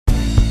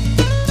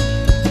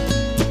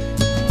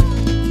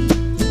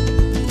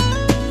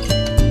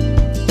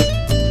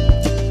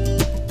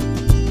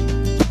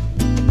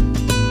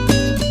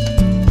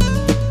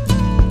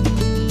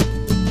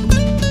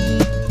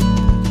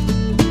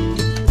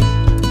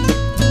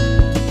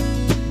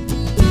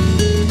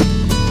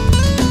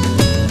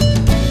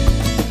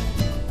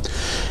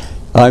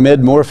I'm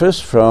Ed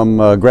Morphus from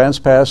Grants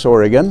Pass,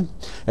 Oregon,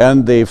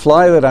 and the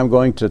fly that I'm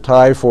going to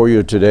tie for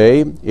you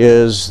today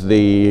is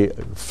the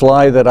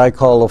fly that I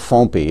call a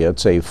foampy.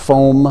 It's a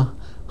foam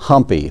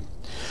humpy.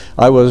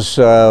 I was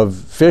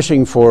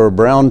fishing for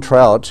brown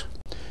trout,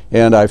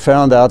 and I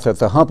found out that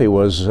the humpy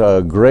was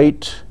a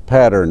great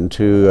pattern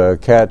to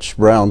catch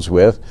browns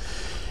with,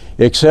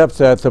 except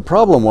that the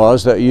problem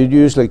was that you'd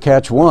usually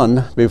catch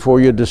one before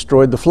you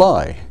destroyed the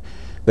fly.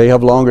 They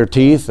have longer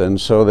teeth, and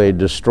so they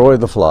destroy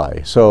the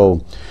fly.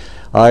 So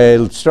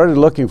I started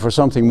looking for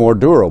something more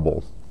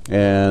durable,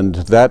 and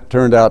that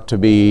turned out to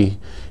be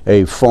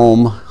a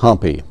foam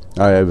humpy.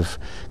 I've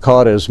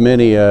caught as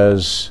many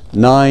as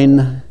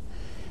 9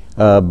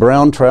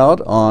 brown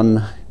trout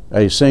on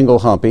a single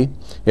humpy,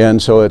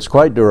 and so it's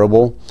quite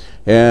durable,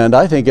 and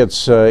I think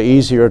it's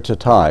easier to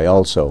tie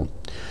also.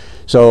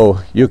 So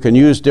you can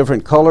use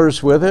different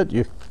colors with it.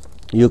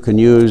 You can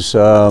use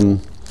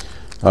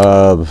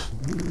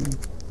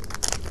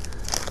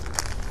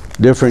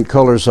different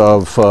colors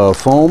of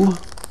foam,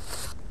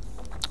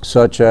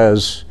 such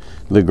as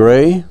the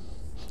gray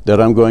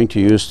that I'm going to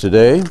use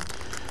today,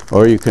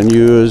 or you can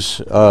use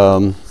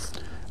a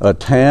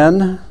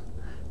tan,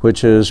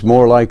 which is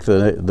more like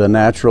the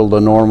natural,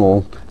 the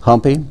normal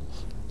humpy,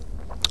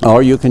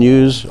 or you can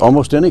use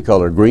almost any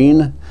color,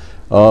 green,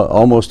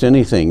 almost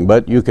anything,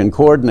 but you can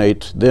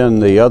coordinate then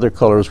the other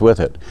colors with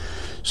it.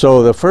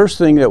 So the first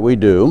thing that we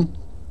do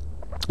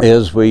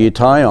is we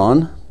tie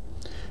on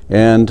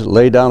and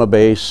lay down a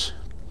base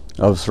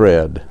of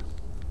thread.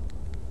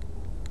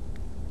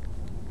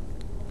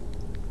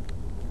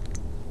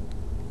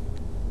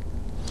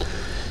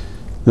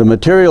 The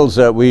materials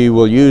that we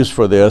will use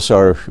for this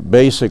are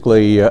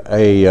basically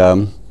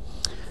the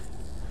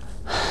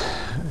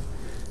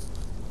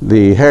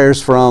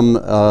hairs from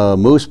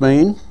moose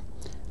mane,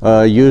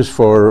 used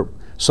for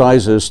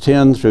sizes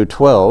 10 through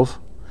 12,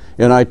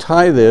 and I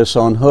tie this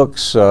on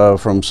hooks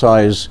from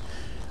size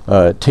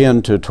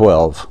 10 to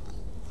 12.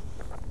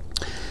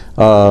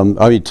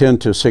 I mean 10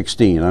 to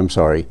 16, I'm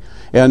sorry.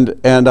 And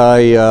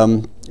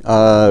so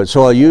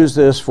I'll use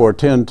this for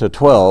 10 to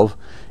 12,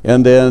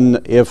 and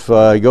then if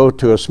I go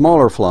to a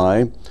smaller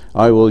fly,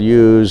 I will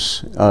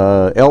use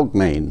elk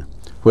mane,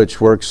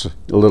 which works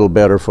a little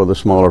better for the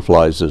smaller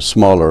flies, the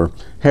smaller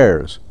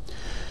hairs.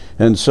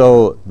 And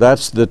so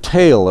that's the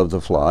tail of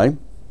the fly.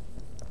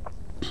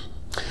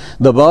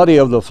 The body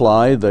of the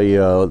fly,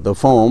 the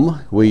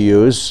foam, we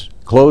use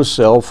closed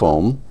cell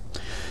foam,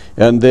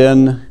 and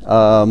then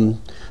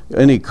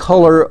any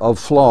color of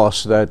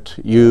floss that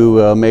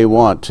you may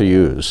want to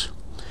use.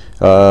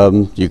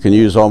 You can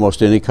use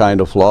almost any kind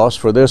of floss.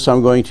 For this,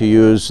 I'm going to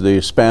use the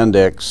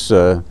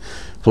spandex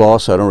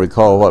floss. I don't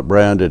recall what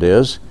brand it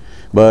is,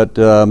 but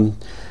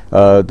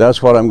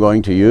that's what I'm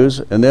going to use.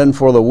 And then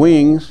for the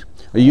wings,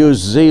 I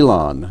use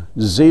Zelon.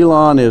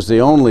 Zelon is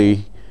the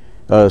only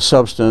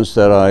substance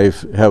that I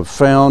have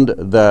found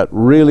that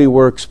really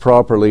works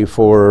properly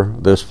for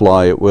this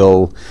fly. It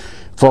will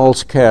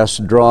false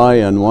cast dry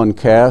in one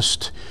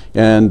cast,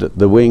 and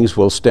the wings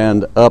will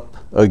stand up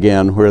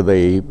again where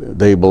they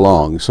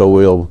belong. So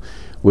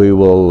we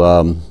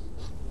will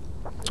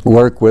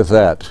work with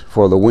that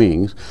for the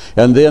wings.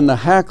 And then the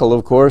hackle,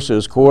 of course,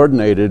 is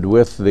coordinated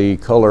with the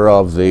color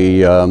of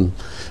the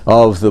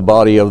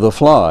body of the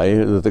fly,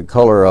 the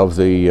color of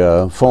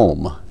the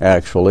foam,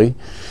 actually.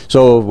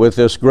 So with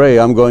this gray,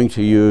 I'm going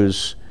to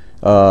use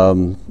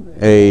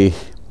a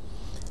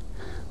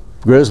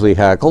grizzly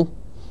hackle.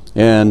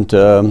 And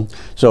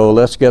so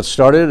let's get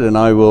started, and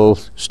I will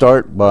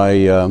start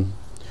by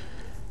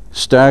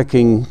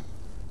stacking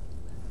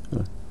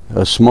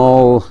a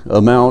small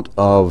amount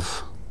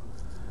of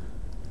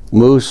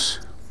moose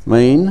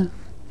mane. You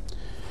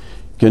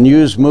can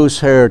use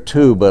moose hair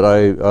too, but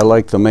I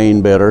like the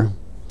mane better.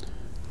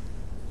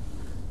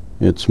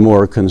 It's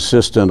more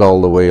consistent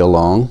all the way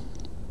along.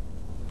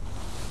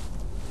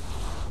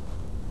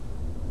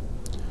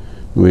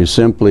 We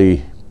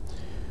simply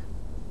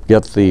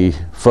get the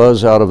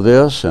fuzz out of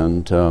this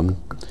and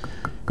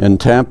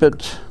tamp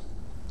it.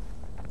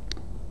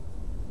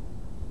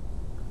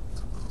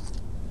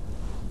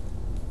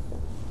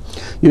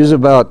 Use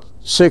about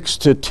 6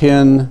 to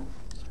 10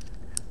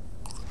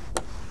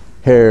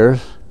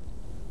 hairs,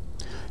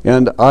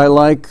 and I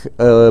like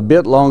a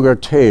bit longer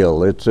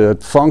tail.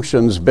 It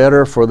functions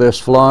better for this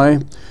fly.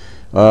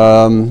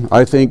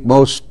 I think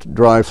most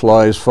dry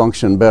flies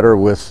function better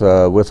with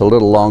a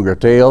little longer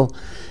tail.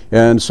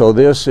 And so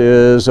this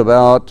is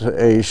about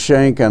a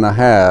shank and a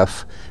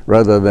half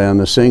rather than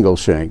a single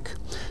shank.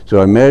 So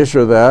I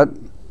measure that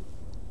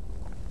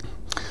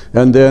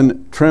and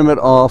then trim it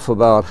off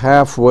about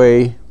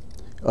halfway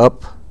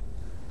up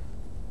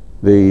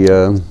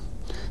the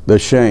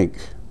shank.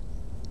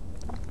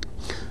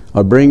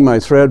 I bring my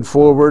thread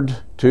forward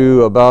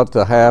to about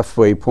the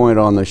halfway point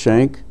on the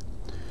shank,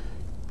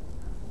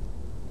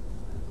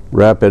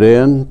 wrap it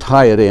in,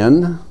 tie it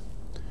in,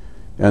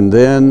 and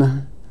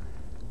then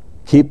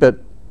keep it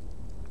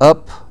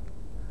up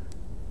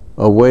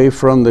away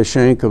from the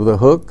shank of the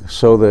hook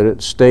so that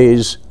it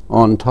stays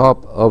on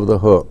top of the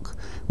hook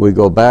we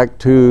go back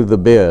to the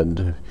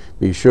bed.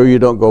 Be sure you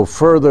don't go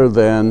further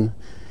than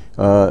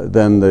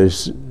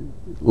this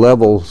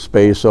level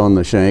space on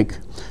the shank.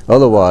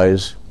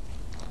 Otherwise,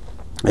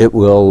 it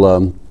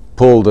will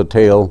pull the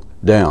tail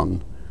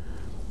down.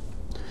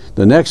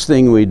 The next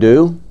thing we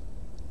do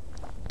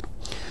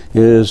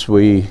is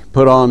we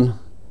put on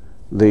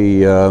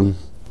the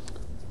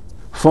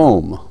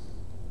foam.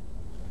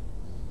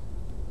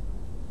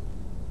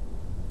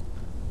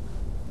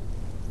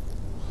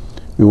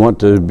 We want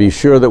to be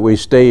sure that we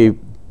stay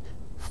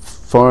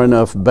far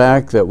enough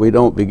back that we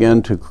don't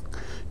begin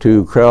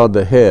to crowd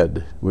the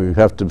head. We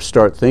have to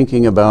start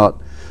thinking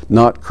about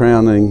not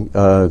cramping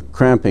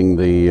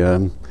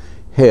the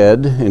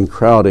head and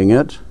crowding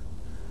it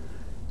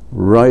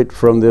right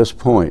from this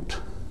point.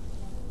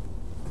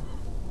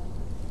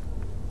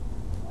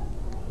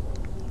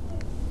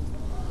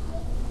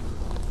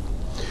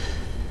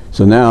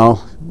 So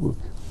now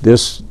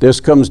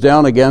this comes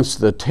down against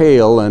the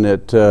tail and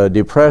it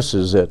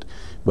depresses it,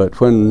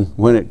 but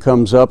when it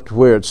comes up to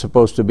where it's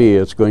supposed to be,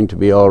 it's going to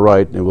be all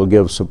right, and it will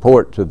give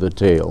support to the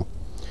tail.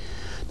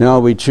 Now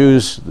we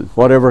choose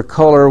whatever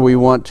color we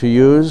want to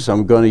use.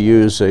 I'm going to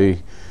use a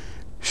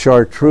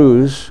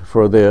chartreuse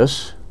for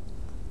this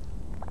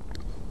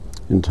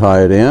and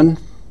tie it in.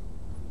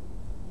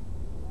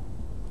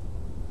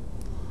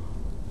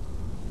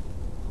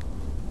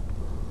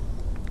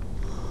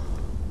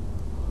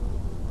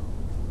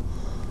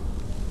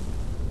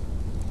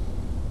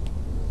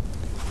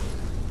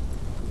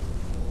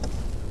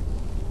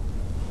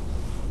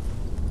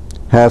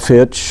 Half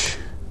hitch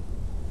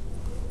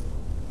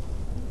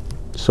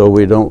so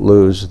we don't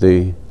lose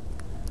the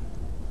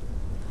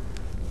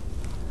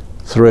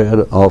thread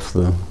off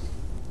the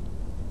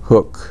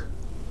hook.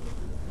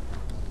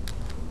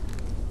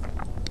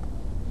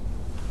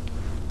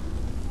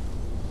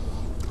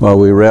 While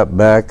we wrap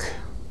back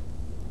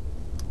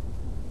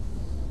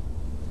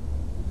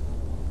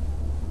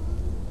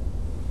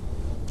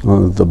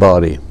on the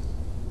body.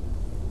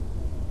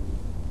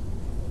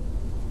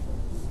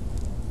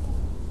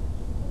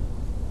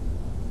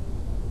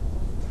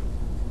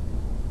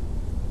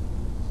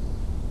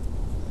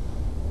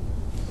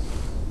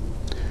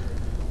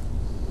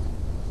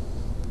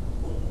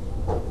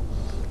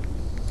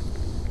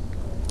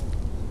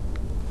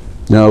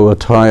 Now we'll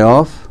tie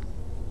off.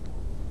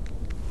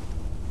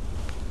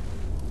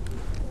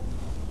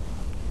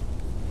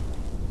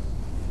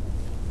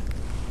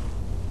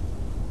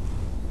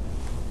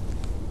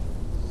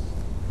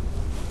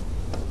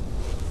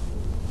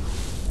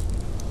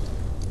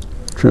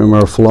 Trim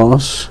our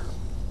floss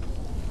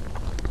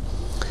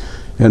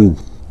and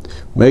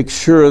make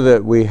sure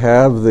that we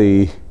have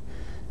the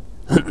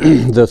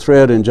the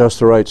thread in just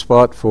the right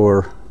spot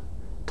for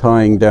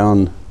tying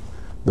down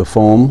the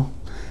foam.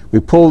 We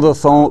pull the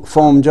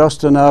foam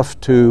just enough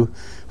to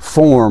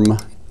form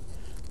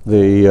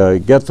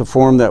get the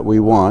form that we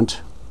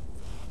want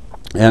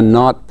and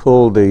not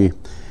pull the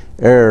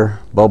air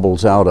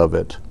bubbles out of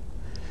it.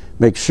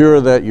 Make sure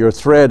that your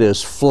thread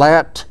is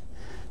flat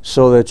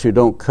so that you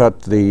don't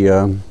cut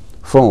the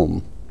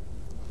foam,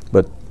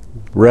 but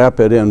wrap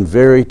it in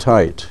very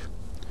tight.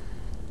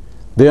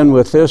 Then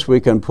with this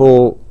we can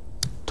pull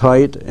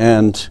tight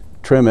and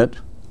trim it,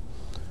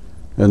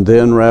 and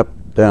then wrap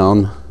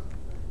down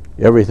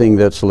everything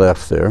that's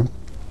left there.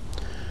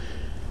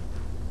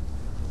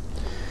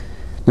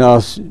 Now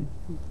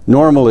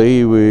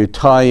normally we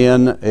tie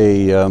in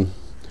the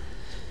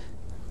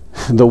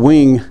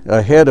wing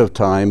ahead of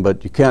time,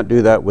 but you can't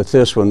do that with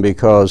this one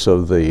because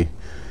of the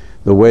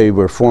way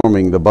we're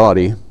forming the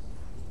body.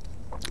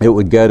 It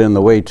would get in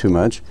the way too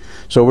much.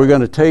 So we're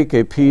going to take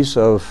a piece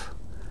of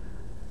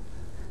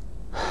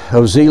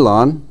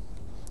Zelon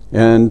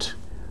and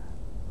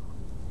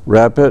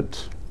wrap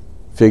it,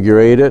 figure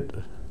eight it,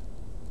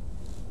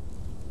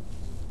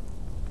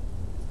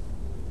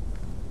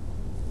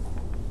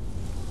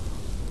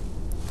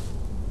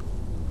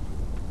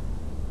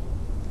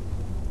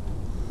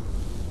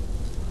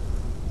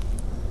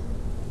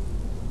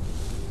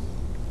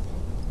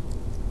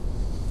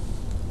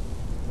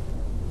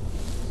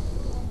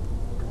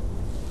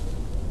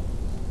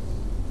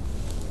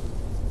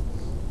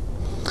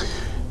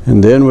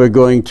 and then we're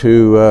going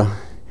to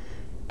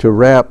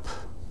wrap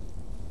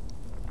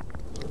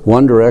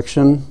one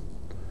direction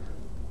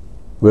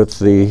with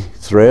the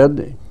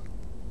thread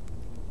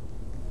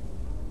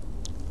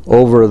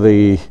over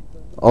the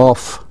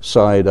off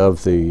side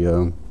of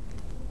the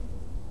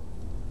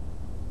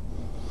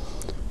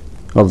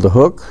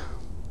hook,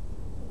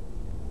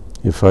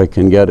 if I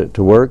can get it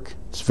to work.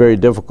 It's very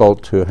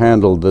difficult to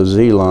handle the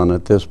Zelon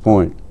at this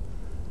point.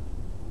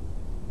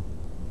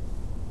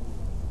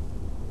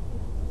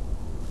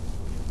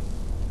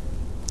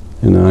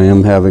 And I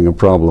am having a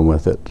problem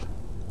with it,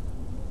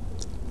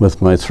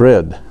 with my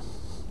thread.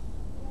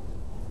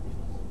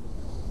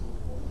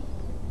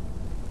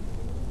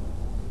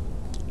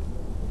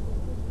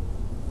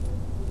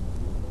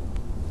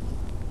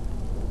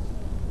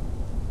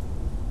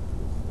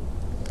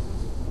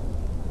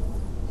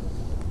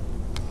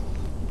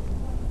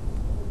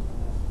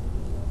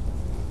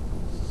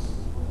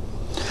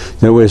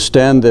 Then we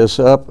stand this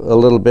up a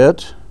little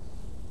bit.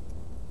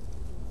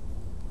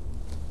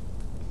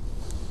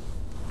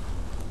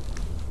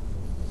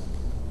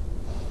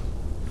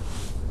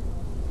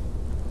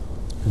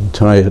 And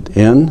tie it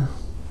in.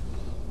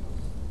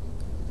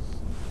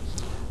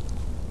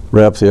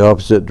 Wrap the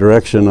opposite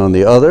direction on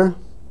the other.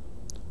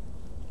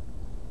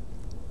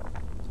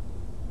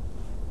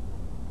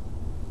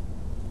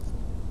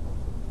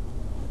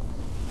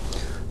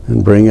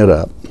 And bring it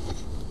up.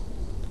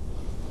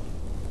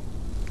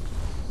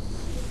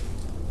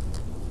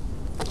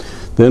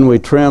 Then we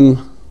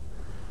trim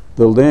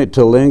the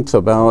to length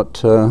about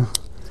the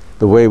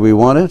way we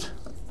want it,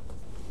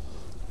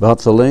 about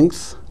the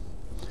length,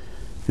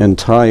 and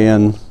tie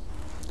in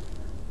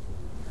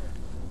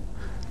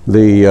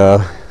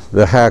the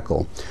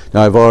hackle.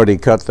 Now I've already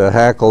cut the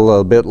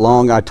hackle a bit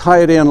long. I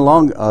tie it in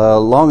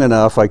long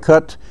enough. I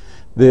cut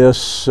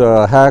this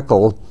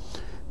hackle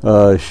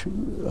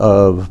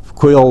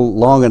quill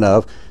long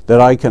enough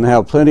that I can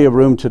have plenty of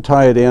room to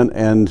tie it in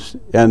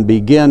and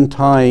begin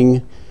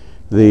tying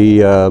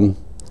the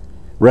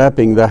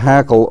wrapping the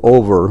hackle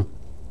over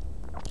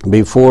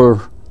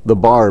before the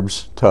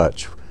barbs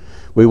touch.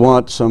 We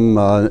want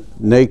some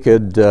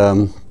naked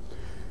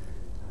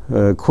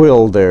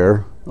quill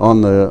there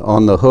on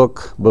the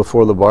hook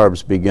before the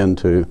barbs begin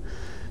to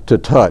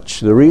touch.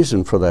 The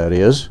reason for that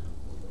is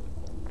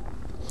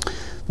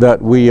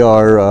that we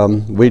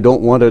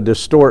don't want to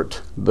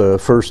distort the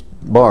first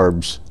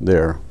barbs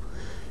there.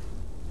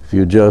 If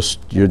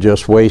you're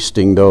just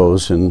wasting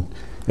those and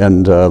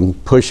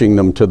pushing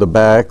them to the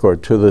back or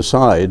to the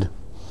side.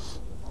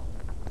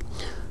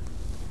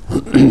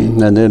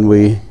 And then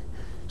we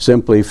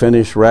simply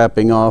finish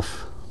wrapping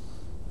off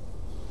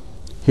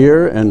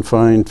here and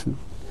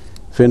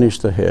finish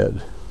the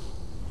head.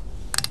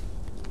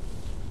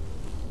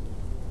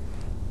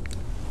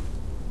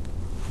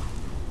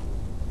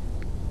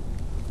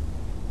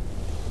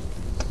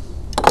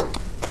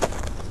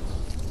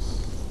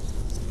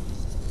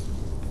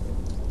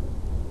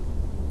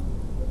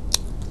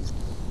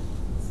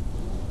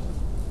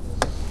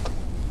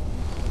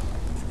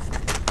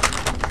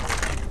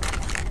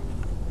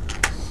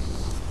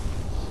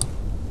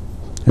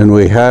 And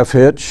we half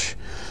hitch,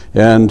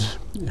 and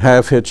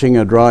half hitching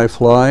a dry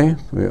fly,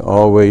 we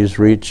always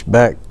reach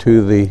back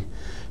to the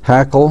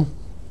hackle,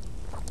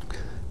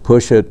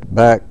 push it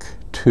back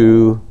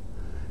to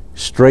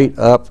straight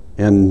up,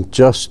 and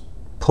just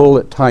pull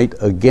it tight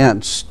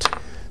against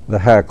the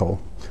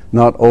hackle,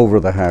 not over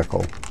the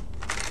hackle.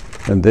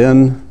 And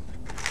then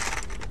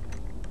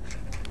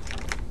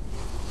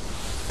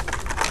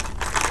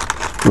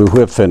we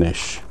whip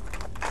finish.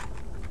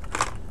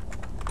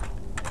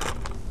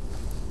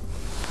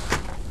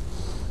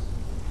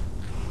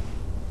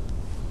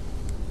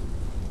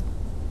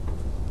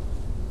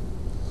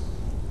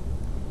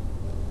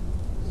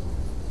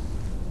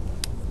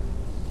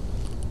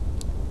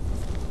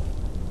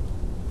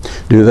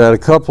 Do that a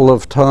couple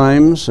of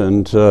times,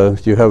 and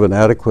you have an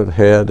adequate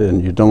head,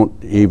 and you don't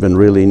even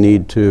really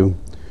need to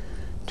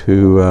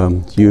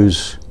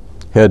use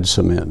head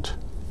cement.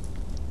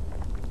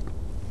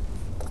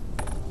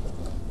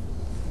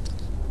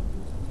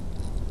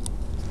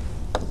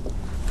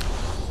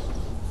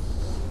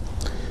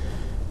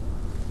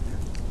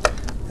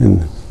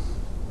 And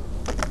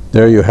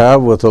there you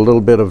have, with a little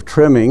bit of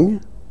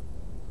trimming,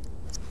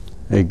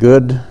 a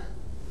good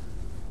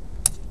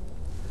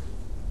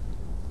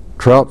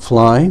trout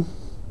fly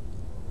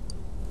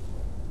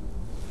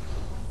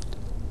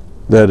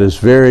that is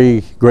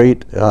very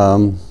great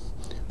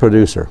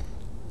producer.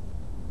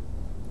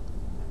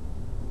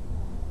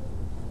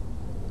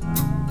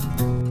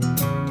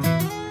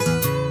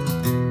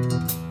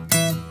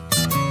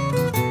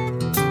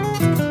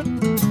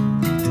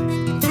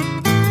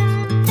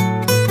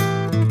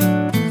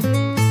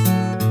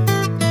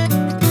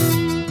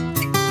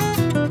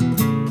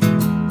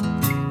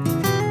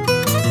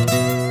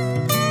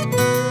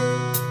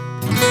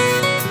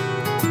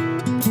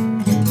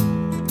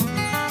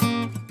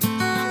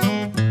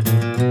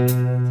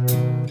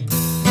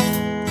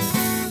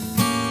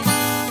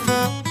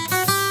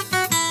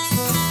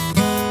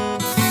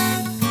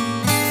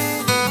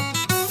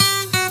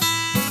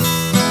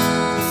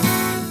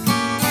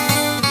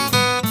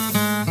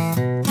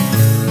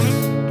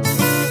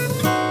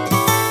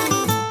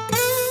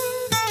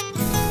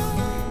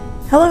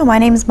 Hello, my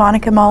name is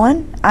Monica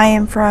Mullen. I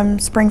am from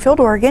Springfield,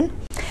 Oregon,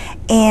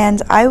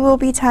 and I will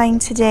be tying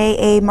today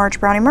a March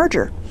Brown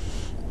emerger.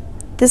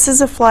 This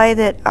is a fly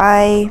that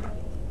I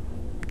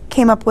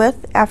came up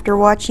with after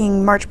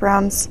watching March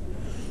Browns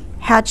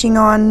hatching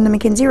on the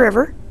McKenzie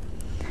River.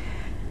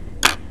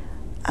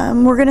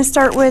 We're going to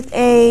start with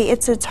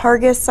it's a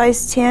Targus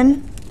size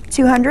 10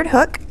 200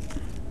 hook.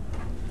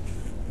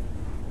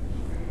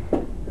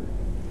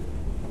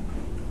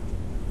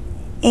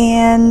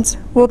 And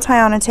we'll tie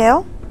on a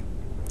tail.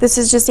 This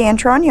is just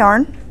Antron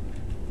yarn.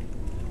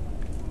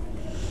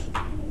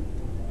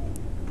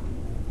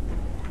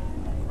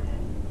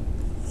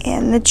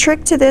 And the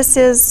trick to this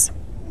is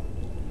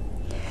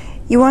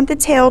You want the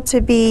tail to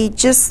be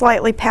just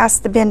slightly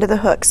past the bend of the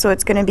hook, so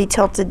it's going to be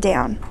tilted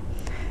down.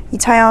 You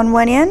tie on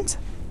one end.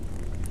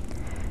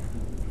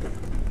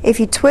 If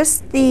you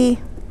twist the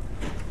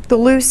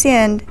loose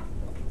end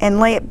and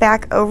lay it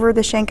back over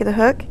the shank of the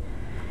hook,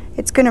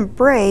 it's going to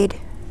braid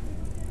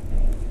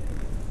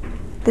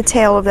the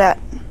tail of that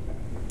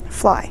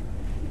fly.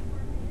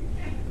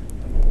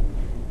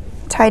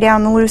 Tie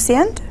down the loose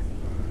end.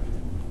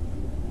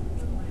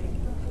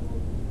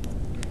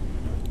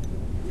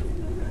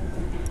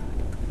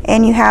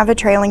 And you have a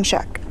trailing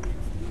shuck.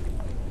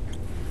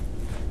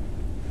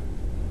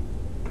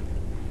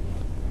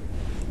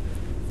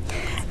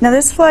 Now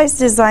this fly is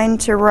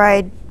designed to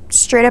ride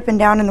straight up and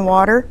down in the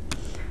water,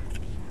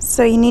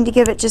 so you need to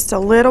give it just a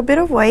little bit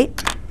of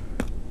weight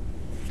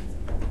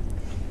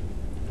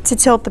to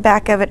tilt the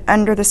back of it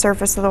under the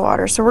surface of the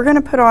water. So we're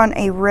going to put on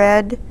a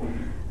red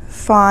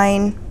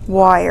fine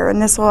wire,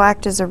 and this will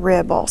act as a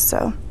rib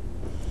also.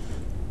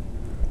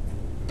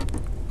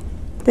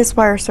 This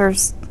wire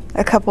serves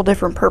a couple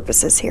different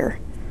purposes here.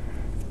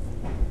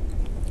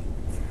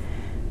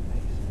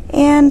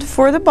 And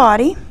for the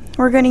body,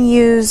 we're going to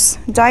use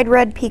dyed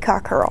red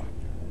peacock herl.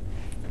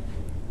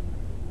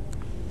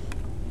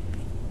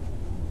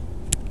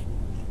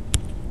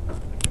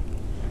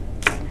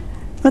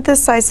 With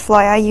this size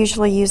fly, I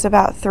usually use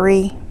about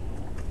 3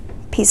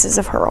 pieces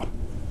of herl.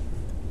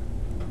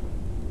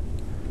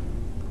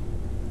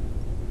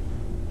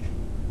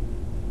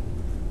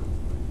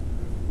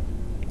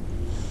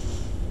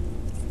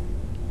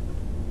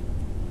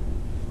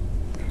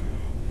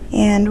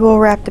 And we'll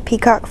wrap the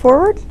peacock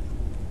forward.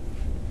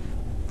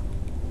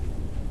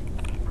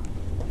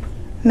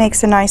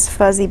 Makes a nice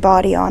fuzzy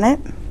body on it.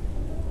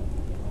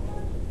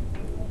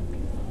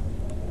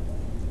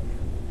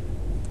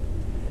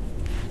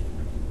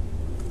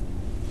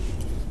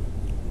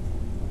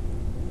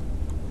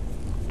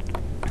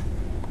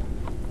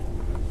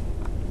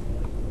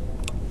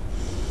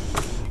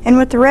 And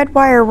with the red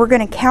wire, we're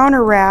going to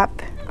counter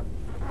wrap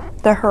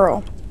the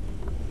herl.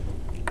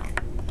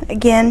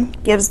 Again,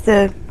 gives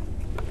the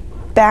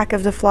back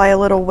of the fly a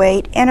little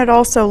weight, and it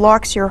also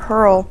locks your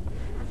herl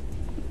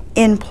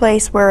in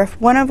place where if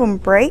one of them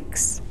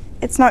breaks,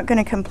 it's not going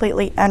to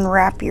completely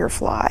unwrap your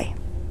fly.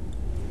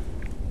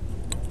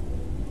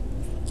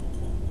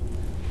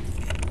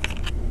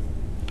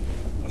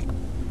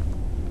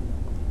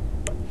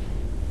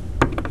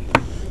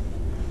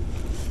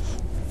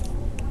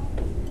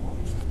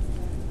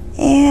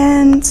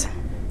 And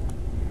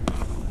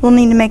we'll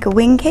need to make a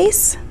wing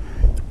case,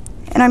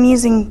 and I'm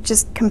using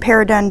just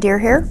compare done deer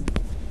hair.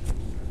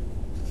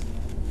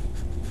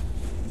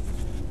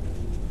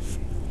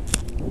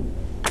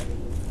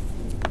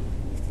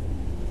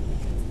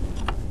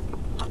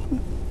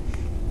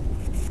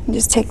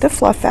 Just take the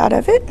fluff out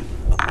of it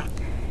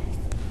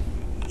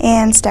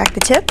and stack the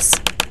tips.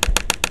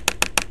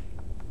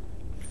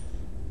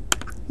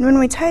 And when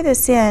we tie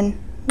this in,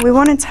 we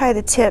want to tie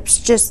the tips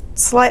just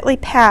slightly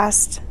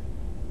past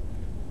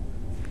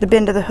the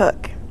bend of the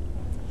hook.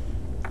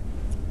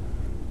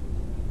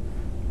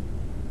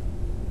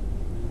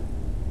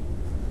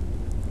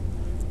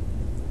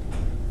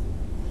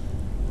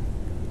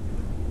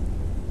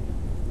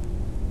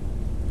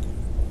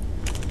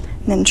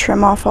 And then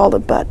trim off all the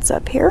butts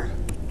up here.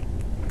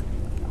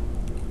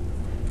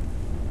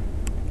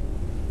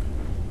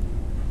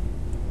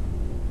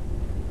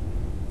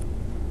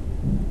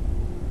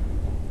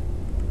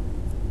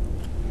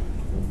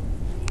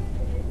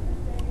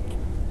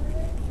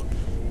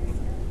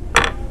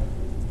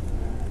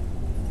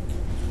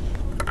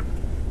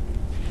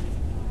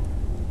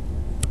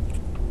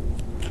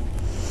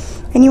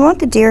 And you want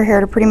the deer hair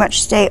to pretty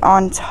much stay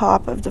on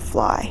top of the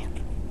fly.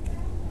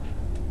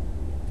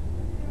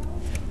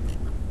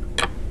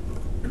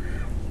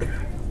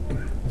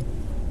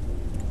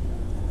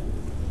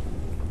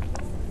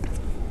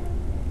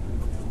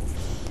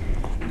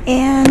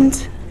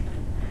 And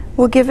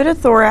we'll give it a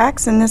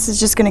thorax, and this is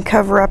just going to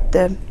cover up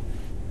the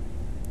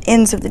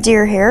ends of the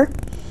deer hair.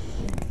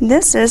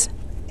 This is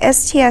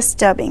STS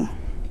dubbing,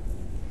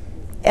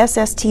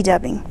 SST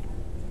dubbing.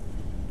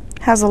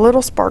 Has a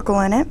little sparkle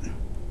in it.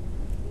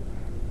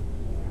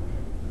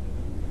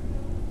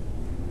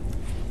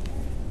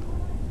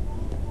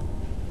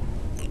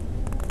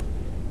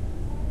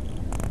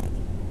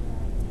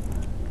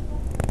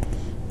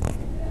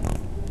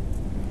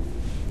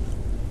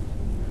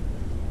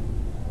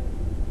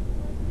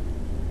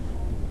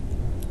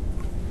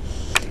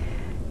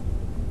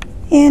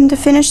 And to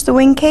finish the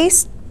wing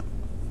case,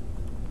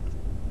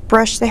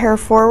 brush the hair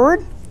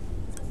forward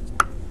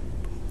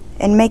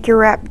and make your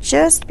wrap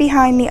just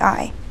behind the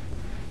eye.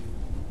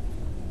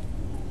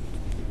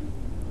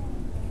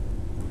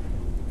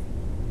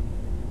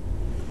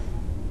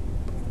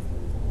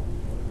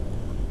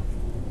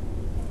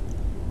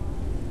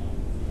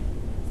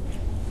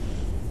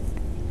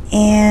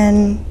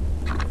 And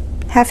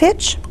half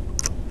hitch.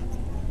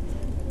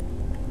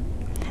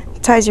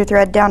 Ties your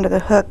thread down to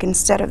the hook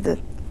instead of the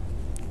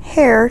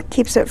hair,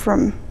 keeps it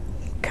from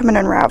coming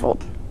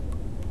unraveled.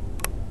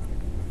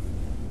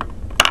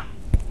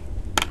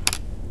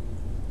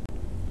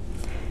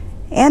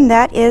 And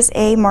that is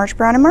a March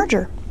Brown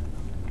emerger.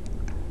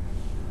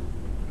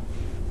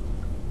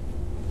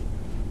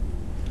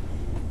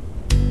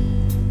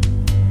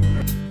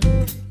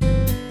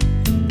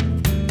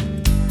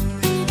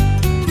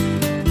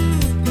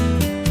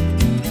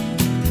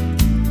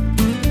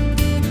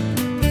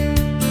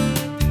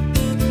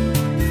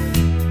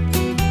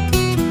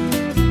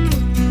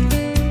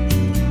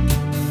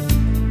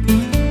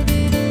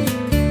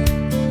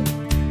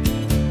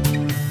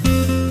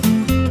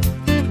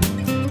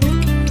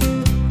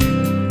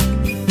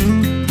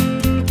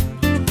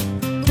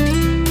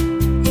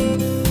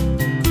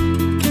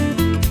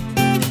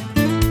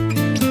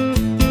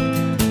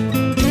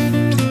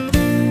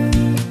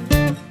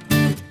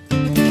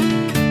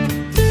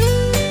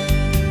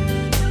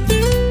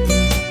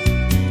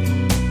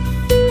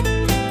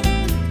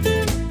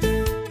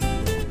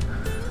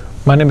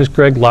 My name is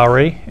Greg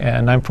Lowry,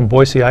 and I'm from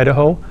Boise,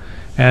 Idaho,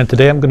 and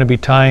today I'm going to be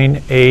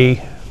tying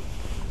a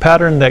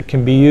pattern that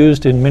can be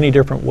used in many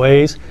different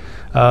ways.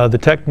 The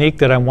technique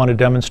that I want to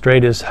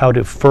demonstrate is how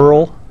to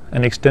furl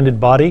an extended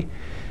body,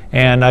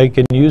 and I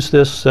can use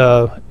this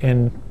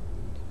in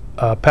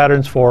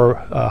patterns for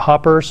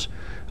hoppers,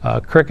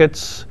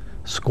 crickets,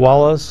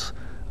 squallas.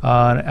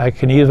 I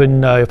can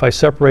even, if I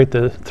separate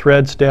the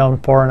threads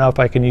down far enough,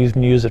 I can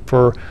even use it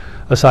for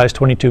a size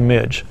 22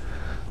 midge.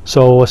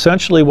 So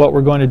essentially what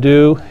we're going to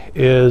do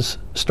is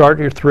start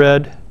your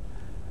thread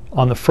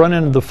on the front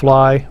end of the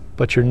fly,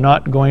 but you're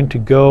not going to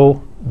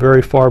go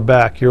very far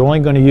back. You're only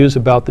going to use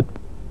about the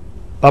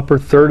upper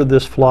third of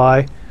this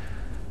fly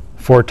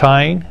for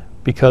tying,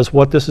 because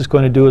what this is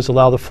going to do is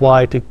allow the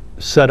fly to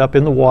set up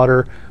in the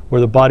water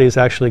where the body is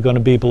actually going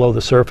to be below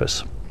the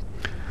surface.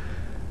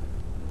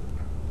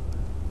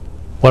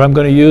 What I'm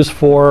going to use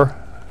for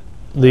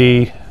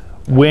the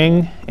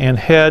wing and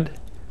head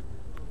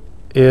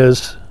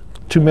is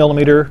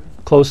 2mm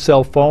closed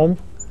cell foam,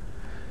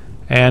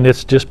 and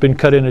it's just been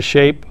cut into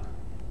shape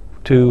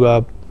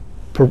to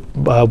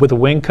with a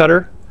wing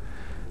cutter.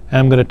 And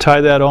I'm going to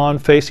tie that on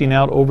facing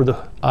out over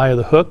the eye of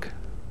the hook.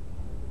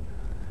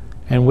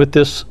 And with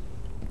this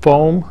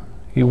foam,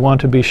 you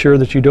want to be sure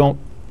that you don't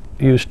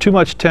use too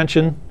much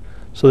tension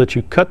so that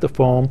you cut the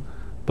foam,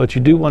 but you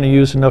do want to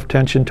use enough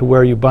tension to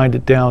where you bind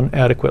it down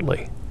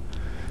adequately.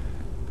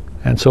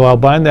 And so I'll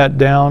bind that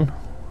down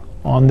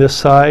on this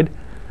side.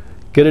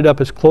 Get it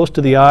up as close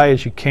to the eye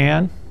as you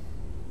can.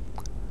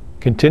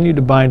 Continue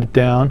to bind it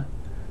down.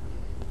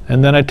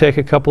 And then I take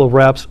a couple of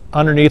wraps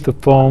underneath the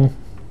foam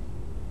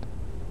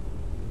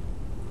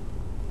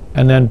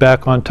and then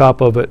back on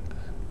top of it.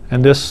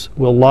 And this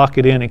will lock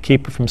it in and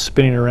keep it from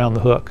spinning around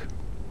the hook.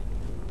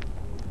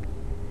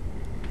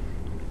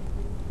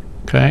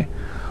 Okay.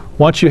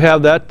 Once you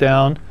have that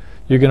down,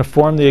 you're going to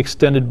form the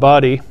extended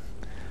body.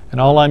 And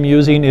all I'm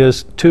using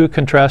is 2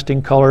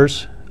 contrasting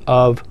colors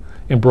of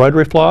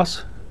embroidery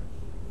floss.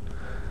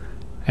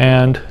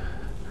 And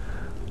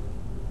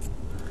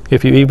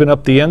if you even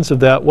up the ends of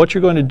that, what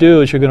you're going to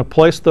do is you're going to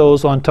place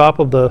those on top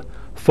of the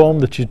foam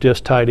that you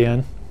just tied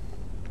in.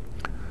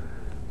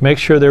 Make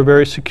sure they're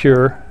very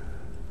secure.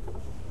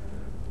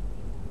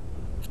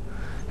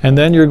 And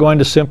then you're going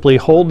to simply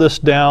hold this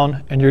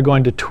down, and you're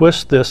going to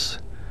twist this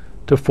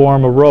to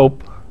form a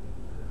rope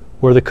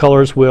where the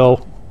colors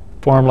will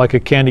form like a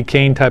candy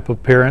cane type of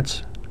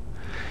appearance.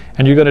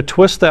 And you're going to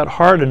twist that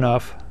hard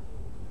enough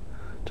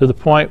to the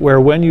point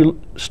where when you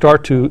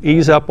start to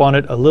ease up on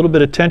it, a little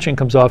bit of tension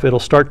comes off, it'll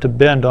start to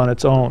bend on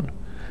its own.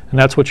 And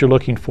that's what you're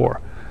looking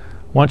for.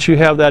 Once you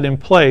have that in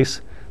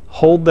place,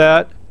 hold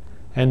that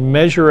and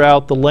measure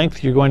out the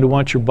length you're going to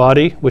want your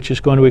body, which is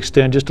going to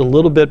extend just a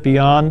little bit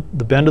beyond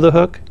the bend of the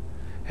hook.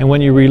 And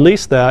when you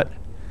release that,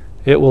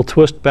 it will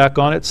twist back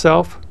on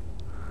itself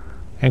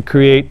and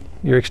create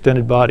your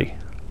extended body.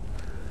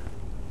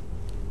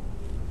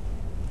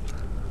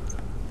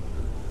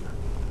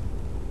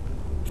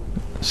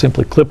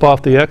 Simply clip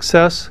off the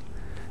excess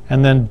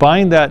and then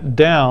bind that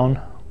down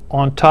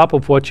on top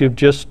of what you've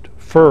just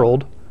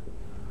furled,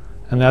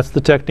 and that's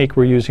the technique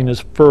we're using, is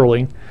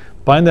furling.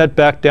 Bind that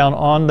back down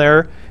on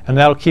there, and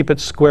that'll keep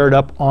it squared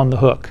up on the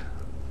hook.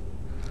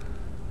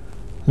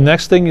 The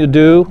next thing you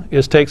do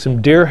is take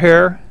some deer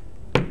hair,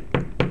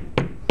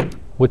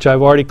 which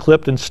I've already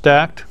clipped and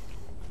stacked,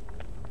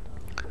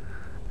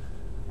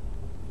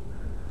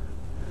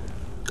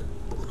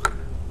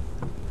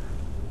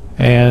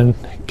 and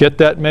get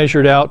that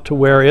measured out to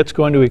where it's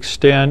going to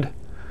extend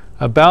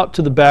about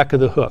to the back of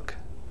the hook.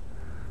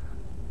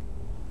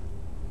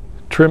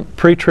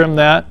 Pre-trim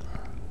that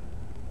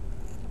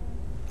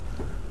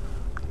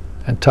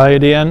and tie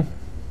it in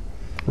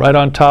right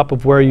on top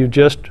of where you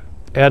just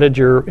added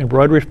your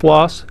embroidery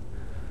floss.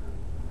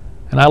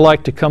 And I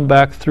like to come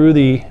back through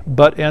the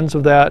butt ends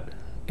of that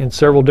in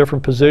several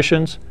different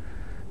positions,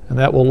 and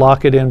that will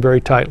lock it in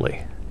very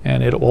tightly,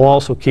 and it will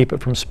also keep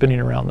it from spinning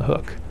around the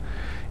hook.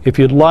 If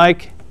you'd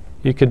like,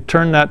 you can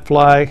turn that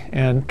fly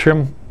and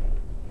trim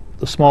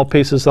the small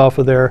pieces off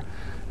of there.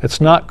 It's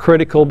not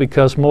critical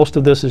because most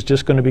of this is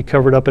just going to be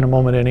covered up in a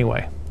moment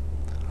anyway.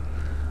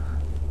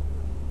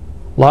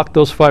 Lock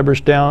those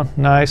fibers down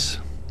nice.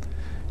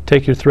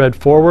 take your thread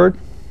forward,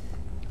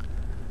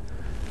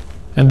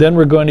 and then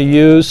we're going to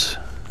use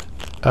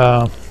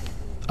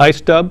ice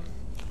dub.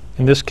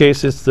 In this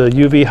case, it's the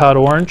UV hot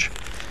orange,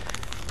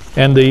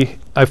 and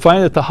I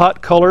find that the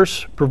hot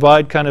colors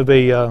provide kind of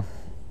a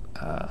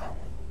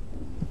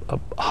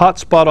hot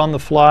spot on the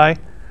fly,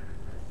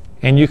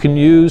 and you can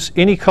use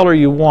any color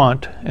you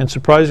want. And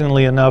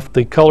surprisingly enough,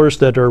 the colors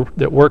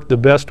that work the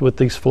best with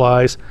these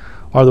flies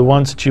are the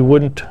ones that you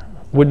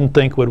wouldn't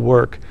think would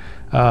work.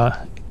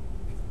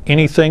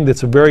 Anything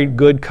that's a very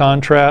good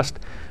contrast.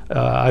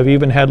 I've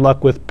even had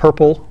luck with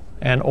purple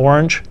and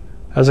orange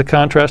as a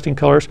contrasting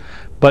colors,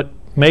 but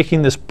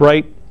making this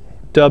bright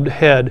dubbed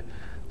head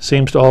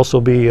seems to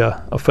also be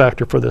a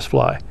factor for this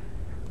fly.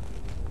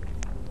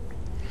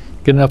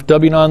 Get enough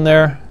dubbing on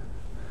there.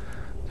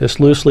 Just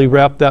loosely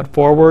wrap that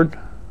forward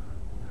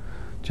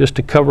just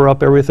to cover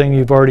up everything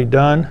you've already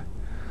done.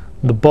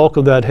 The bulk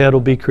of that head will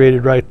be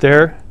created right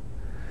there.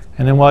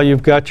 And then while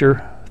you've got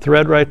your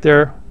thread right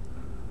there,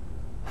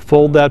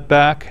 fold that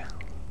back,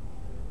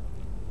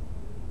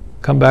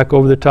 come back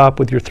over the top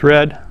with your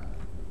thread,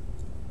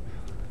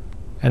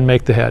 and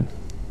make the head.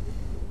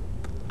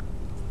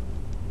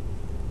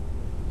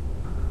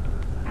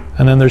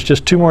 And then there's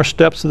just two more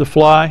steps of the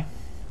fly.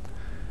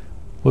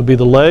 Would be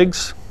the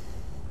legs.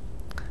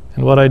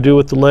 And what I do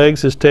with the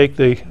legs is take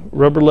the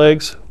rubber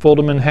legs, fold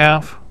them in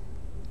half,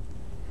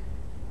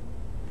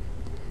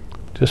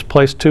 just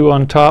place two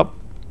on top,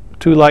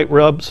 two light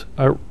wraps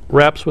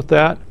with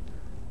that,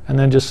 and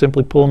then just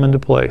simply pull them into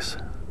place.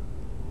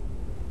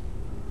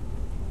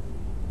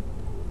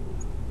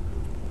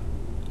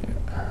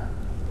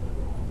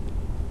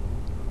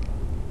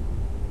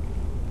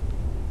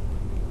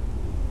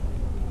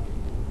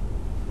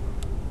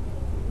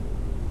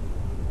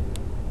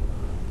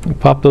 And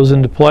pop those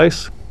into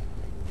place.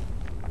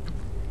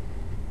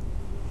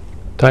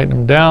 Tighten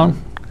them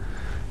down,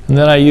 and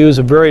then I use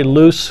a very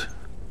loose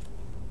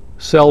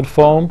celled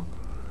foam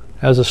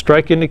as a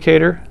strike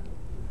indicator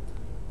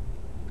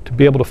to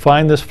be able to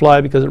find this fly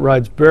because it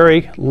rides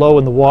very low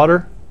in the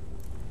water.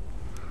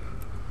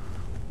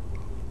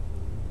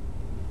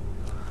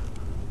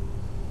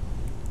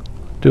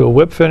 Do a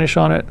whip finish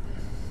on it.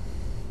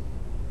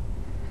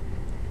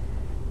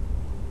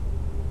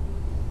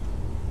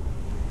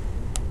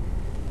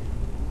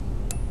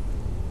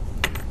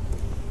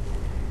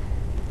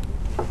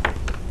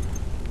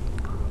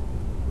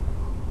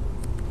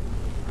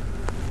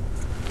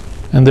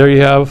 And there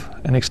you have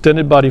an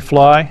extended body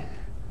fly.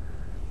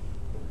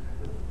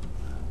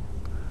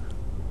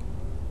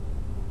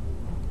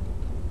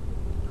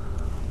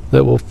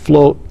 That will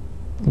float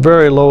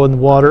very low in the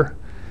water.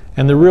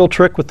 And the real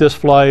trick with this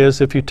fly is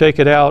if you take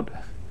it out,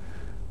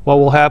 what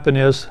will happen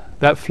is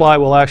that fly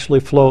will actually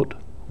float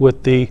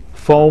with the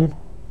foam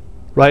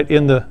right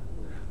in the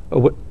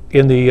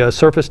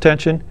surface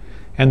tension,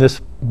 and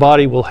this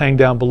body will hang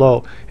down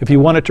below. If you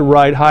want it to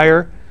ride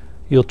higher,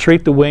 you'll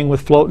treat the wing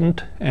with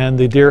floatant, and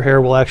the deer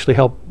hair will actually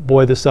help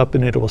buoy this up,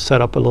 and it will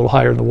set up a little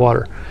higher in the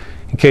water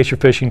in case you're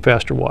fishing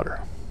faster water.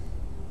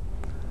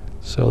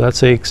 So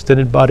that's a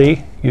extended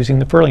body using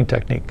the furling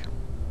technique.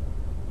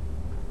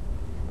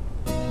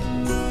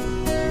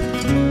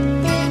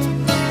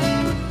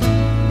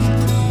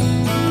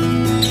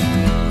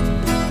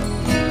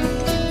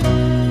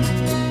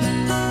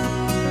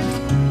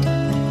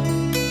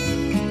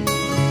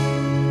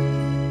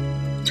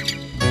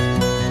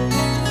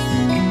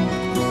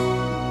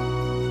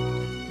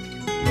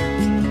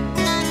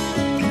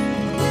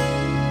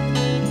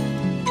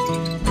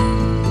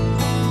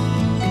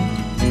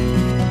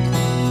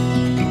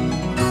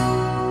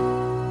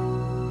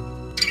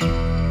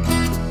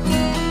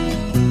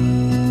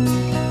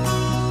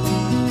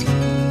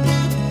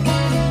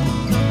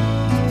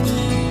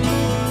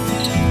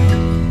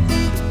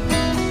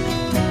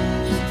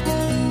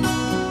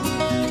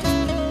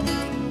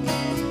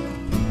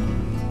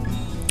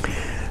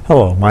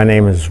 Hello, my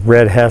name is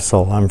Red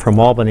Hessel. I'm from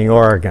Albany,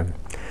 Oregon.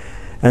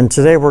 And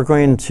today we're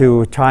going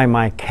to tie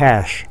my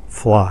cash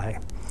fly.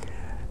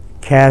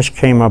 Cash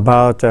came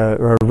about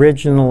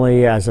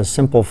originally as a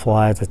simple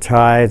fly to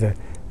tie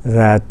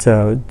that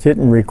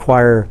didn't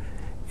require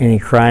any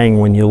crying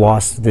when you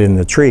lost it in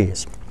the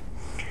trees.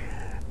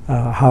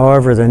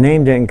 However, the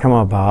name didn't come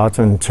about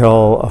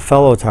until a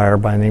fellow tyer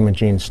by the name of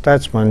Gene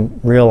Stutzman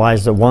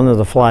realized that one of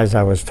the flies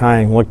I was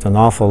tying looked an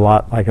awful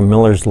lot like a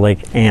Miller's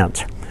Lake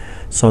ant.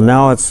 So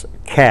now it's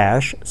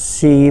cash,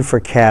 C for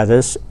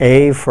caddis,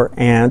 A for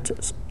ant,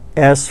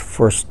 S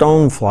for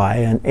stonefly,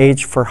 and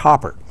H for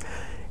hopper.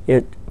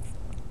 It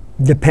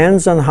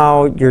depends on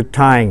how you're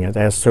tying it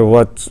as to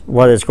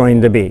what it's going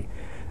to be,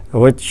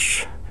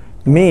 which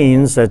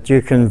means that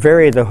you can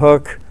vary the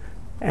hook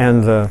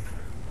and the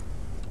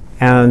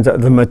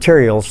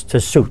materials to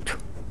suit.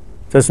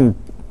 Doesn't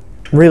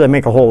really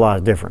make a whole lot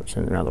of difference,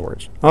 in other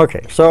words.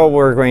 Okay, so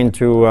we're going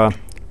to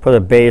put a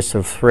base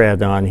of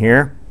thread on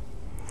here.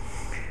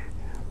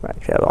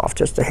 Back that off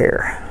just a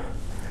hair.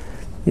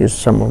 Use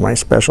some of my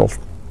special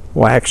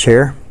wax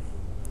here.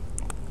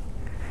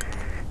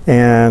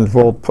 And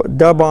we'll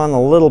dub on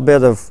a little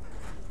bit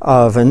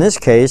of in this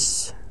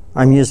case,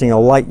 I'm using a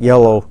light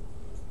yellow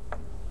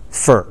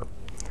fur.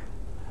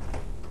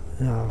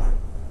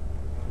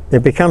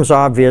 It becomes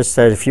obvious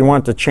that if you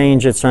want to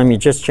change it some, you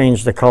just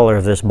change the color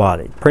of this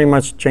body. Pretty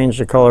much change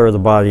the color of the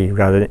body, you've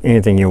got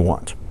anything you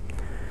want.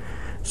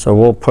 So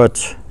we'll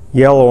put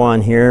yellow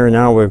on here.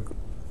 Now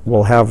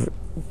we'll have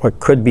what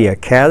could be a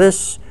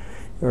caddis,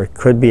 or it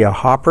could be a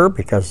hopper,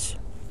 because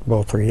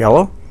both are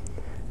yellow.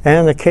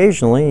 And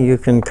occasionally you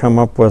can come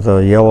up with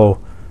a yellow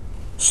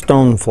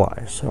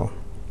stonefly. So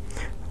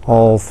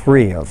all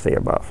three of the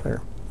above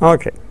there.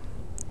 Okay.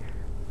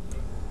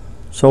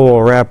 So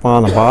we'll wrap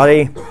on the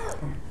body.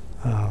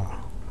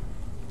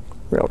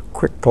 Real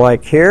quick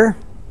like here.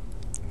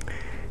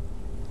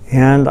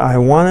 And I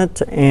want it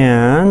to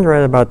end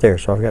right about there,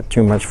 so I've got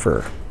too much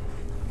fur.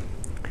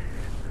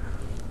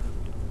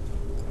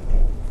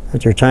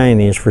 After tying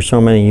these for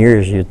so many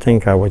years, you'd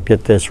think I would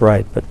get this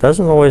right, but it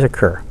doesn't always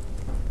occur.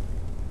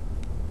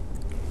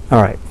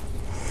 All right.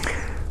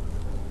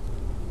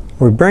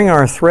 We bring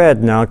our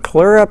thread now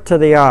clear up to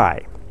the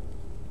eye.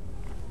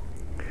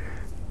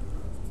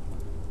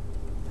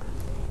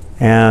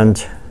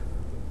 And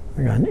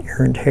I got an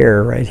errant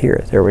hair right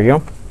here. There we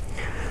go.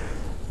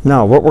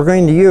 Now what we're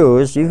going to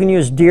use, you can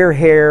use deer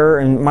hair.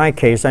 In my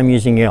case, I'm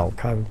using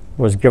elk. I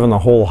was given a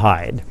whole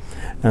hide.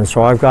 And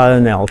so I've got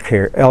an elk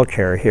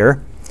hair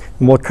here.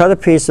 And we'll cut a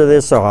piece of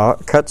this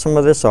off, cut some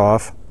of this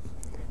off,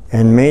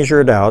 and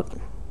measure it out,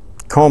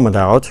 comb it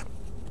out.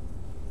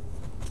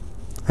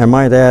 I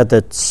might add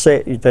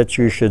that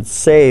you should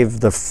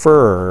save the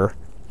fur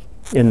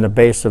in the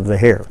base of the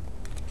hair.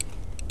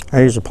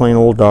 I use a plain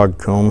old dog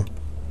comb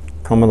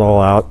it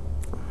all out.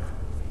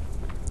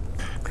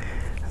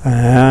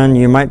 And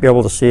you might be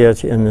able to see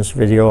it in this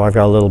video. I've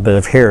got a little bit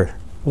of hair,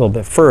 a little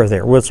bit of fur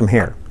there with some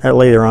hair. That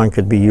later on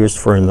could be used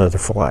for another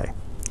fly.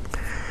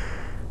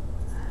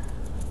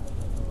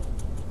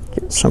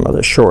 Get some of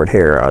the short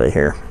hair out of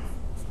here.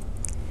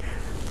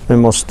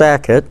 Then we'll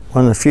stack it.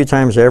 One of the few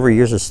times I ever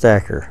use a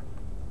stacker.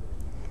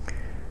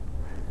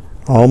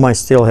 All my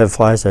steelhead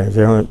flies, I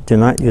do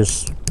not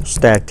use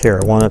stacked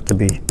hair. I want it to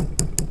be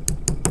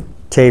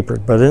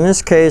tapered, but in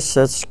this case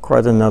that's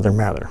quite another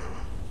matter.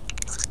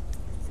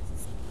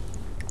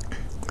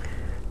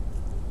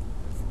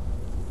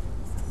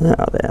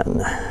 Now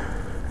then,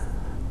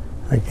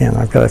 again,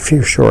 I've got a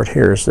few short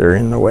hairs that are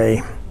in the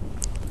way.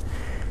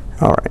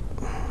 All right.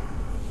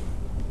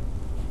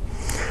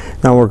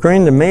 Now we're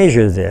going to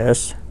measure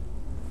this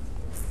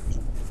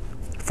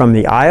from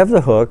the eye of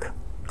the hook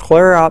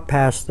clear out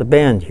past the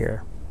bend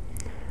here.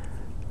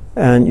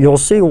 And you'll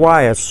see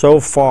why it's so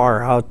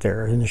far out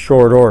there in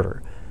short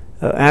order.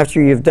 After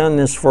you've done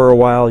this for a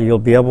while, you'll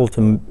be able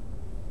to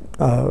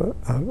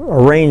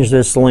arrange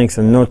this length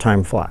in no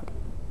time flat.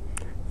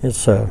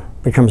 It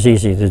becomes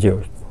easy to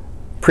do.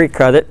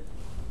 Pre-cut it.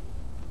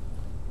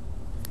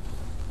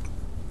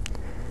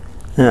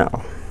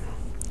 Now,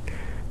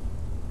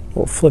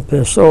 we'll flip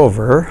this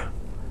over.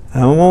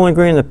 And I'm only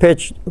going to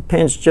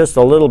pinch just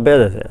a little bit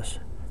of this.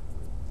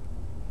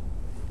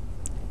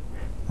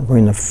 We're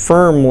going to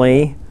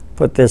firmly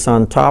put this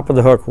on top of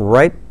the hook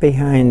right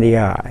behind the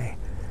eye.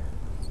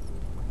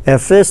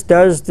 If this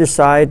does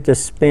decide to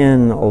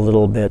spin a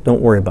little bit,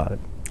 don't worry about it.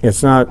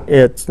 It's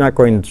not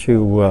going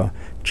to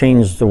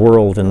change the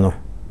world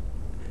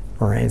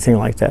or anything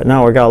like that.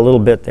 Now we got a little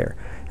bit there.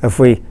 If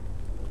we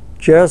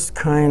just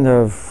kind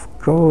of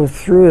go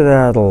through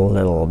that a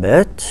little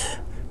bit,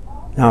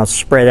 now it's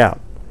spread out.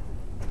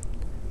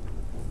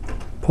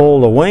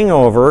 Pull the wing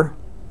over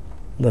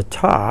the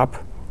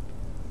top,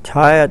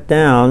 tie it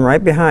down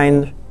right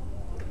behind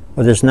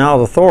what is now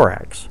the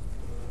thorax.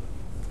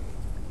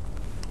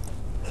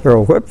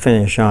 Throw a whip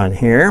finish on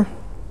here.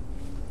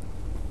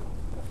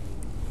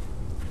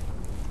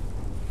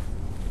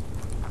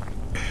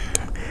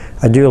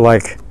 I do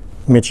like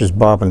Mitch's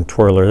bobbin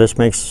twirler. This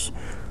makes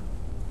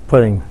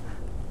putting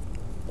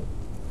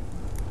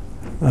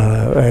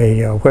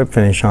a whip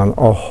finish on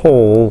a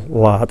whole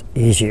lot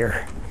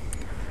easier.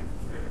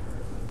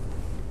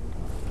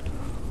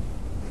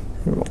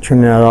 We'll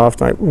turn that off.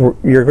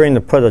 You're going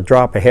to put a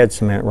drop of head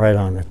cement right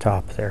on the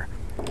top there.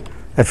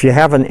 If you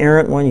have an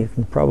errant one, you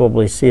can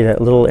probably see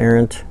that little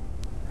errant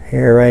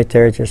hair right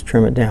there. Just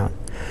trim it down.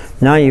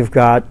 Now you've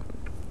got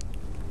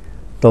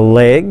the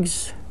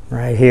legs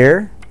right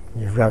here.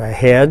 You've got a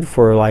head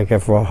for like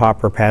if a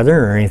hopper pattern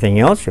or anything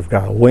else. You've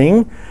got a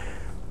wing,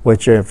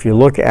 which if you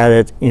look at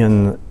it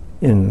in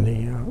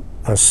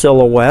a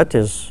silhouette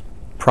is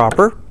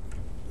proper.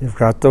 You've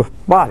got the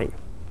body,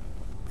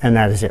 and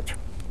that is it.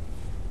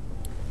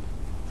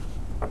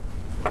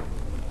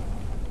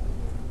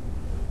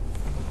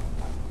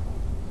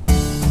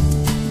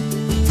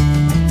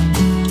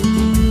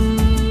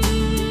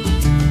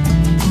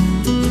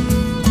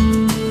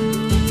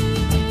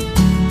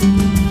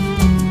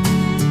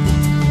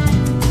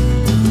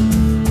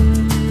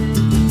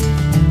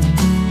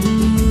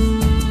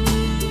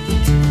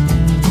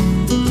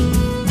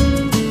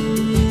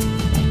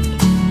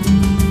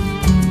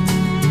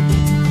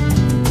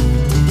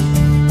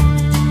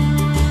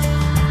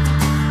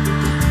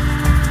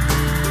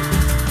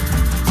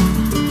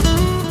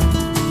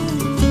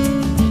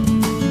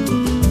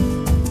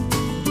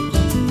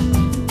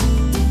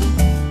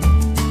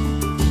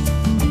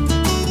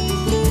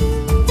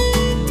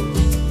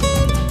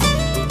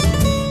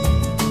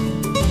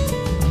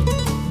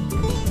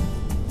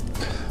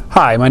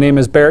 Hi, my name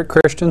is Barrett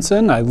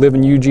Christensen. I live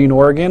in Eugene,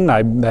 Oregon.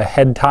 I'm the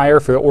head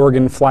tyer for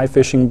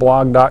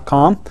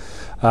OregonFlyFishingBlog.com.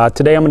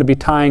 Today I'm going to be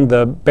tying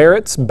the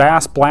Barrett's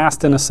Bass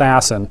Blast and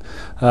Assassin.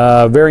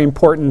 Very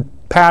important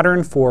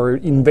pattern for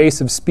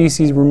invasive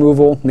species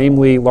removal,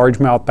 namely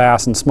largemouth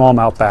bass and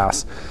smallmouth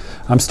bass.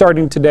 I'm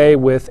starting today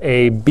with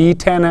a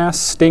B10S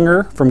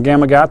Stinger from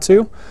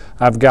Gamakatsu.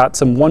 I've got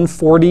some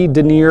 140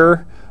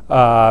 denier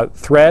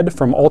thread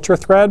from Ultra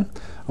Thread.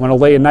 I'm going to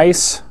lay a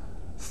nice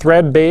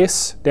thread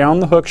base down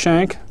the hook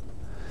shank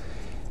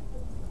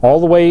all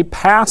the way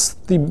past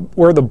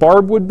where the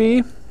barb would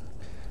be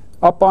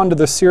up onto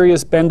the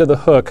serious bend of the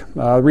hook.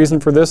 The reason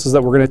for this is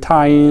that we're going to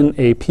tie in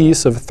a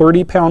piece of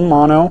 30-pound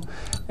mono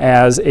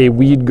as a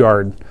weed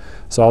guard.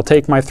 So I'll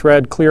take my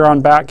thread clear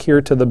on back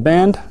here to the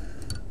bend,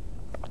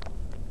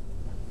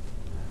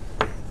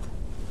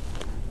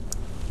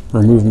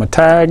 remove my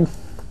tag.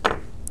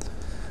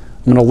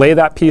 I'm going to lay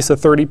that piece of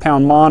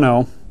 30-pound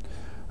mono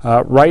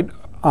right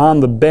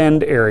on the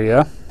bend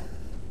area.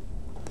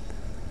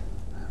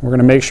 We're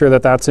going to make sure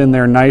that that's in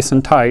there nice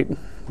and tight.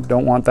 We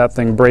don't want that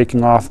thing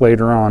breaking off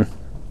later on.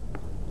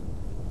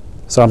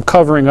 So I'm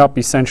covering up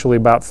essentially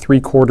about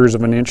 3/4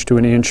 of an inch to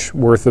an inch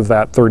worth of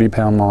that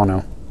 30-pound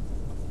mono.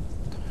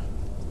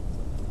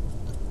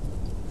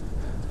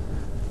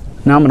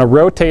 Now I'm going to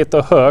rotate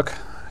the hook,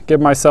 give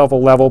myself a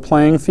level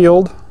playing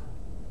field,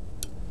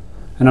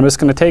 and I'm just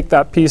going to take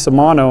that piece of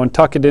mono and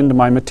tuck it into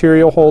my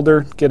material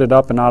holder, get it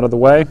up and out of the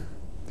way.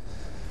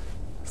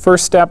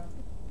 First step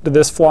to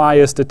this fly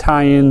is to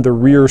tie in the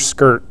rear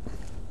skirt.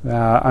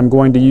 I'm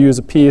going to use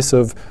a piece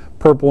of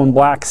purple and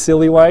black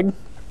silly leg.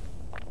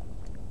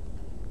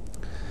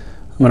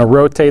 I'm going to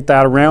rotate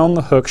that around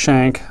the hook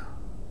shank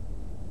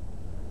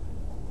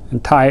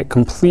and tie it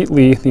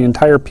completely, the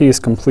entire piece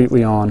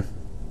completely on.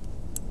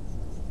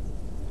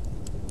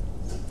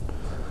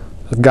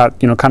 I've got,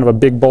 kind of a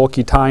big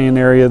bulky tie-in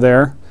area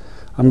there.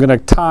 I'm going to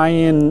tie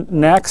in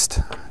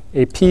next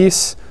a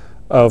piece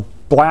of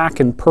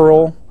black and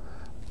pearl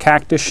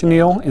cactus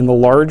chenille in the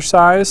large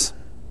size.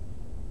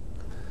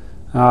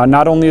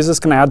 Not only is this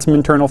going to add some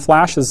internal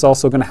flash, it's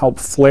also going to help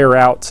flare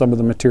out some of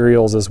the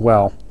materials as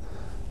well.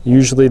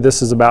 Usually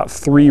this is about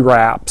 3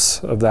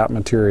 wraps of that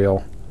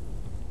material.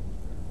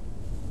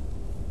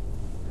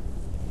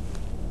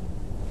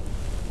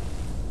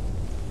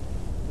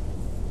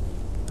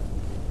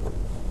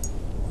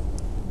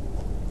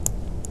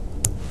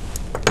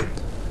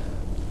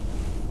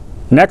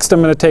 Next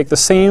I'm going to take the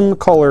same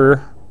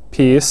color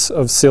piece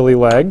of silly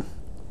leg,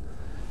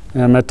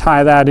 and I'm going to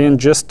tie that in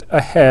just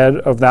ahead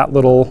of that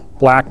little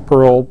black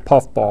pearl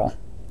puffball.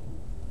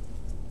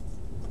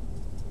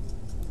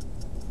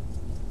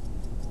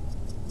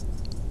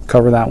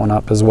 Cover that one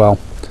up as well.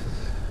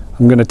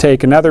 I'm going to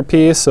take another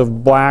piece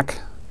of black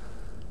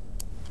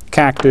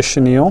cactus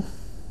chenille,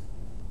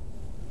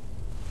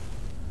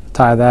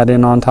 tie that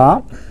in on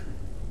top.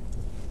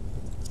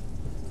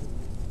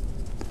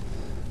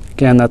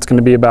 Again, that's going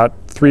to be about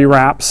 3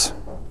 wraps.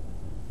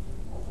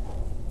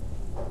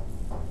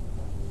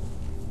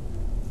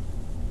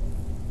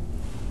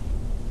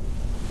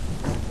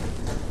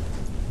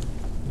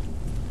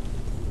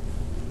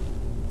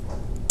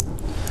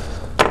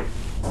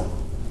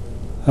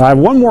 I have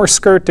one more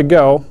skirt to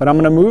go, but I'm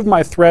going to move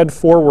my thread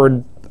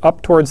forward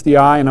up towards the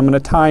eye, and I'm going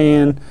to tie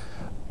in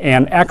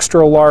an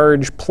extra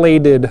large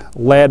plated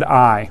lead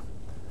eye.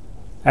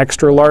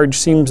 Extra large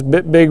seems a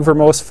bit big for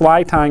most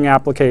fly tying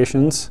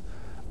applications,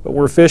 but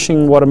we're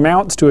fishing what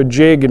amounts to a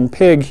jig and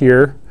pig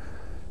here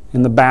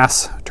in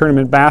the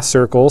tournament bass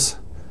circles.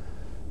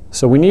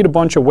 So we need a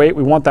bunch of weight.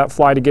 We want that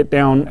fly to get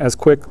down as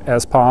quick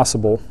as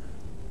possible.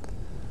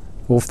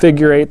 We'll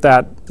figure 8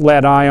 that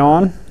lead eye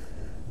on.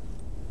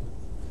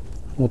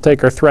 We'll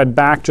take our thread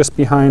back just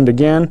behind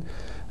again.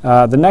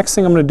 The next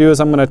thing I'm going to do is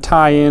I'm going to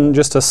tie in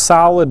just a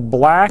solid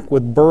black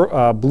with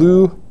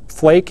blue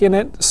flake in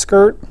it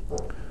skirt.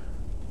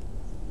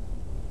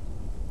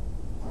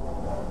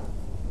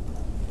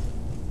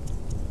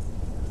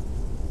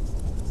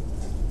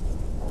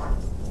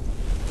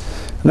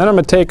 And then I'm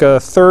going to take a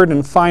third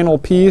and final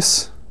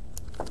piece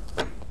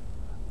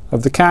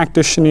of the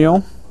cactus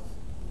chenille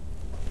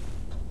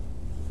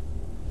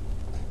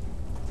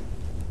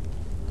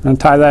and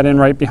tie that in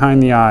right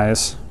behind the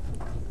eyes.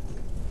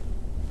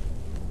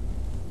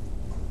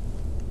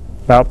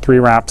 About 3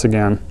 wraps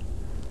again.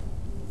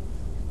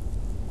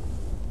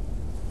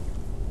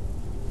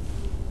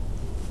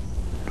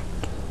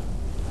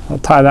 I'll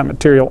tie that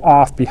material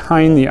off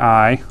behind the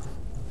eye.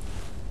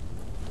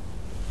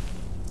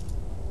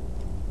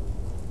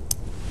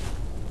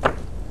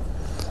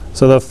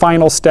 So the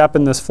final step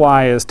in this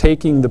fly is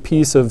taking the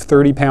piece of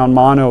 30-pound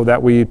mono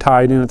that we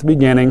tied in at the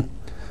beginning.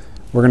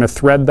 We're going to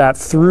thread that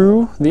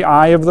through the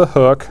eye of the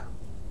hook.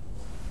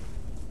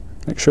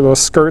 Make sure those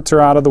skirts are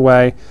out of the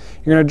way.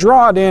 You're going to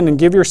draw it in and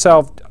give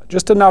yourself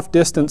just enough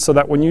distance so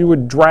that when you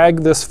would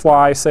drag this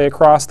fly, say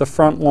across the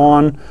front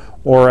lawn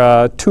or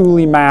a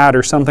tule mat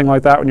or something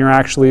like that when you're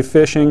actually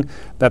fishing,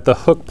 that the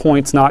hook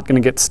point's not going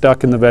to get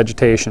stuck in the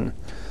vegetation.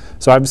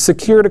 So I've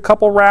secured a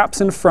couple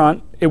wraps in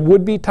front. it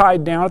would be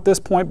tied down at this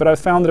point, but I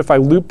found that if I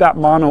loop that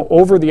mono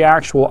over the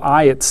actual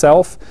eye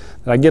itself,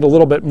 that I get a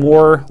little bit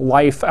more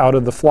life out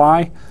of the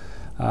fly,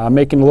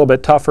 making it a little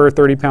bit tougher,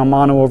 30-pound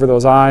mono over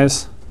those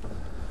eyes.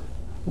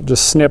 We'll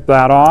just snip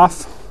that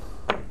off.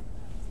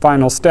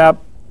 Final step,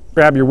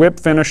 grab your whip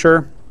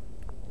finisher.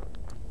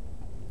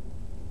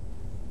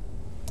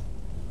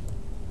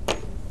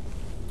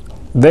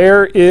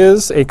 There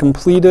is a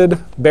completed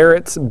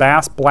Barrett's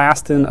Bass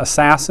Blastin'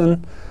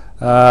 Assassin.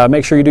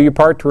 Make sure you do your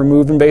part to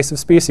remove invasive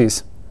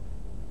species.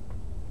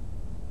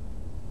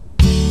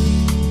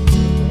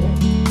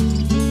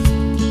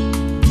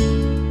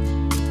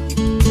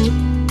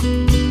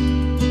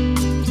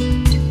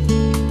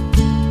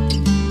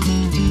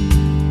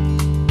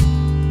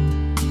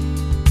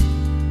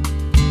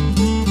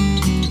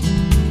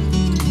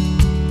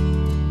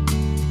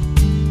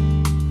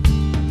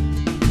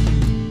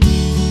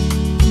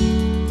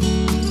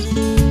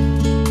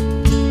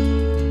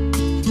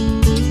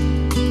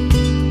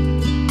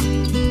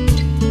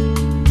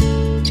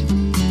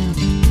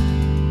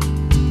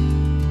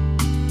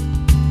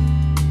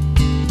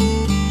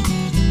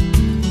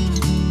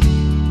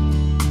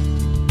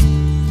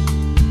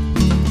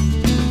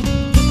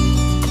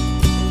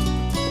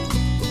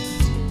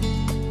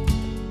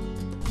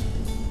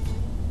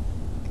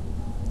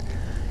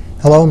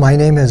 Hello, my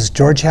name is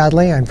George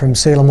Hadley. I'm from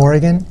Salem,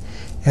 Oregon,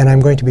 and I'm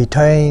going to be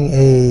tying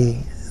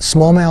a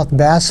smallmouth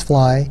bass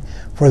fly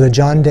for the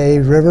John Day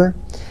River,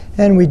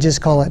 and we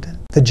just call it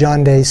the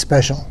John Day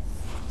Special.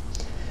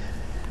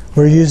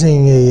 We're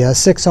using a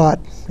 6/0,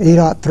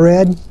 8/0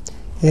 thread,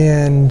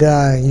 and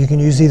you can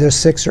use either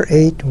 6 or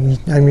 8.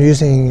 I'm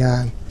using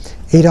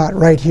 8/0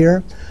 right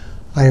here.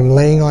 I'm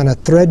laying on a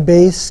thread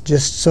base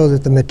just so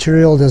that the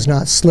material does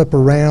not slip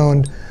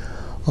around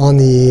on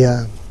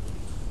the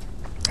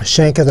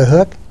shank of the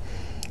hook.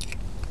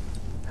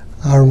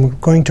 I'm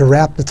going to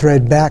wrap the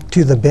thread back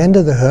to the bend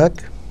of the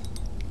hook,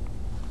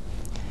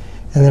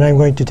 and then I'm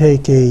going to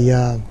take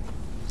a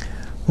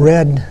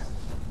red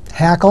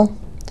hackle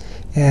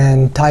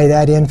and tie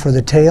that in for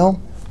the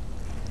tail,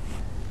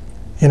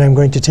 and I'm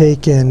going to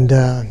take and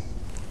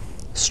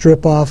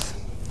strip off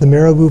the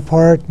marabou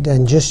part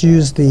and just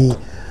use the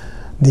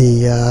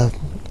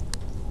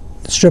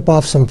strip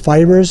off some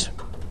fibers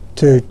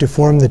to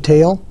form the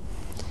tail.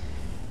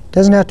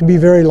 Doesn't have to be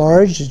very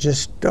large. It's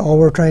just all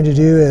we're trying to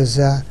do is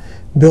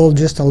build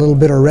just a little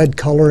bit of red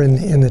color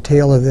in the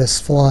tail of this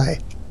fly.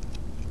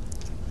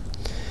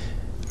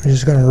 We're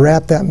just going to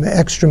wrap that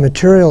extra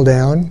material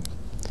down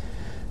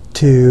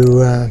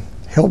to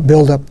help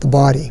build up the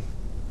body.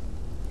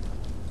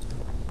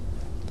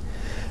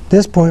 At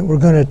this point, we're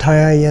going to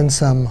tie in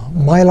some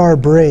mylar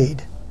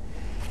braid,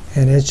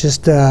 and it's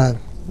just kind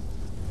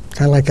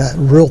of like a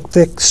real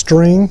thick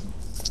string,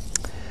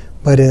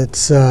 but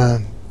it's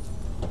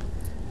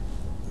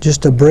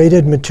just a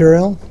braided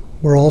material.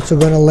 We're also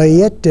going to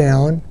lay it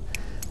down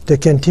to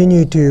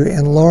continue to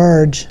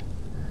enlarge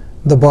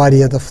the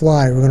body of the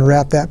fly. We're going to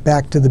wrap that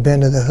back to the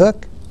bend of the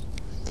hook,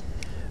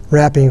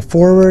 wrapping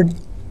forward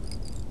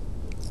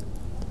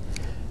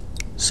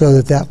so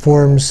that that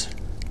forms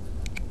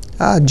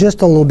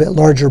just a little bit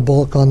larger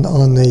bulk on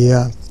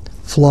the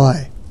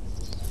fly.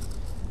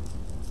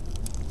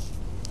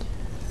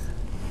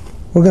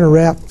 We're going to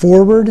wrap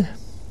forward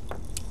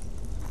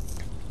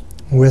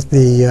with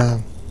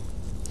the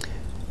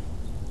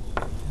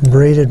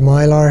braided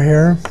mylar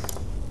here.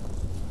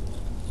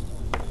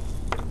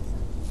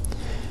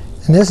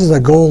 And this is a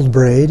gold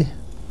braid.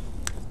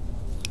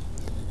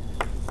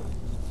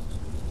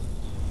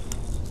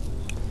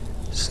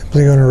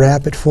 Simply going to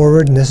wrap it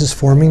forward, and this is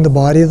forming the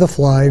body of the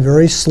fly,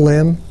 very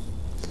slim.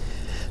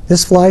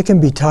 This fly can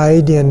be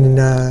tied in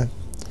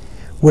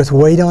with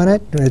weight on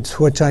it,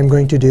 which I'm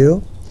going to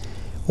do,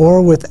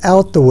 or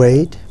without the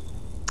weight,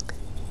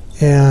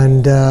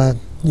 and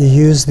you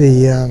use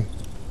the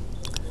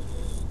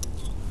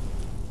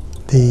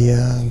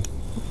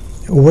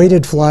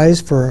weighted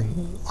flies for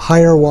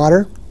higher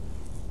water,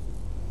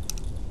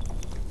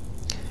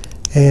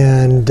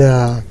 and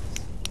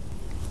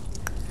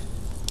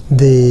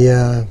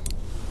the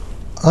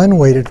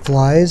unweighted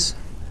flies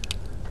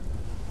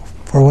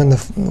for when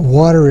the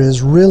water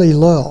is really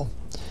low.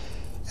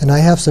 And I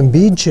have some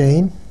bead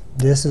chain.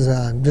 This is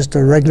just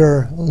a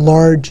regular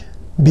large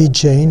bead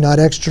chain, not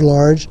extra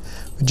large,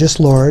 but just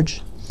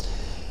large.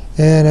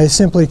 And I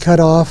simply cut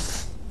off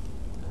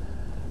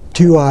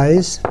 2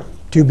 eyes,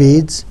 2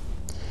 beads,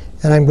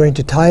 and I'm going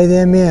to tie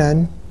them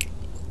in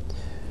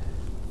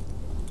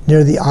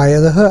near the eye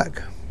of the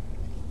hook.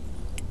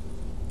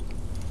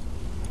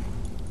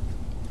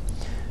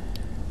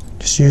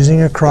 Just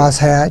using a cross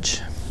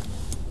hatch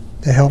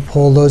to help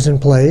hold those in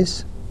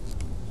place.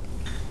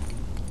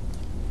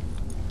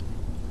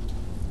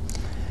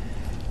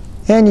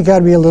 And you got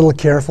to be a little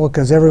careful,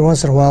 because every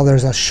once in a while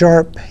there's a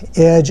sharp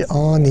edge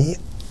on the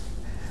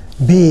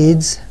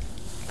beads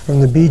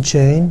from the bead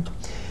chain,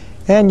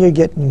 and you're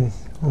getting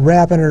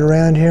wrapping it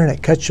around here and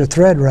it cuts your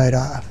thread right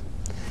off,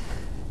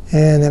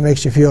 and that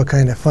makes you feel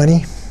kind of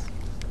funny.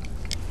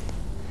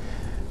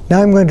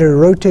 Now I'm going to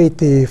rotate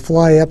the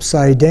fly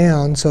upside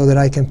down so that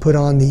I can put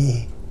on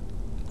the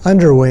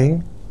underwing,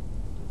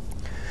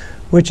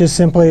 which is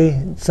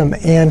simply some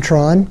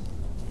antron.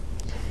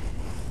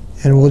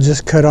 And we'll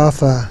just cut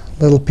off a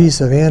little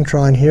piece of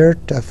antron here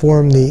to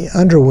form the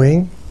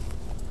underwing.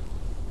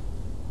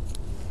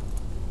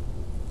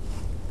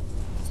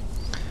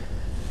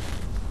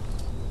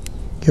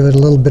 Give it a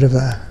little bit of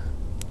a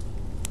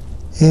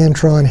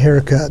antron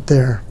haircut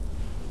there.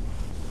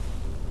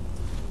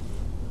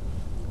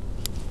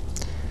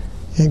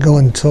 You're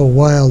going so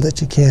wild that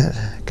you can't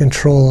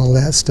control all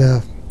that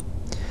stuff.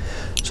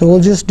 So we'll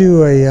just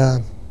do a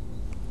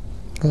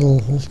little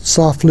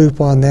soft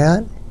loop on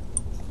that.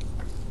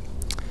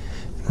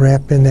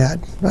 Wrap in that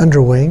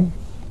underwing.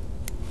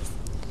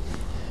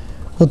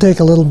 We'll take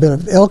a little bit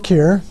of elk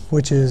hair,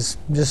 which is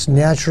just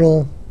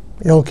natural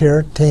elk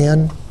hair,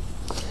 tan,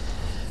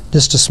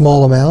 just a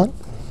small amount.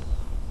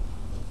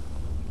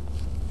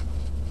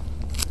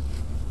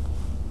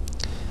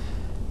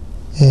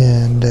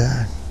 And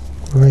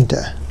we're going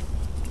to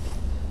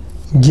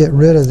get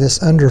rid of this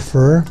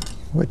underfur,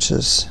 which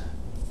is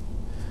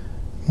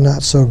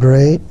not so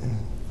great.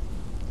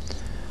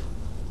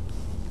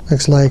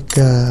 Looks like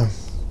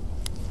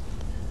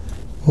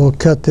we'll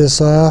cut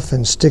this off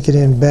and stick it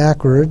in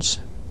backwards.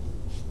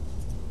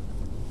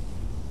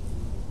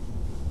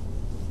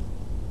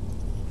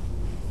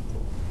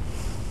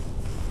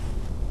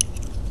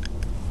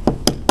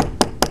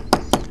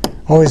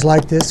 Always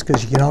like this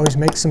because you can always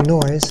make some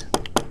noise.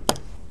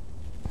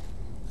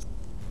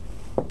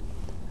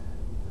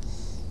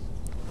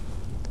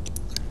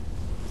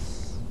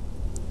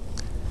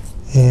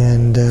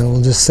 And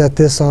we'll just set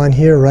this on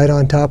here right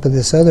on top of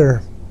this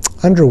other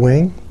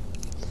underwing.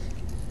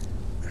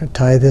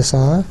 Tie this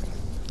off.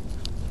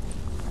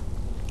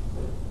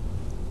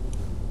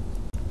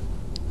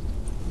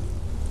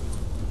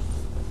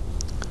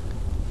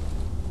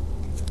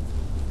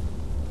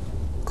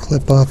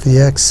 Clip off the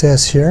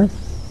excess here.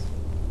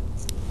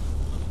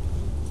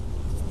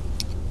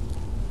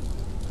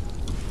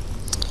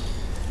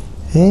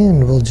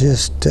 And we'll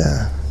just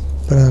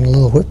put on a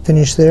little whip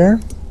finish there.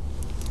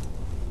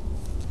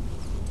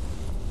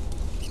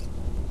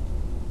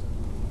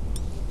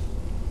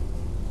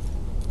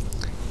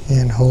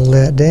 And hold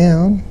that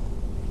down.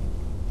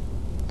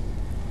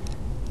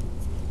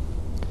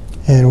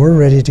 And we're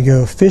ready to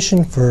go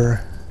fishing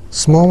for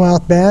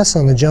smallmouth bass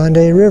on the John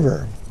Day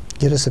River.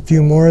 Get us a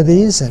few more of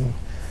these and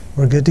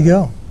we're good to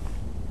go.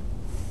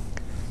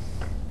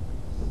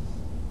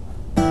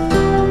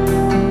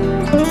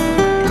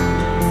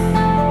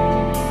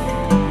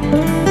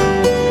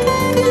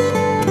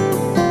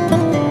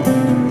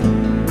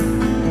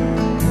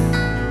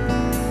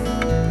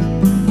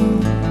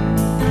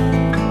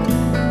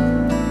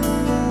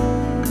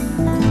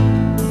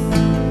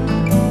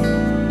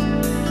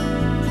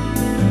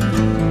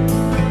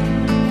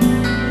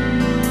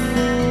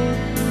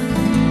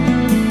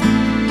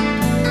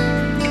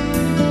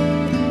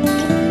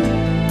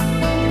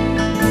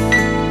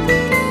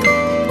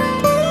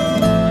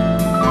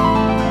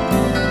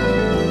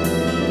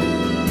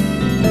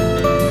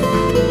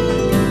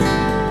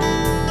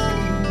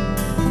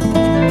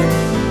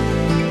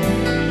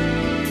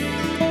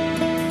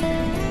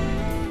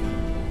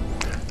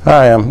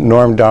 Hi, I'm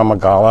Norm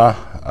Damagala.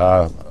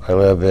 I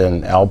live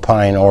in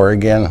Alpine,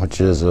 Oregon, which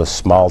is a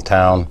small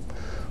town,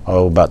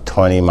 about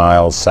 20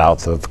 miles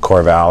south of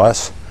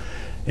Corvallis.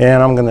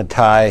 And I'm going to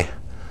tie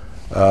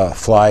a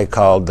fly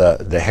called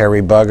the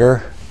hairy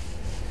bugger.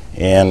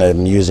 And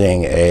I'm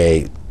using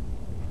a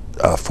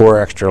 4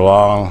 extra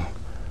long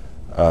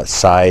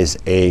size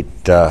 8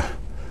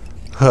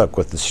 hook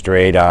with the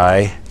straight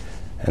eye.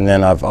 And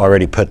then I've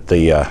already put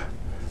the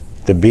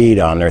bead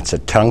on there. It's a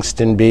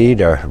tungsten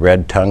bead, a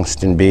red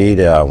tungsten bead,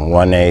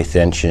 1/8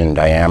 inch in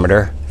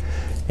diameter.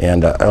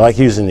 And I like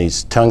using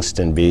these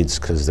tungsten beads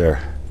because they're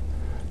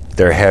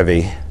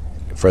heavy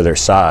for their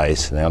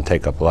size. They don't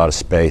take up a lot of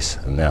space,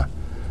 and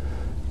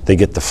they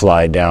get the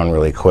fly down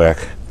really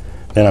quick.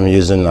 Then I'm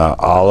using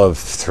olive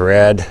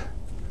thread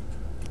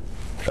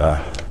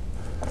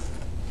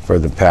for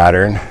the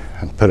pattern.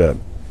 I put a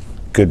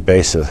good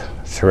base of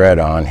thread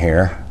on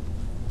here.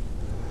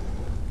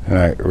 And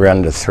I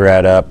run the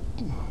thread up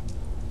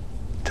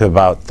to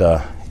about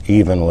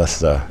even with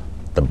the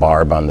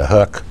barb on the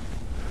hook.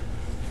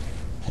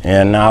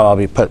 And now I'll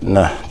be putting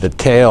the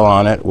tail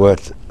on it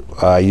with,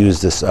 I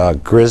use this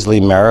Grizzly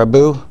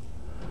Marabou.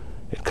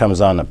 It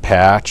comes on a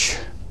patch.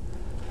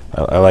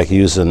 I like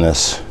using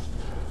this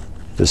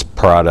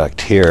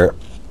product here.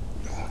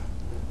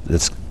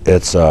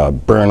 It's a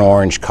burnt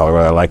orange color.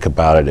 What I like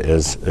about it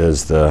is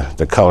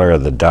the color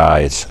of the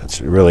dye.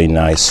 It's really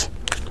nice.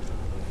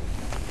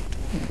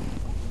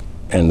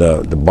 And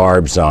the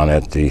barbs on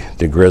it,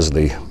 the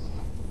grizzly,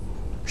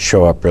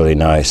 show up really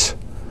nice.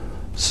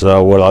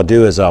 So what I'll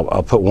do is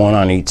I'll put one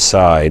on each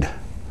side.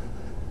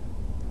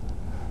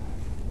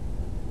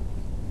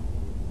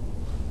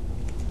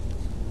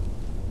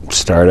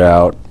 Start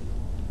out,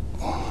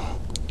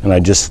 and I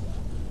just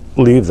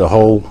leave the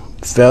whole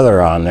feather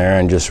on there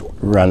and just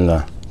run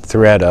the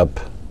thread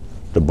up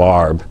the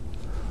barb.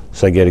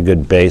 so I get a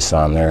good base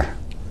on there.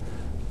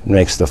 It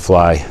makes the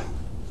fly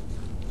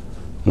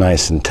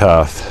nice and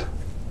tough.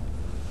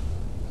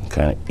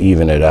 Kind of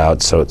even it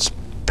out so it's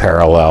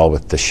parallel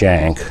with the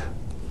shank.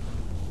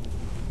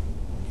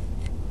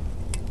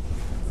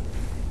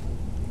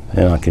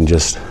 And I can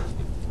just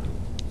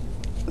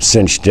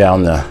cinch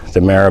down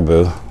the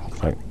marabou.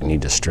 I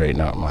need to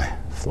straighten out my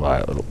fly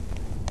a little.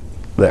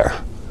 There.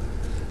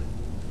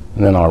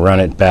 And then I'll run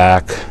it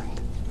back,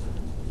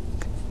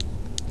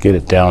 get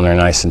it down there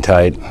nice and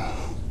tight,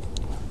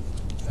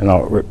 and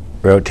I'll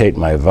rotate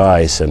my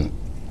vise and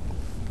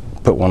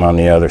put one on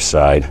the other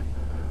side.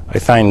 I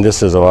find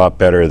this is a lot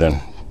better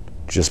than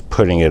just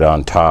putting it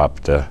on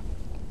top. The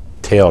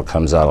tail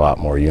comes out a lot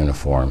more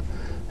uniform.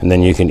 And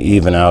then you can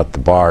even out the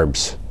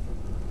barbs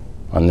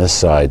on this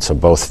side so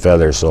both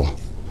feathers will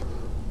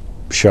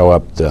show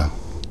up the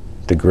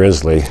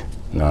grizzly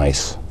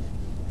nice.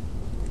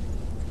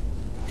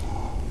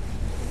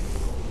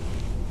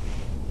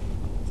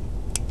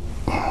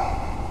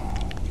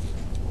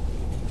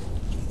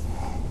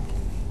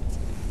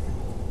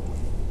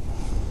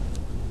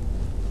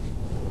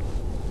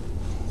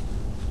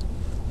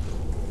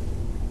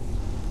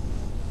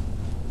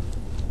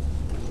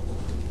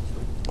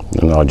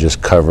 And I'll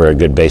just cover a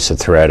good base of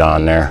thread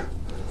on there,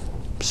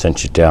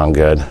 cinch it down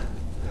good.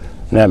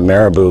 And that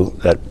marabou,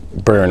 that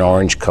burnt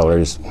orange color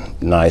is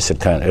nice.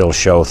 It'll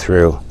show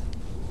through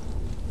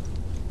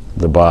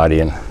the body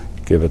and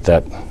give it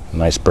that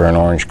nice burnt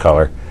orange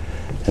color.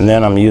 And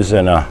then I'm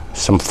using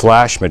some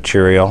flash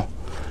material,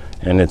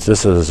 and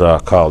this is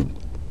called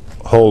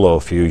Holo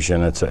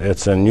Fusion.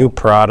 It's a new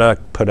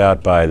product put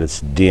out by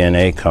this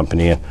DNA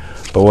company,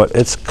 but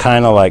it's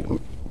kind of like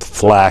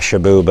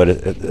Flashaboo, but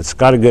it's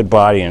got a good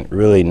body and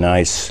really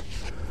nice,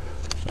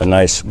 a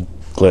nice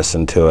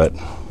glisten to it.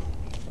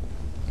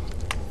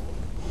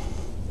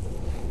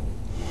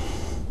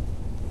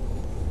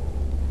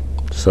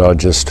 So I'll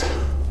just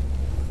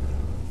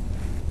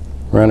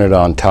run it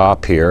on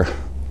top here.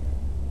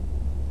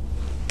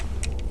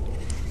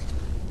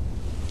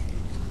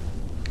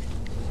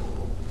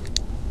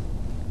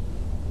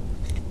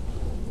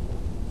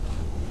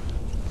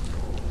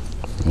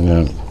 And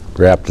then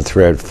wrap the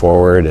thread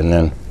forward and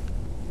then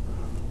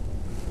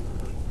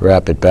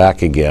wrap it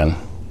back again.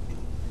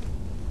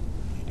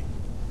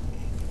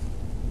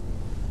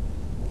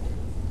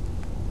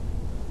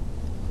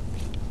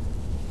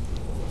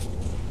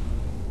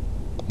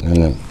 And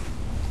then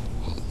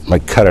I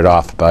cut it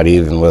off about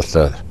even with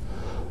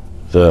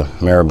the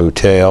marabou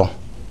tail.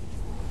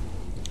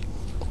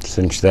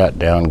 Cinch that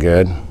down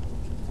good.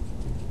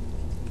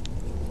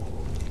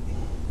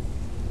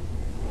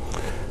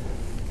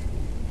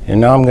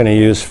 And now I'm going to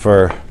use,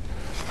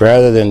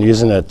 rather than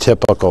using a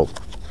typical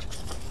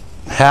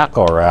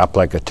hackle wrap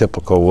like a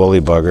typical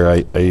woolly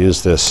bugger, I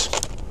use this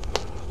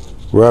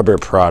rubber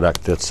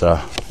product.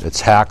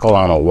 It's hackle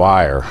on a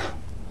wire.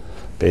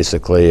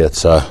 Basically,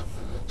 it's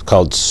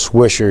called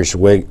Swisher's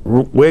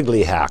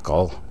Wiggly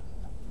Hackle.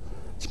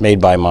 It's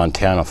made by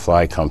Montana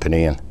Fly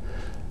Company, and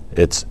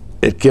it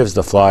gives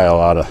the fly a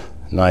lot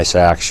of nice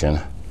action.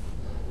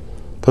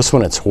 Plus,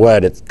 when it's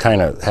wet, it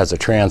kind of has a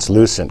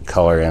translucent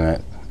color in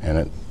it, and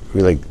it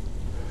really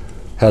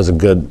has a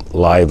good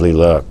lively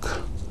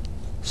look.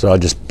 So I'll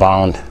just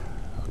bind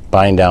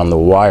down the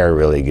wire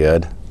really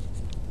good.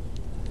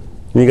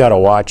 You got to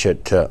watch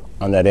it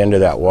on that end of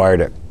that wire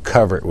to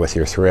cover it with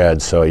your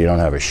thread so you don't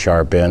have a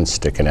sharp end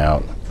sticking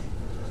out.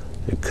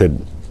 It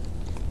could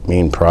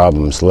mean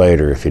problems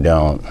later if you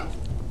don't.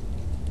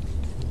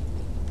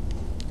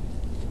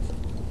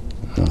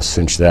 I'll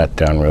cinch that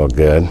down real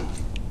good.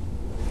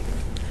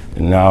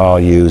 And now I'll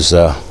use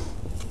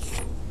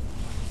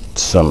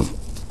some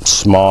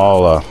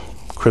small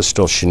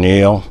crystal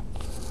chenille.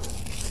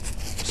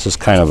 This is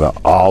kind of an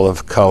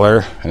olive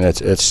color, and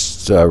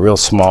it's a real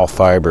small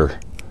fiber.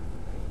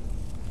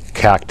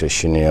 Cactus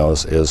chenille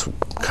is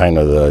kind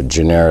of the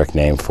generic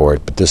name for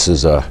it, but this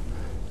is a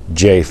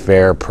J.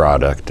 Fair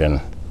product, and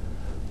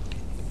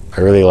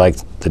I really like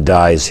the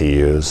dyes he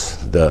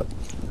used. The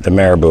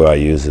marabou I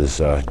use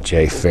is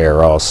J.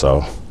 Fair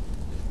also.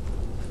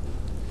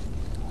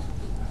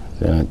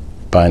 Then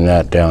bind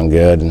that down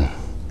good, and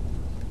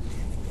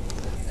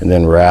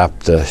then wrap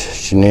the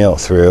chenille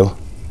through.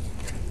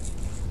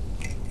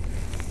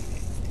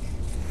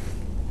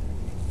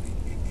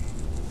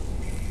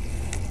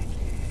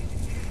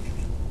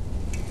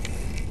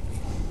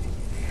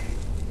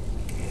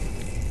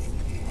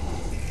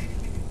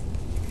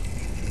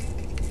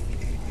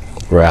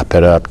 Wrap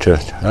it up to,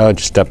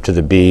 just up to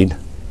the bead.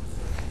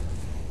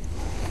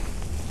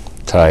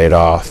 Tie it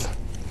off.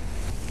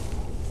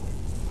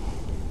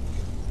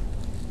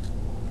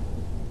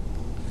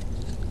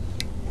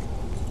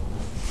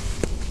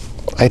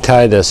 I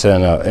tie this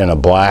in a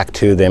black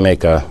too. They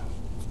make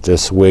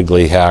this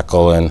wiggly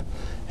hackle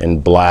in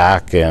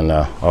black, and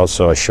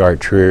also a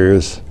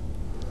chartreuse.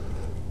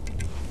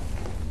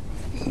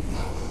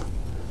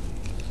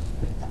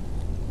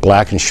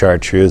 Black and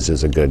chartreuse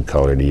is a good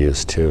color to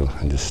use too.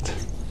 And just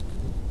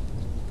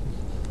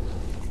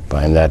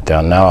bind that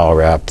down. Now I'll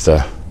wrap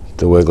the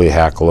the wiggly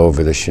hackle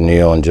over the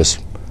chenille and just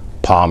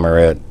palmer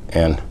it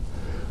and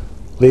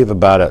leave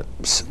about a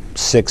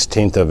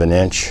 1/16 of an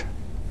inch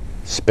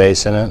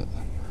space in it.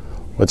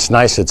 What's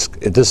nice, this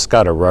has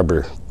got a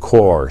rubber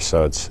core,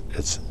 so it's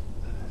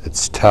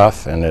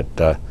tough, and it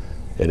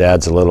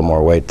adds a little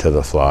more weight to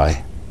the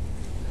fly.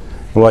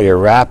 While you're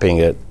wrapping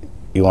it,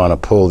 you want to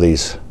pull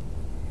these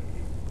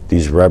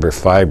rubber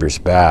fibers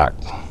back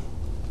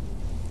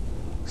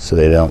so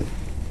they don't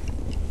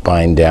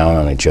bind down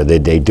on each other.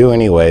 They do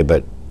anyway,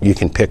 but you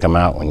can pick them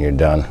out when you're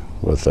done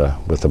with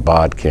a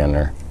bodkin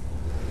or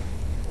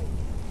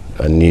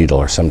a needle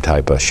or some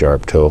type of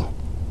sharp tool.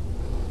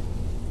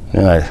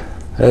 And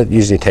it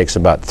usually takes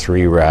about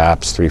 3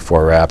 wraps,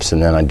 3-4 wraps,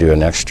 and then I do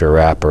an extra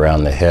wrap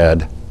around the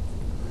head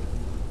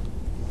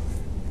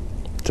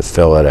to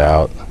fill it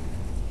out.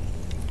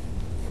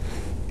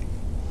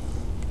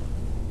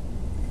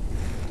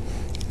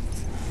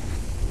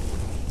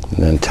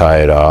 And then tie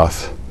it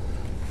off.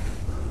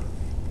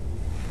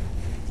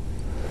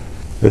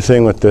 The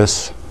thing with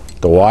this,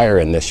 the wire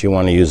in this, you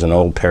want to use an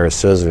old pair of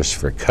scissors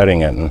for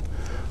cutting it, and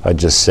I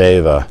just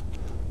save a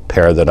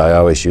pair that I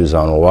always use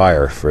on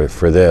wire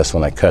for this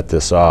when I cut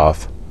this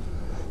off,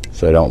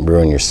 so I don't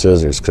ruin your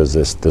scissors, because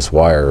this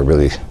wire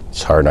really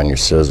is hard on your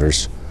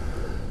scissors.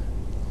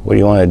 What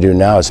you want to do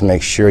now is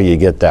make sure you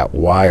get that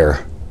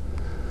wire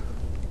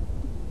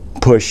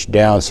pushed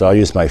down, so I'll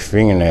use my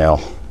fingernail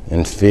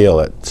and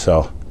feel it.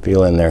 So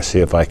feel in there,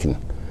 see if I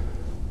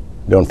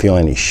don't feel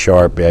any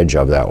sharp edge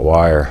of that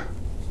wire.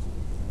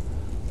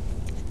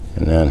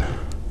 And then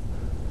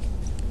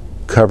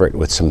cover it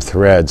with some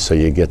thread so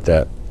you get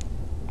that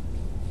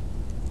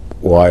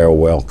wire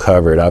well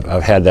covered.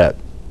 I've had that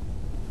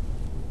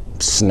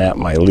snap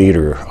my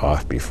leader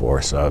off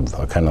before, so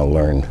I've kind of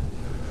learned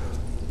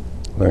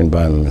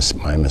by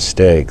my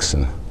mistakes,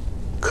 and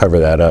cover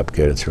that up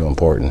good. It's real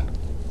important.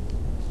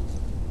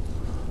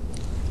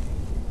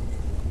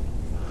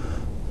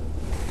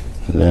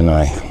 And then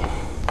I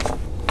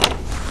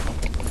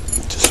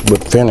just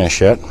would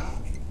finish it.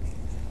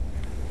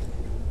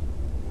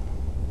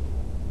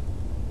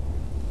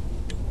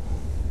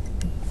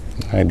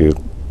 I do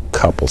a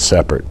couple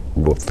separate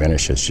whip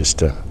finishes just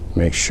to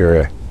make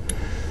sure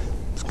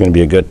it's going to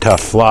be a good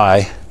tough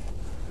fly.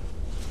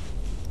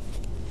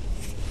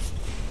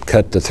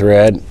 Cut the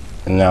thread,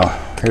 and now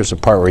here's the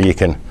part where you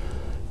can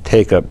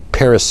take a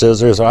pair of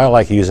scissors. I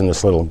like using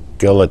this little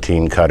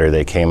guillotine cutter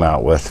they came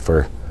out with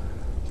for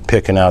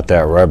picking out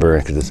that rubber,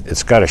 because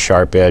it's got a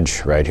sharp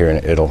edge right here,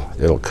 and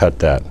it'll cut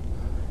that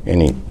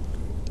any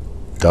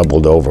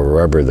doubled over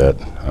rubber that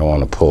I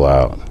want to pull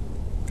out.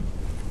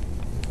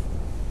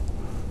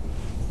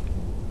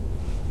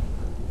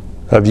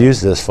 I've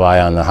used this fly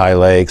on the high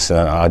lakes,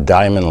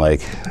 Diamond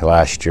Lake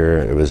last year.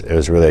 It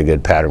was really a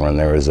good pattern when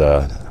there was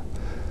a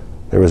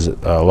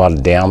lot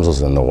of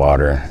damsels in the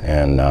water,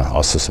 and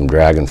also some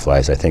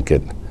dragonflies. I think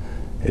it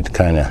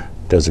kind of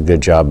does a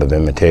good job of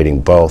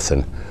imitating both.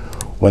 And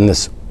when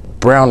this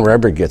brown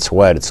rubber gets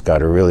wet, it's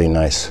got a really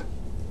nice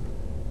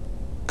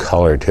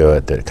color to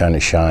it that kind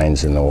of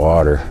shines in the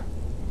water,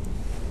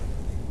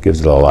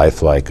 gives it a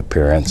lifelike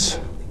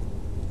appearance.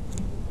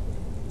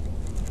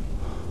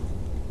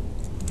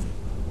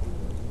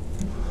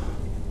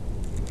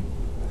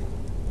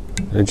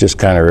 It just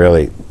kind of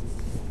really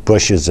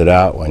bushes it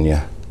out when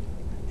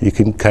you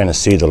can kind of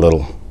see the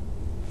little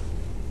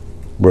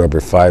rubber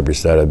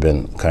fibers that have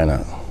been kind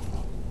of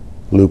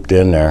looped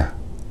in there.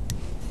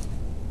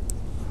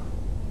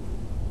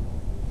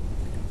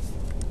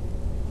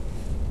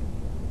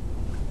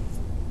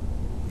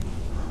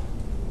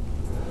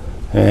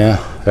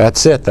 Yeah,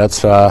 that's it.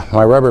 That's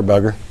my rubber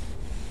bugger.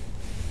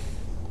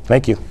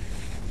 Thank you.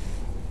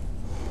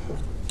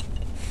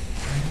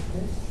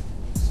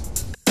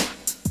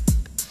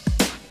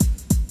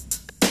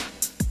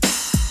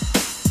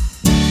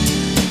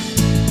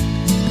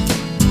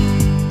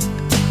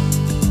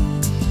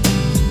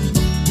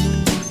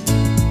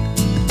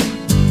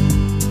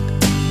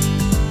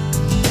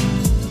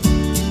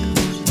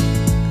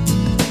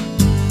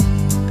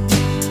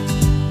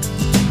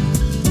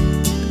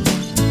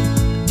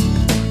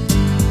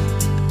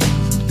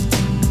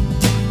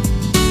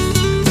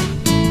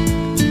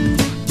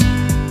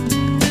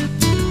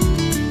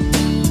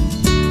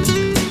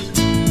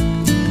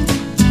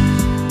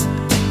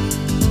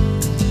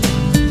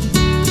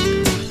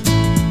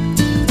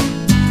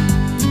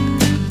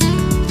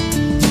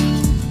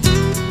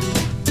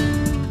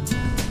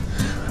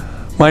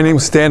 My name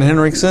is Stan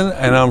Henriksen,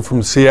 and I'm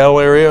from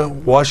Seattle area,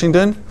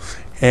 Washington,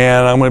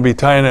 and I'm going to be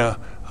tying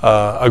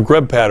a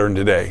grub pattern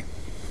today.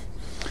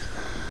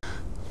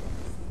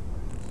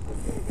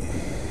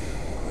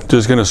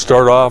 Just going to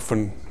start off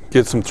and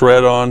get some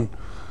thread on,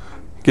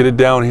 get it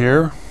down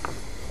here.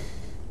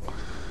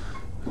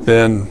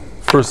 Then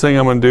first thing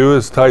I'm going to do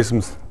is tie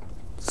some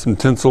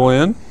tinsel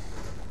in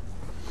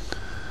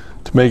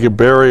to make a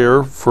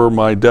barrier for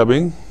my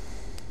dubbing.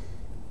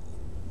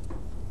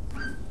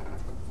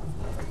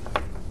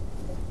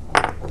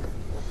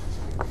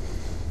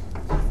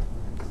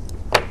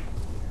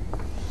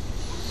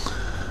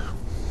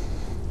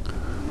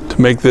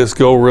 To make this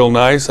go real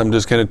nice, I'm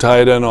just going to tie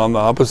it in on the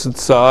opposite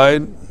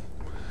side.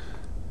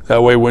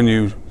 That way when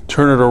you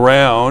turn it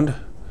around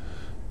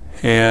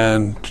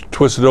and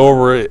twist it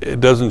over, it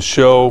doesn't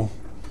show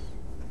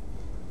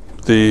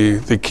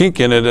the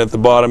kink in it at the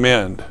bottom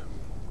end.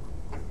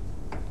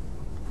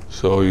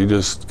 So you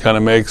just kind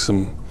of make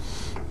some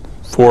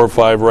 4 or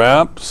 5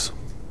 wraps,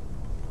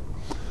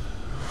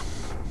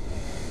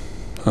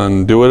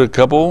 undo it a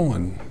couple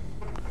and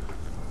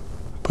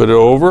put it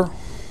over.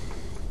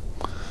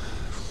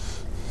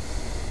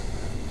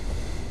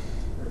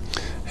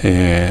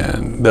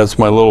 And that's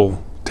my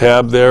little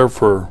tab there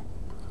for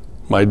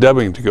my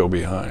dubbing to go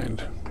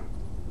behind.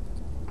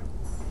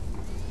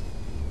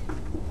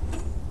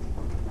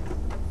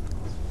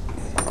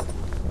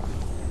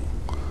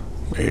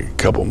 Make a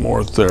couple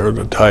more there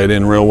to tie it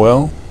in real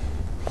well.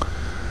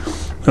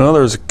 Now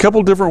there's a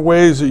couple different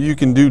ways that you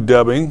can do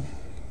dubbing.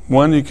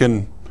 One, you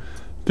can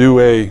do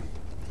a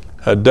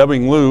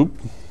dubbing loop,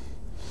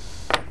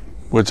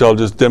 which I'll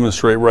just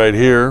demonstrate right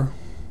here.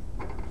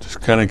 Just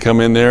kind of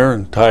come in there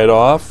and tie it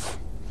off.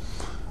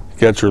 You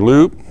got your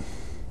loop.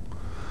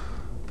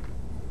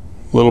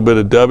 A little bit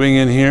of dubbing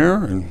in here,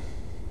 and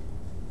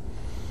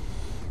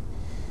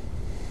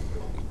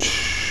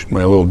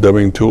my little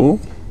dubbing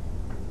tool.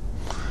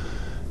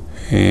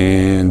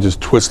 And just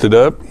twist it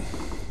up.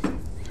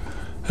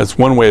 That's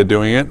one way of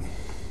doing it.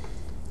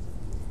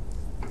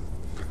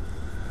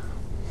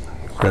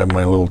 Grab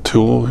my little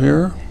tool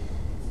here.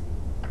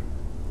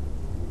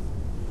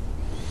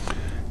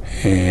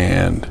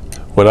 And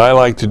what I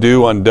like to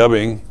do on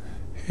dubbing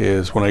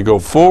is when I go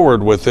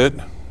forward with it,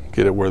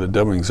 get it where the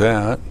dubbing's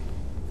at,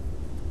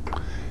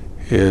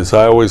 is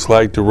I always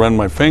like to run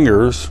my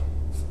fingers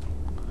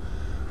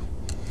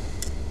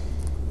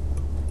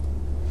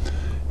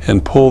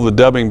and pull the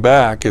dubbing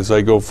back as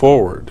I go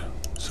forward.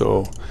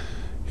 So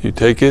you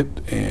take it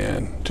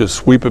and just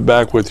sweep it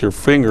back with your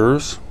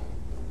fingers.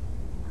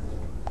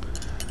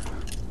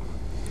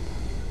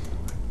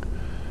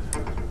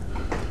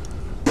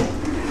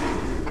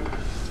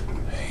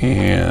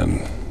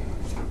 And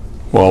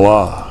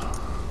voila.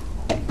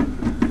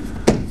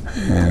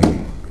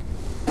 And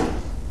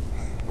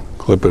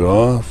clip it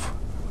off.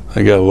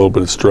 I got a little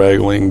bit of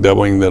straggling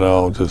doubling that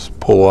I'll just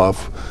pull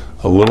off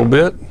a little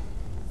bit.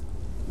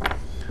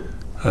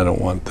 I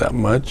don't want that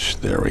much.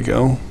 There we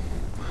go.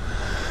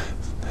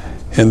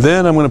 And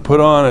then I'm going to put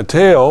on a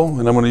tail,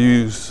 and I'm going to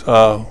use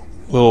a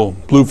little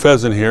blue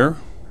pheasant here.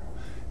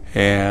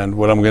 And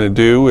what I'm going to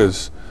do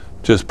is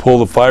just pull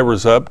the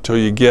fibers up till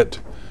you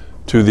get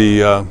to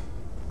the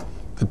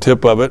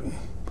tip of it,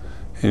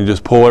 and you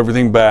just pull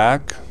everything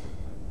back.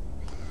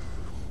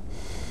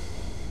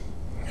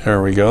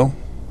 There we go.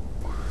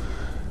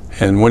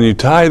 And when you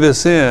tie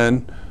this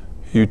in,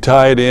 you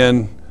tie it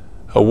in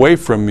away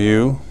from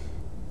you.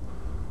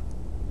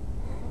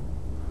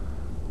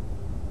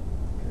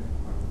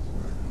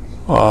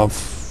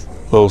 Off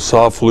a little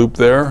soft loop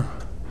there,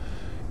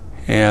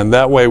 and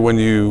that way when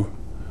you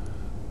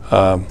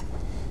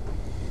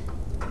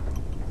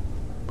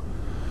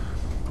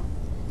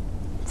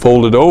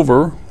fold it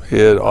over,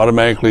 it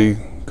automatically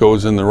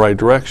goes in the right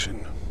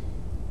direction.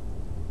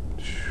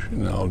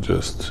 And I'll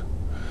just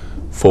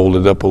fold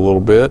it up a little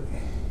bit.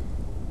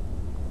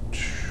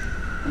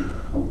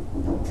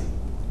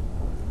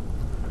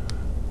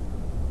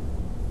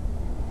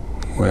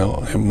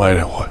 Well, it might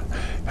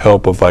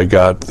help if I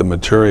got the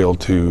material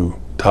to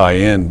tie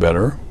in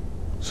better.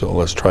 So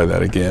let's try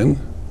that again.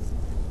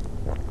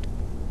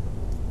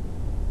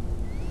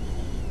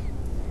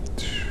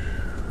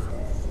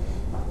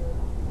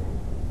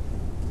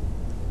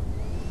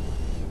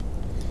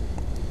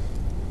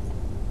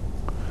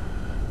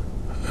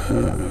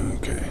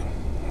 Okay,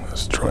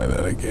 let's try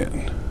that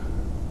again.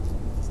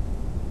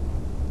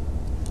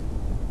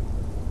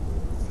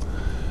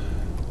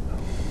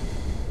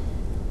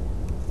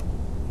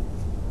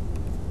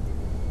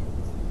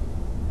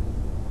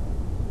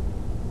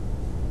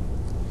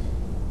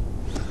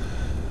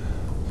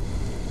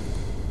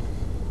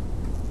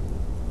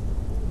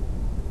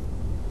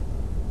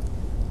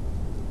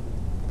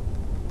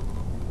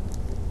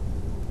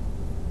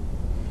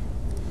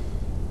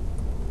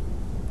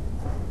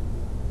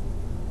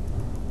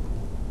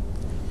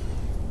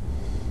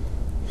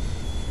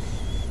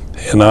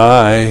 And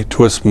I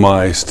twist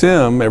my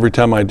stem every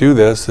time I do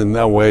this, and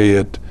that way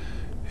it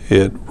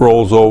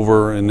rolls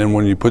over, and then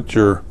when you put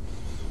your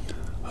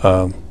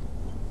the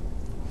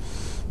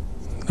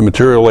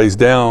material lays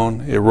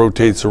down, it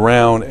rotates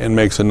around and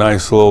makes a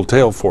nice little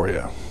tail for you.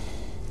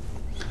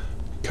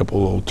 A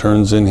couple little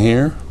turns in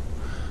here.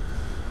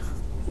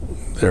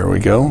 There we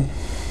go.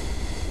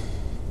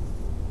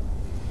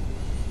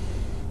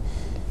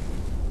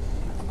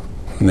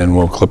 And then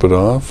we'll clip it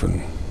off,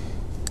 and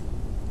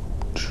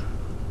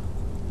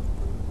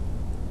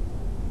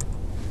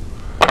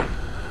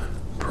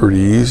pretty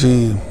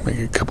easy. Make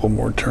a couple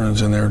more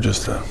turns in there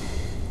just to.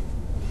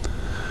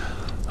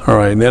 All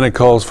right, and then it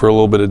calls for a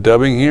little bit of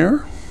dubbing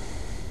here.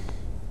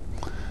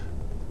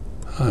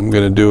 I'm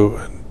going to do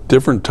a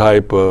different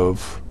type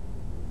of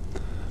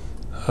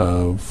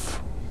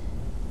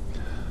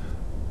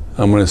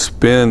I'm going to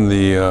spin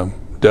the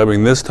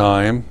dubbing this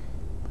time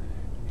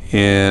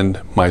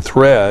and my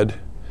thread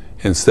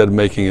instead of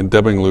making a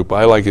dubbing loop.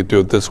 I like to do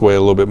it this way a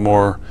little bit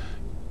more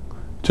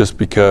just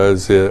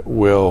because it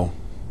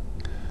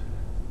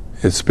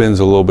spins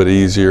a little bit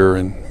easier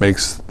and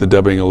makes the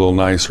dubbing a little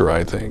nicer,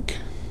 I think,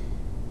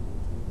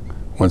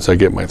 once I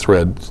get my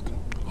thread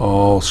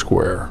all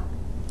square.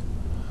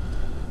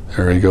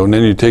 There you go. And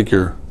then you take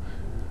your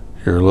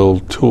little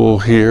tool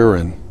here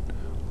and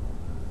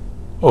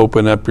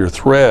open up your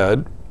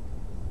thread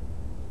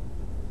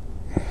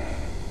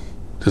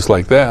just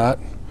like that,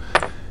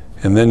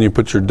 and then you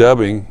put your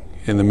dubbing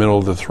in the middle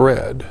of the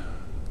thread.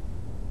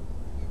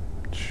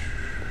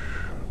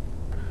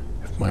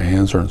 If my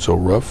hands aren't so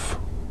rough.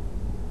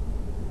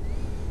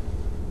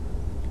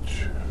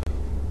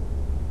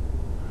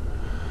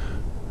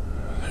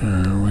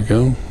 There we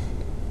go.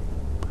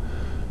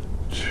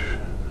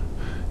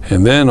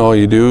 And then all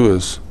you do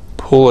is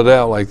pull it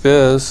out like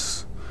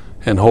this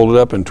and hold it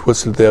up and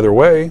twist it the other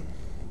way.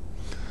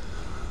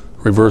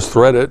 Reverse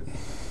thread it.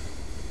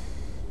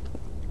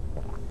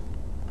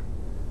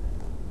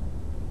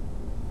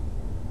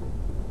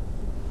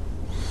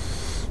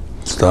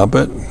 Stop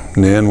it.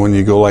 And then when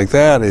you go like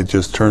that, it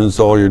just turns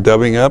all your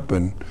dubbing up,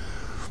 and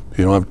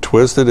you don't have to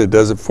twist it. It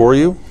does it for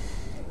you.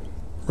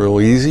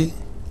 Real easy.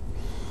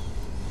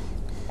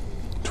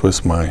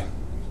 Twist my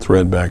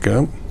thread back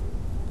up.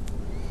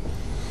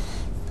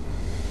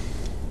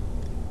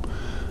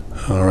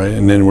 All right,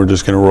 and then we're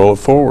just going to roll it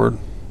forward.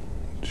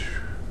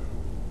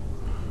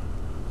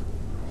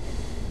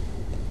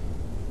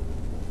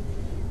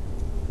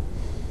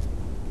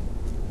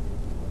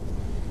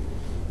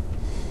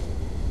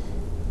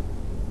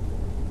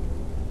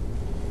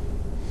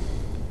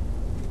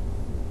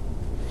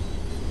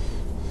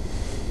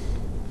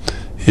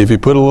 If you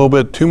put a little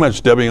bit too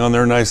much dubbing on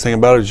there, nice thing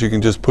about it is you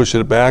can just push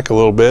it back a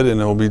little bit and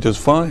it'll be just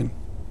fine.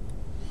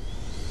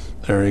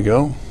 There you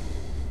go.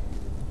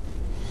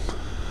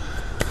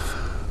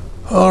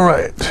 All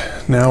right,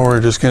 now we're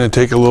just going to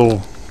take a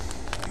little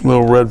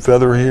red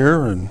feather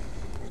here and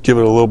give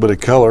it a little bit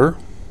of color.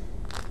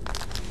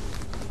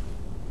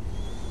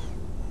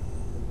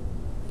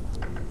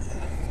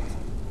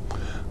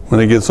 When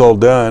it gets all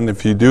done,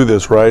 if you do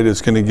this right,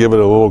 it's going to give it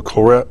a little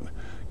color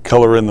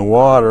in the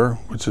water,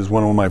 which is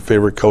one of my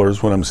favorite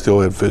colors when I'm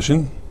steelhead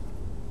fishing.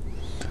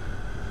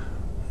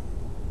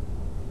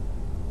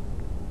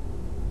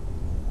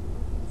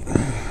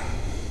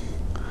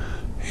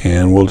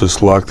 And we'll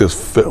just lock this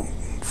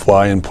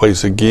fly in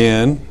place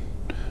again,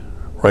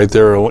 right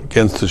there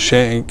against the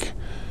shank.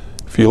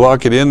 If you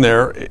lock it in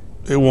there,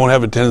 it won't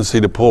have a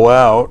tendency to pull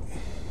out.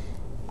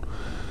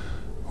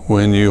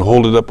 When you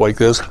hold it up like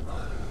this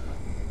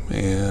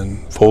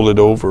and fold it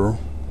over,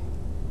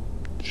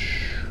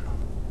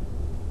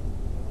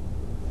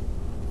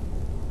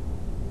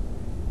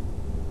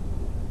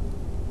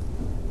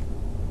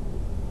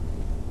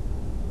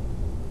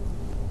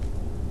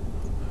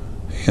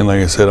 and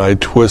like I said, I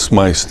twist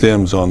my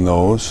stems on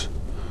those.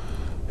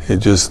 It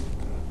just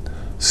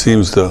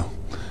seems to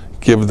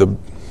give the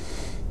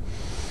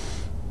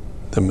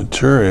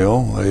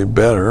material a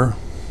better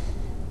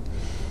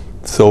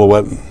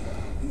silhouette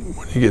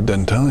when you get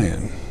done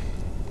tying.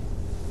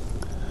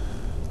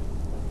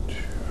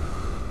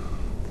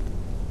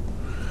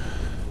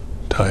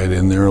 Tie it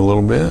in there a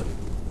little bit.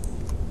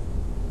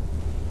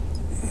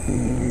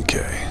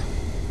 Okay.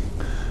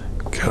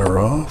 Cut her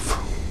off.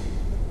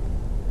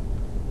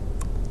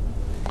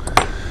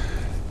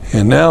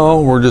 And now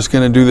we're just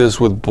going to do this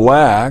with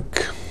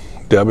black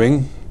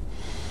dubbing.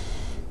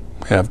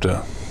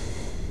 After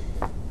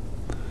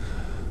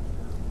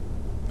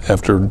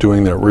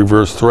doing that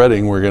reverse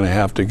threading, we're going to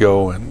have to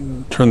go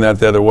and turn that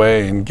the other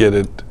way and get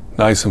it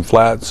nice and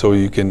flat so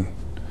you can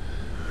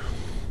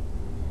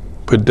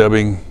put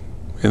dubbing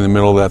in the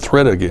middle of that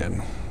thread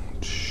again.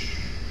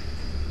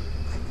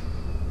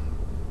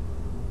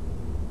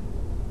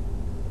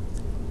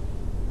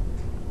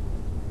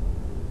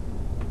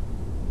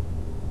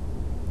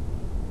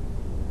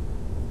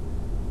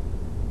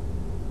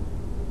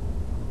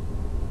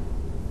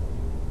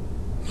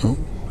 Oh,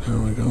 there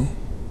we go.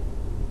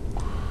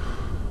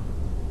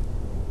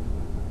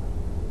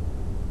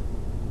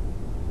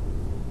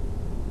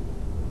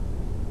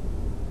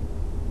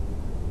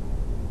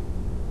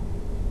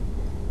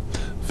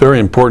 Very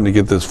important to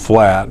get this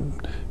flat.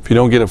 If you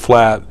don't get it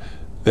flat,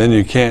 then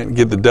you can't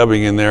get the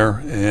dubbing in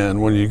there, and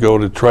when you go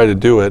to try to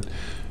do it,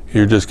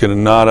 you're just going to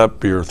knot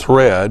up your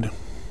thread,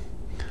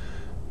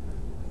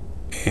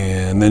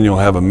 and then you'll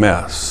have a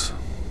mess.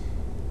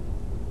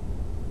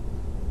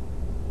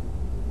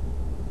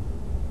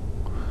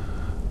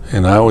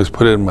 And I always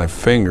put it in my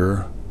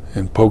finger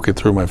and poke it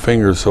through my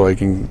fingers so I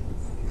can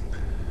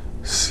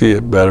see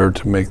it better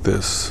to make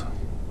this.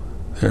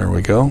 There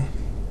we go.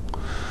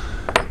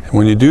 And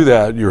when you do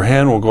that, your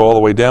hand will go all the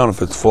way down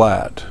if it's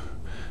flat.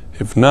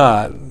 If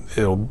not,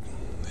 it'll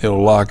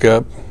lock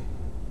up.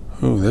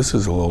 Ooh, this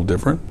is a little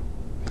different.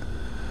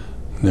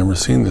 Never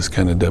seen this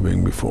kind of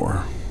dubbing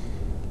before.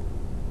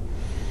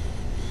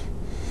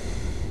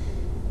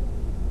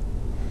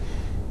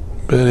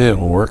 but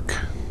it'll work.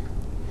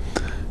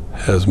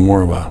 Has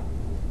more of a,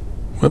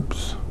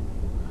 whoops.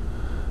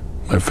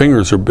 My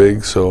fingers are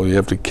big, so you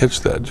have to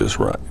catch that just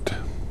right.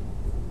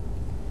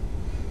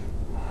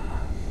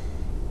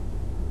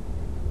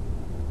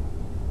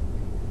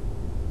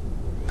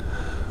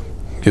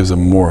 Gives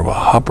them more of a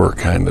hopper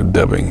kind of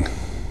dubbing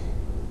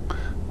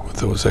with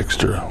those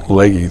extra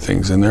leggy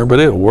things in there, but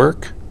it'll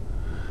work.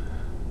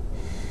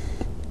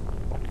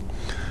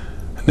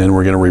 And then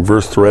we're going to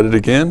reverse thread it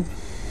again.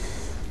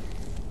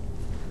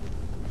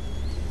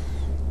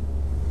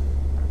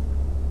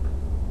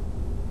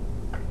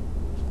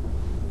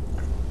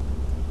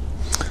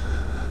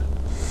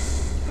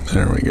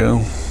 There we go.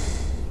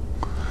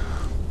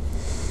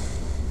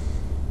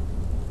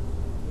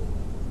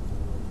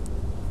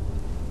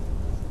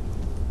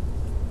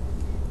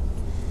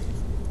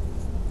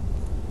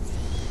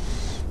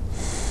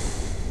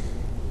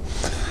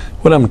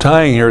 What I'm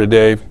tying here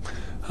today,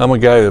 I'm a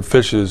guy that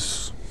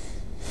fishes,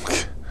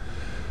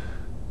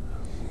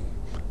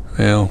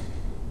 well,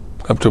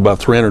 up to about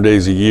 300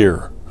 days a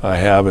year. I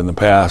have in the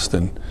past,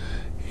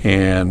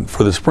 and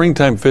for the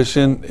springtime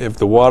fishing, if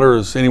the water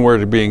is anywhere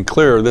to being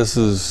clear, this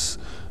is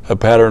a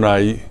pattern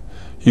I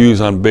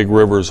use on big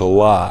rivers a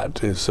lot.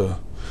 The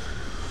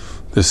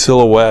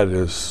silhouette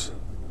is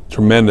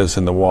tremendous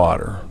in the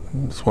water.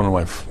 It's one of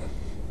my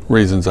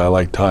reasons I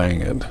like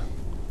tying it.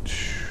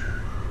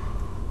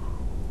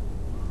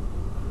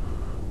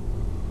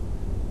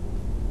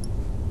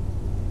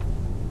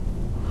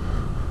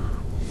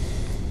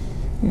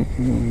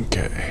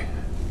 Okay.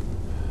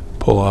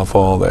 Pull off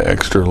all the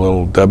extra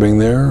little dubbing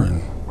there,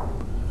 and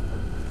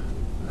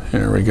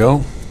here we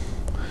go.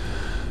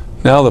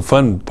 Now the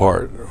fun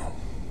part,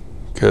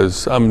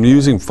 because I'm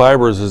using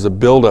fibers as a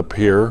buildup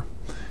here,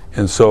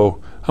 and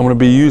so I'm going to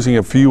be using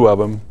a few of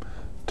them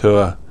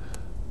to,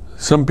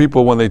 some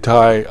people when they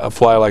tie a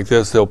fly like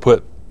this, they'll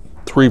put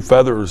 3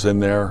 feathers in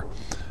there.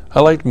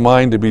 I like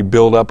mine to be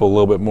built up a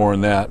little bit more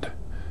than that.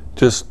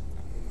 Just,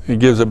 it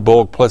gives it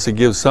bulk, plus it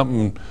gives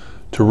something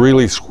to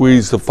really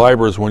squeeze the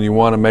fibers when you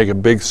want to make a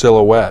big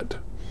silhouette.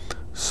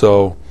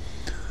 So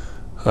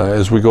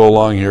as we go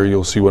along here,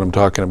 you'll see what I'm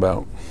talking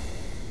about.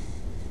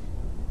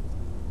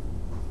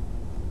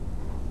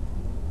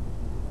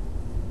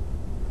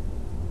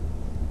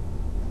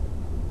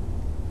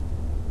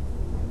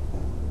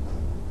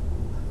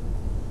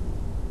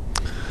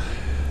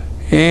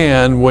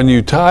 And when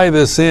you tie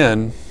this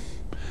in,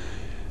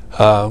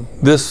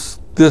 this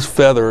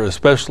feather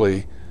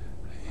especially,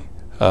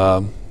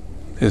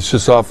 it's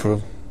just off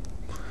of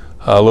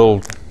a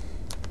little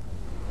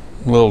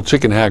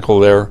chicken hackle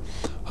there,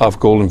 off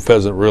golden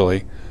pheasant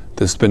really,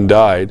 that's been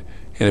dyed.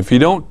 And if you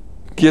don't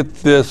get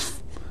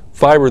this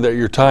fiber that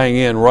you're tying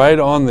in right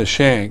on the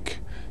shank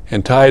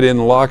and tie it in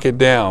and lock it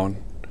down,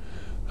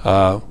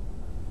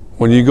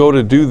 when you go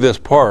to do this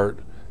part,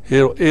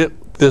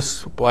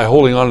 by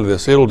holding onto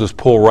this, it'll just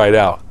pull right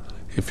out.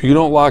 If you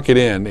don't lock it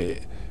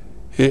in,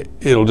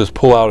 it'll just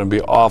pull out and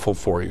be awful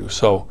for you.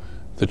 So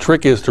the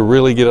trick is to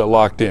really get it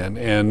locked in,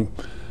 and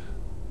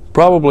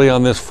probably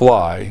on this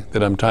fly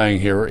that I'm tying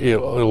here,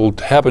 it'll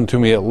happen to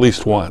me at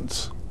least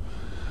once,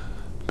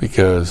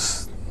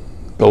 because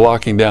the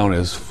locking down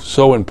is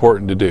so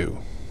important to do.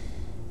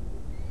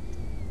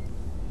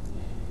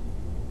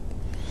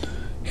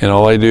 And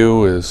all I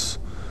do is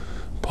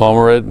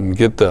palmer it and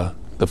get the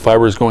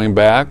fibers going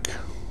back,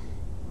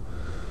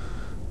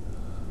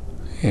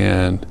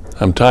 and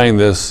I'm tying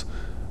this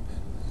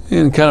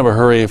in kind of a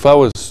hurry. If I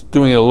was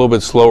doing it a little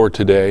bit slower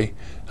today,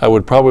 I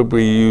would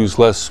probably use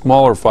less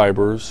smaller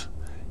fibers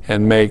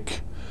and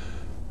make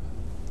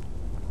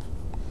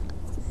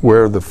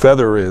where the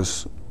feather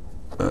is,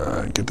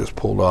 get this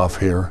pulled off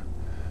here,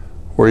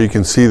 where you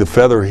can see the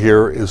feather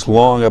here is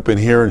long up in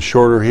here and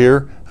shorter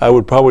here. I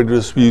would probably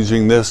just be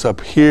using this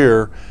up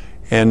here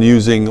and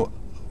using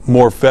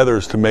more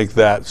feathers to make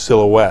that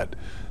silhouette.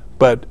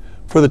 But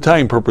for the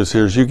tying purpose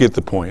here, you get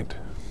the point.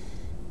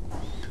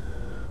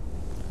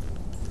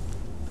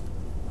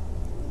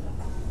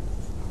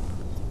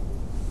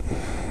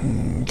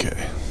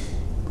 Okay.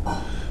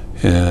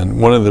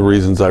 And one of the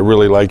reasons I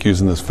really like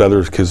using this feather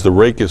is because the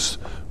rachis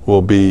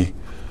will be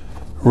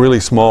really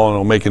small and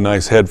it'll make a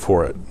nice head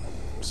for it.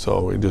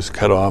 So we just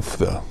cut off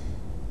the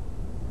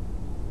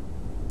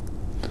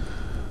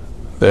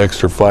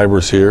extra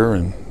fibers here,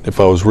 and if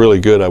I was really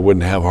good I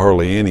wouldn't have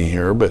hardly any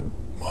here, but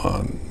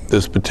on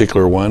this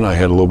particular one I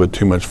had a little bit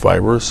too much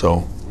fiber,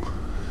 so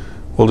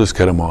we'll just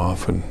cut them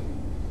off. And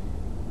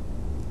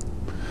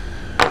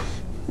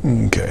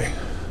okay.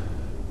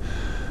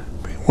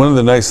 One of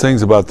the nice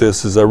things about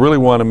this is I really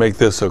want to make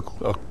this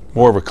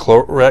more of a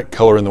claret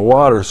color in the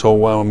water, so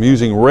while I'm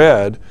using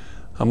red,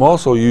 I'm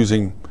also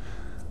using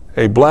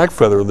a black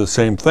feather, the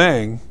same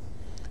thing,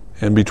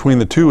 and between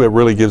the two it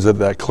really gives it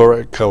that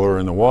claret color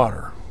in the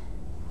water.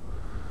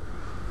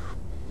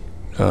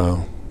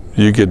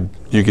 You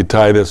could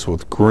tie this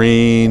with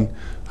green.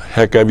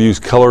 Heck, I've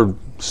used colored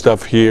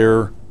stuff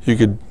here. You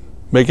could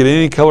make it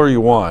any color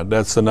you want.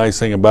 That's the nice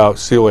thing about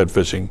steelhead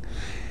fishing.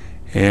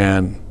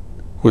 And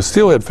with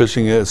steelhead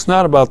fishing, it's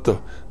not about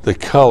the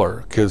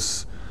color,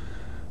 because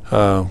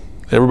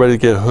everybody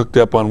get hooked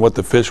up on what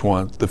the fish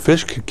wants. The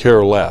fish could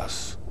care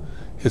less.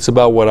 It's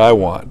about what I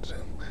want.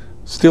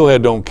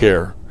 Steelhead don't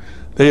care.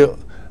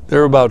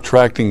 They're about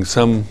attracting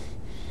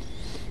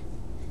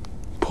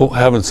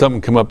having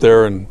something come up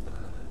there and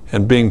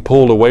being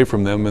pulled away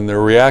from them, and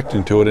they're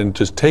reacting to it and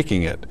just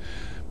taking it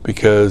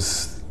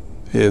because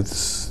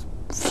it's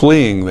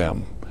fleeing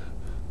them.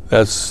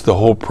 That's the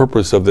whole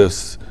purpose of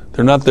this.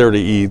 They're not there to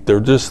eat. They're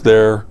just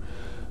there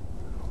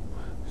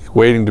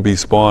waiting to be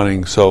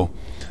spawning. So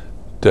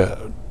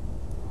to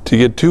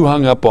get too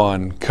hung up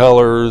on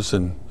colors,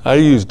 and I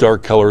use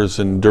dark colors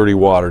in dirty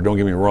water, don't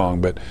get me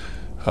wrong, but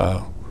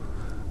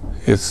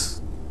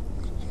it's,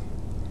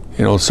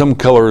 you know, some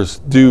colors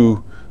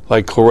do,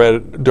 like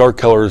claret, dark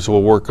colors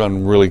will work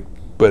on really,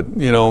 but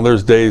you know,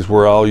 there's days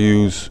where I'll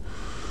use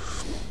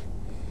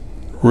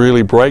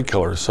really bright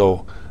colors.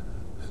 So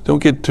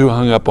don't get too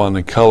hung up on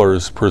the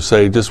colors per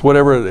se, just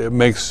whatever it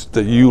makes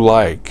that you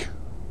like,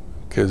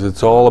 because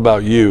it's all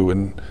about you,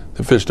 and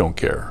the fish don't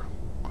care.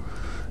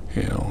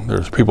 You know,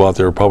 there's people out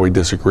there who probably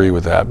disagree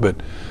with that, but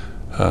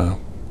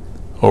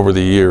over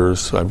the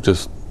years,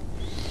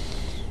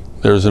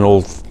 there's an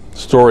old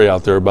story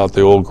out there about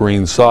the old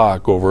green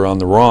sock over on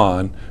the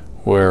Ron,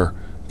 where a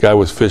guy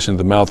was fishing at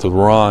the mouth of the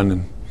Ron,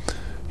 and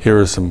here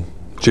is some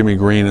Jimmy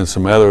Green and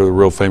some other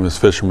real famous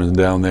fishermen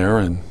down there,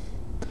 and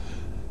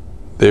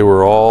they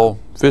were all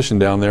fishing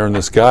down there, and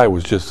this guy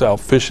was just out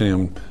fishing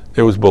him.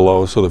 It was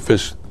below, so the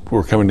fish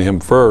were coming to him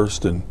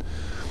first, and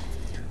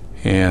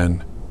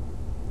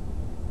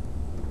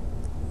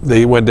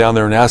they went down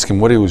there and asked him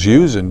what he was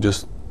using.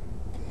 Just,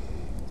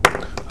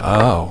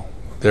 oh,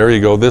 there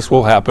you go, this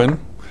will happen.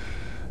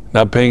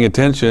 Not paying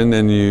attention,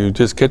 and you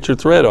just cut your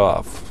thread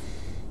off.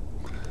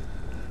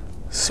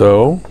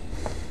 So,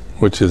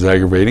 which is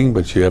aggravating,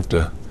 but you have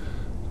to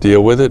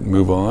deal with it and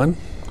move on.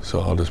 So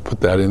I'll just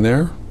put that in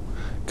there,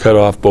 cut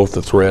off both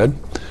the thread.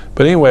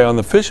 But anyway, on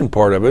the fishing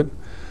part of it,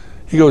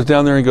 he goes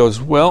down there and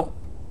goes, well,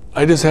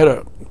 I just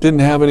didn't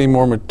have any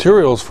more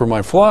materials for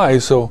my fly,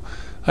 so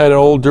I had an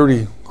old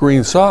dirty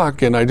green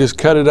sock, and I just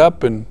cut it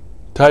up and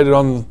tied it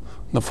on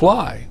the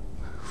fly.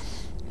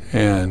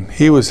 And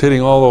he was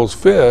hitting all those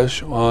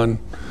fish on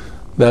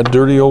that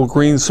dirty old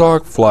green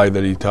sock fly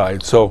that he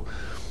tied. So,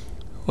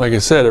 like I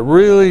said,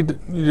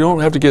 you don't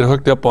have to get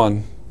hooked up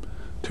on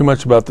too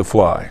much about the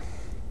fly.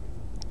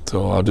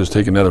 So I'll just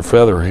take another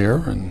feather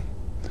here,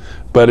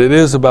 but it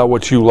is about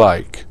what you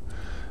like.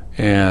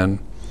 And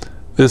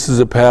this is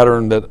a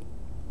pattern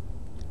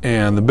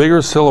and the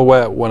bigger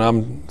silhouette when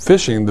I'm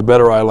fishing, the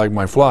better I like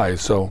my fly.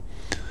 So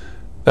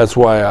that's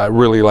why I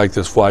really like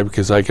this fly,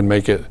 because I can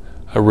make it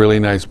a really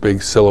nice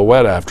big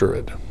silhouette after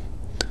it.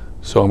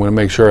 So I'm going to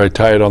make sure I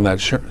tie it on that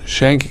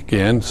shank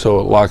again so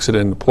it locks it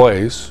into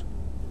place.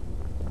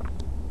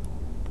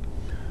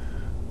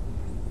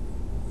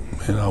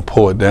 And I'll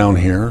pull it down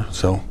here,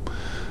 so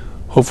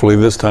hopefully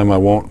this time I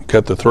won't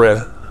cut the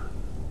thread.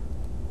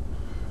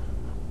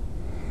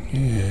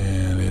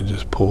 And it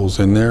just pulls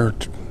in there,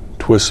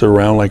 twists it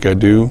around like I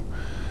do,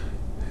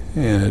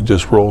 and it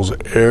just rolls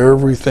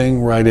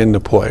everything right into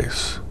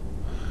place.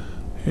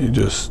 You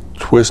just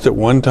twist it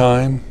one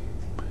time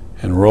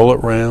and roll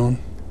it around,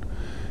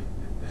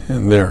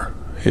 and there,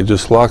 it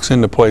just locks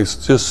into place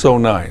just so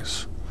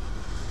nice.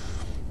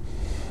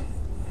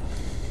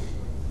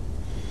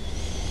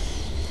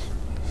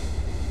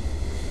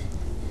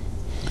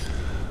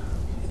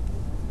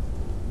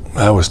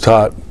 I was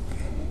taught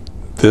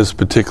this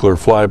particular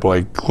fly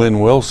by Glenn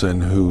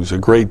Wilson, who's a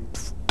great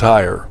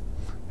tyer,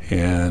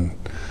 and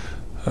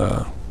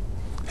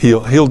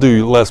he'll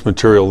do less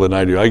material than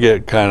I do. I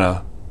get kind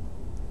of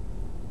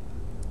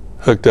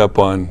hooked up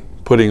on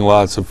putting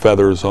lots of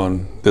feathers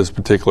on this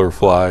particular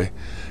fly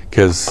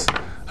because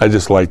I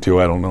just like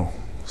to. I don't know,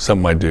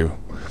 something I do.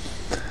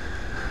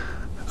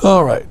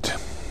 All right,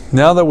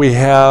 now that we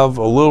have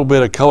a little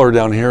bit of color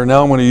down here,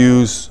 now I'm going to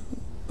use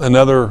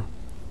another,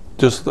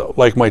 just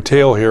like my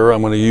tail here,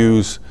 I'm going to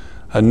use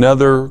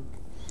another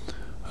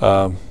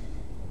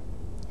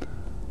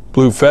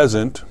blue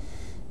pheasant,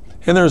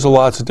 and there's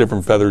lots of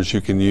different feathers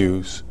you can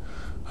use.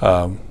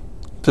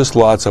 Just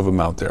lots of them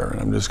out there, and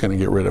I'm just going to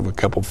get rid of a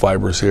couple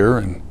fibers here.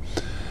 And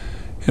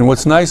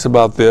what's nice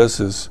about this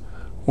is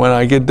when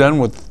I get done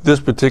with this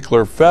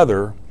particular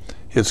feather,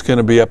 it's going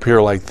to be up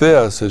here like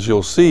this, as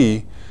you'll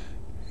see,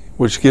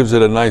 which gives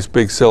it a nice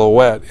big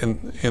silhouette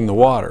in the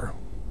water.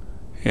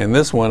 And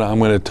this one I'm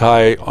going to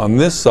tie on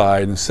this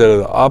side instead of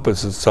the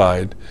opposite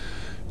side,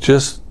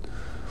 just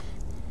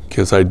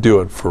because I do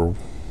it for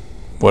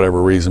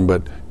whatever reason,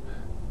 but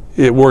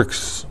it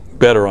works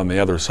better on the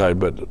other side,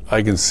 but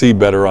I can see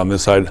better on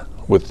this side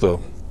with the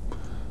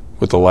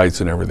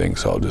lights and everything,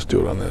 so I'll just do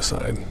it on this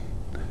side.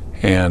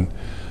 And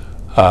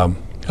I'm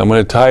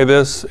going to tie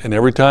this, and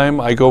every time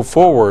I go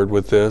forward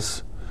with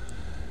this,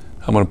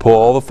 I'm going to pull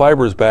all the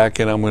fibers back,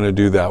 and I'm going to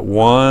do that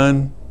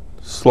one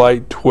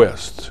slight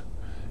twist,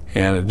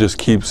 and it just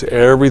keeps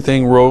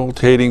everything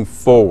rotating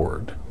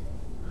forward.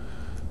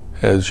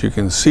 As you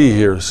can see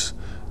here,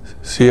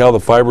 see how the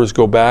fibers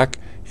go back?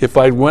 if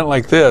I went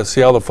like this,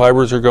 see how the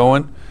fibers are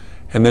going?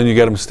 And then you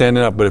got them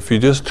standing up. But if you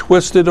just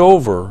twist it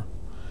over,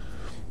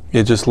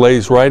 it just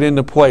lays right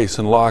into place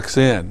and locks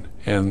in.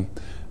 And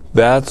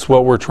that's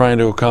what we're trying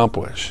to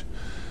accomplish.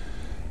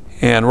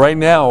 And right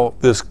now,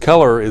 this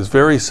color is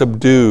very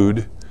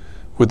subdued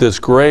with this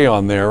gray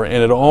on there, and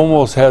it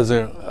almost has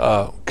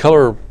a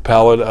color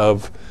palette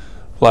of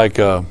like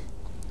a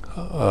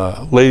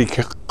Lady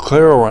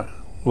Clarendon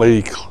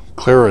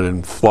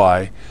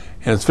fly,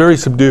 and it's very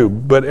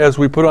subdued. But as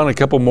we put on a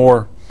couple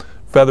more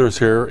feathers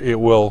here, it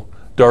will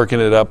darken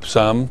it up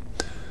some,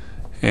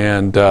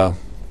 and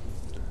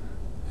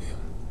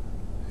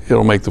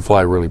it'll make the fly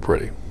really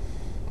pretty,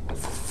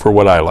 for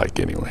what I like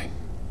anyway.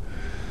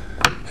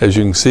 As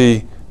you can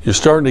see, you're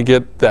starting to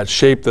get that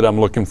shape that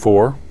I'm looking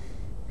for.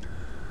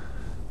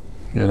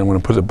 And I'm going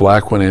to put the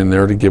black one in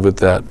there to give it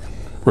that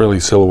really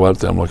silhouette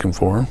that I'm looking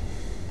for.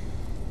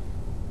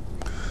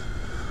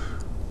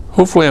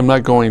 Hopefully I'm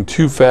not going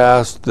too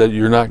fast that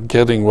you're not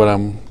getting what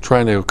I'm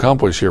trying to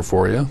accomplish here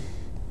for you.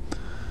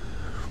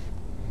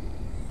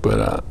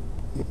 But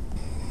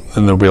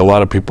then there'll be a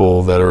lot of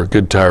people that are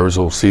good tyers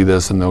will see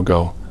this and they'll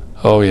go,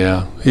 oh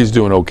yeah, he's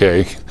doing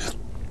okay.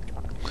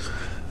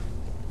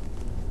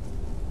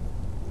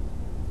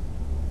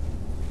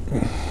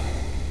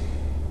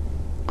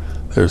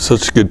 There's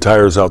such good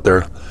tyers out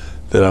there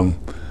that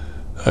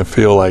I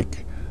feel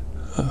like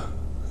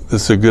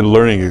this is a good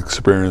learning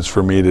experience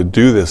for me to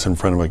do this in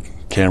front of a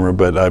camera,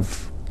 but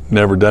I've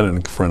never done it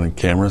in front of a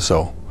camera.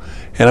 So,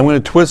 and I'm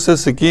going to twist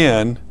this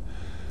again.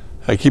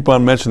 I keep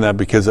on mentioning that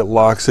because it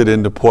locks it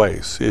into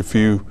place. If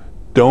you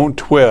don't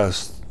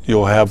twist,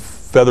 you'll have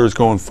feathers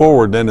going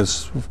forward. Then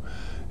it's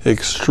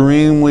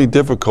extremely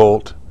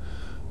difficult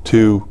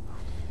to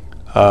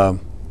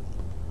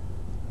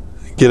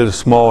get a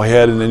small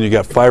head, and then you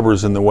got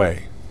fibers in the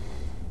way.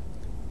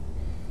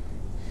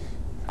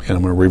 And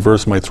I'm going to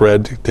reverse my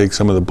thread to take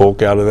some of the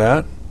bulk out of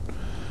that.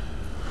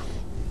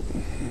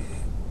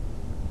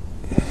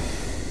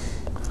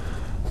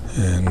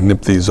 And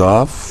nip these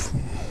off.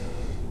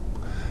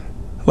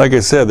 Like I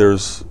said,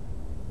 there's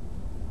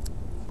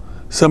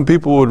some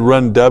people would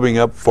run dubbing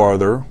up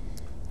farther,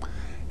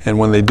 and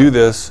when they do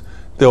this,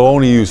 they'll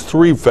only use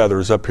 3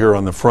 feathers up here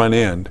on the front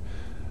end.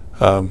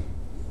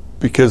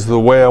 Because the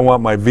way I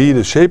want my V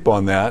to shape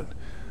on that,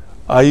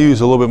 I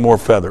use a little bit more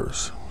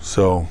feathers.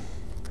 So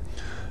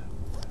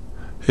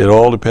it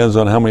all depends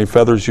on how many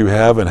feathers you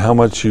have and how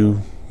much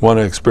you want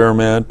to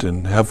experiment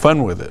and have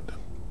fun with it.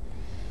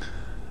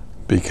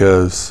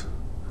 Because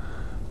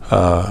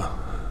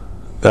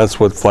that's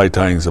what fly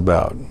tying is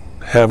about.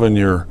 Having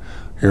your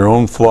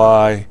own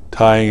fly,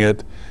 tying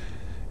it,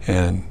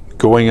 and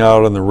going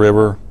out on the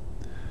river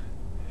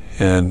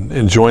and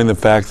enjoying the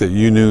fact that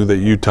you knew that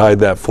you tied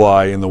that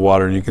fly in the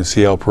water, and you can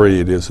see how pretty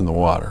it is in the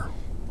water.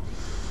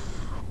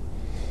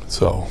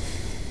 So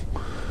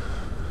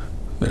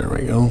there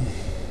we go.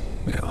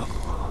 Yeah.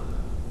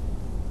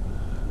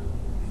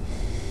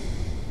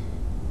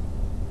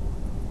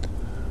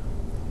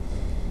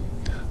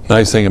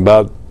 Nice thing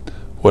about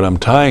what I'm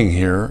tying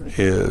here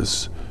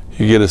is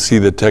you get to see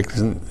the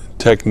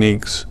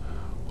techniques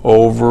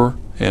over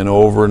and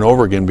over and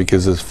over again,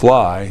 because this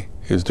fly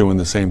is doing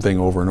the same thing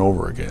over and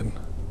over again.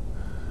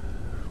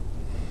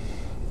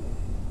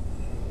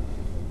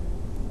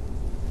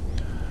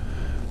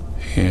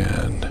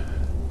 And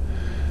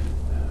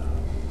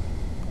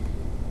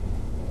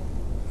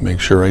make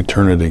sure I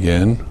turn it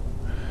again.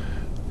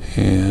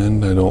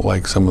 And I don't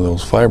like some of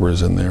those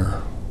fibers in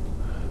there.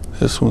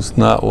 This one's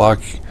not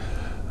locked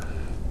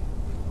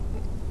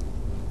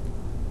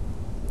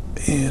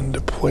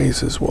into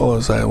place as well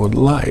as I would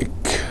like.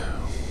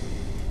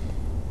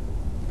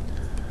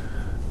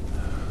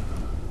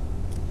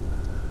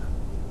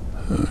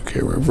 Okay,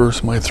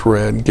 reverse my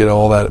thread, get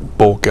all that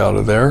bulk out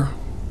of there.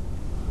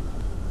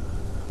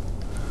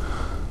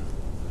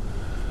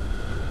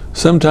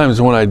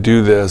 Sometimes when I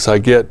do this, I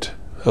get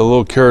a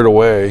little carried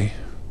away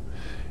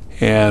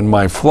and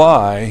my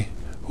fly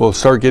will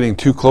start getting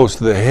too close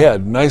to the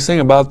head. Nice thing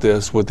about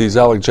this with these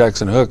Alex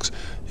Jackson hooks,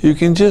 you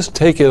can just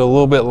take it a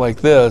little bit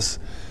like this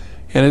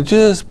and it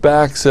just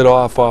backs it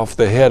off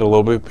the head a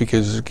little bit,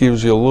 because it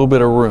gives you a little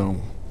bit of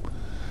room.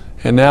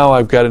 And now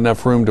I've got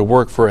enough room to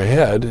work for a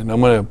head, and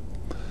I'm going to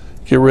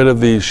get rid of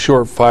these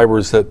short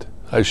fibers that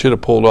I should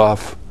have pulled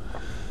off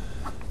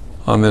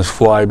on this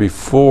fly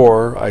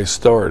before I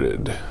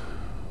started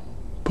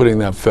putting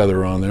that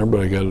feather on there, but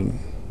I got a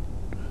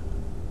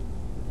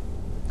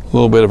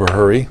little bit of a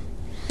hurry.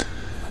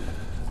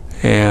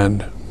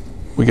 And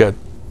we got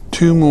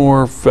 2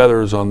 more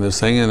feathers on this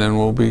thing and then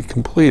we'll be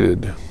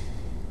completed.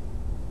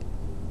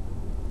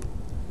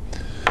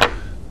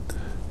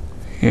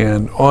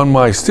 And on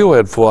my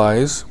steelhead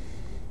flies,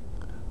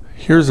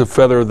 here's a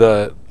feather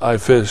that I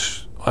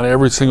fish on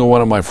every single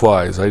one of my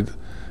flies. I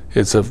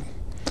just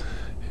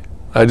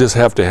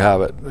have to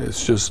have it.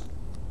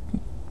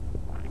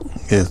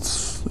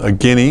 It's a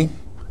guinea,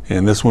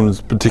 and this one is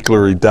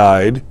particularly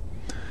dyed.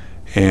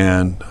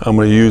 And I'm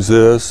going to use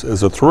this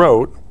as a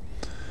throat.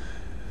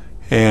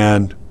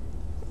 And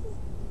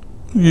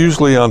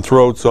usually on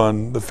throats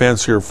on the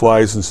fancier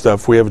flies and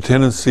stuff, we have a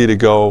tendency to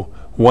go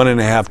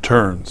 1.5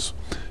 turns.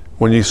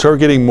 When you start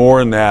getting more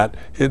than that,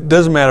 it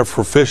doesn't matter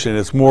for fishing,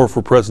 it's more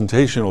for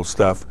presentational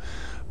stuff.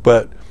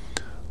 But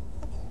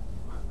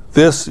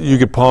this, you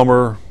could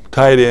palmer,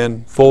 tie it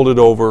in, fold it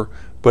over.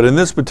 But in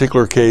this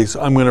particular case,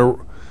 I'm going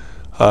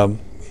to,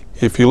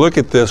 if you look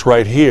at this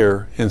right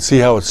here and see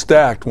how it's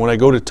stacked, when I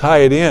go to tie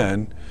it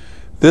in,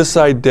 this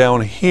side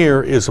down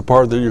here is the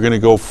part that you're going to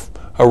go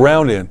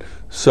around in.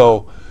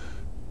 So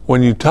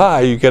when you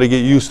tie, you got to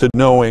get used to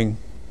knowing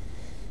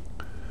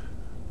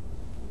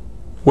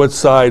what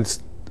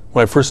sides.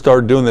 When I first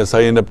started doing this,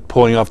 I ended up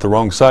pulling off the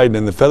wrong side and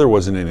then the feather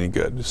wasn't any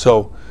good.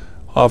 So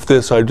off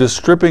this, I'm just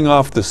stripping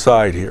off the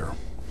side here.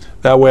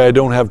 That way I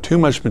don't have too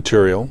much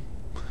material.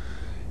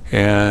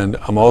 And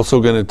I'm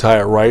also going to tie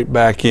it right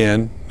back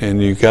in,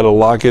 and you got to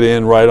lock it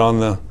in right on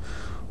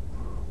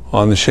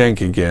the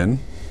shank again.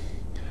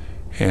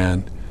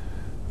 And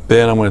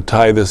then I'm going to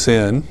tie this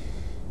in,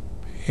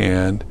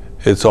 and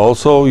it's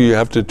also, you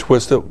have to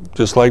twist it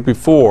just like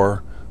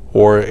before,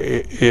 or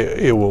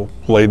it will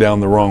lay down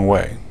the wrong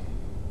way,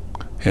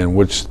 and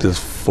which this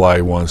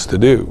fly wants to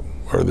do,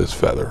 or this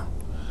feather.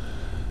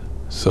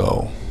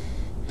 So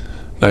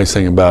nice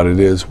thing about it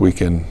is we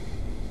can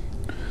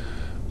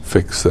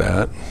fix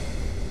that.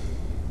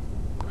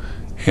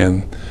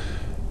 And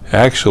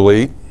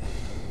actually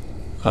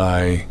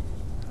I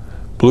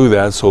blew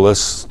that, so let's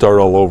start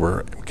all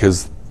over,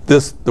 because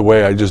this, the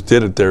way I just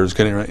did it there, is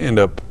going to end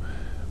up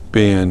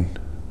being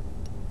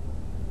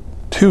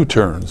 2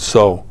 turns.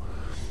 So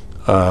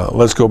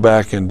let's go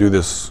back and do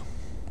this.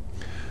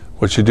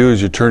 What you do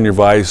is you turn your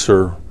vise,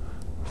 or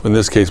in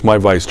this case my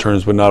vise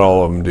turns, but not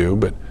all of them do.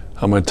 But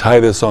I'm going to tie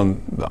this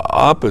on the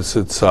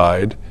opposite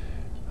side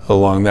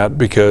along that,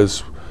 because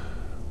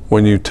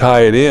when you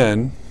tie it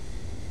in,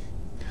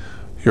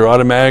 you're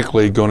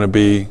automatically going to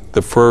be,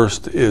 the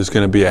first is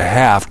going to be a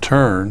half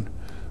turn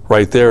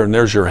right there, and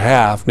there's your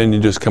half. And then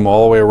you just come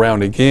all the way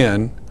around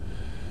again,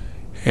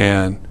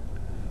 and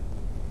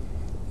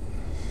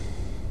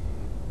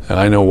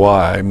I know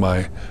why.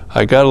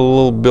 I got a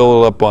little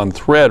build up on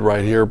thread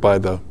right here by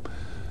the,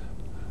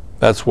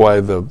 that's why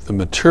the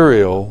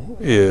material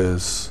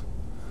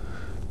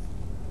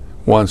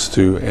wants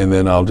to, and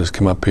then I'll just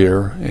come up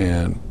here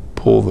and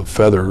pull the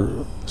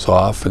feathers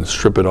off and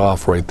strip it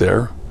off right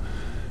there,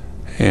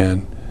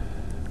 and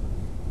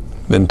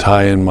then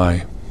tie in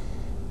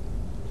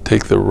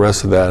take the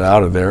rest of that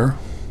out of there,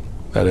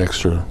 that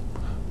extra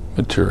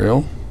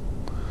material.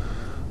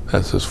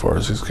 That's as far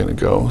as it's going to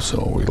go.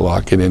 So we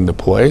lock it into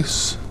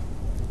place.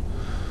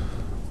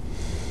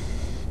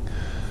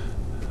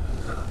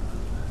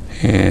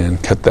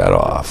 And cut that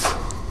off.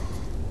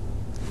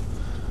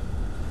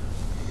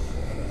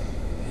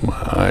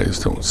 My eyes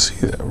don't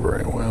see that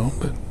very well,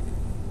 but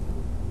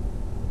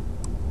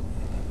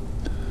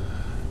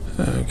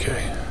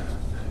okay.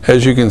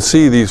 As you can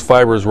see, these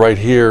fibers right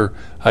here,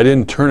 I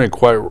didn't turn it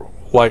quite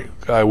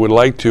like I would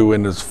like to,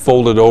 and it's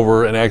folded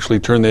over and actually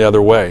turned the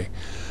other way.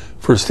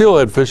 For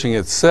steelhead fishing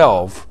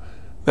itself,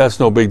 that's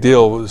no big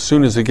deal. As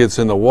soon as it gets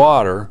in the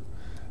water,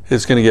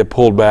 it's going to get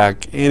pulled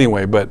back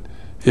anyway. But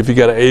if you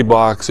got an A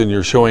box and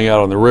you're showing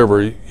out on the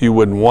river, you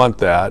wouldn't want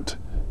that,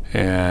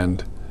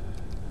 and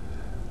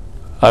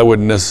I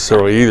wouldn't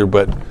necessarily either.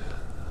 But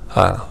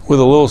with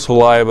a little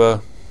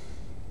saliva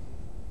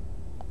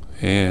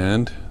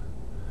and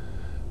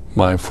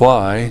my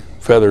fly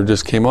feather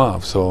just came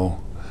off, so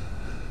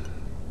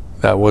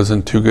that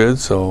wasn't too good,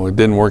 so it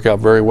didn't work out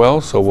very well.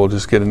 So we'll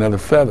just get another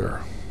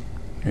feather.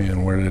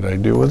 And where did I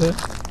do with it?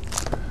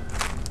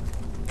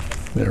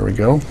 There we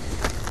go.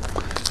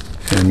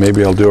 And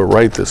maybe I'll do it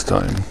right this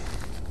time.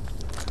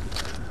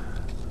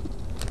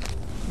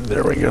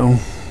 There we go.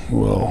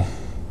 We'll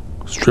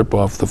strip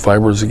off the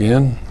fibers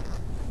again.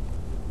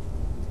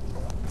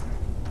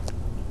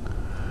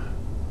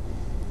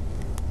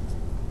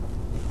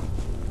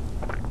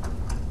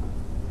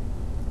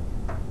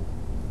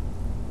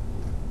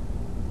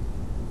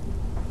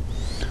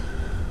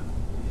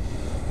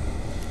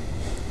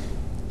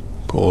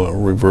 Pull a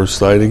reverse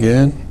side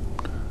again.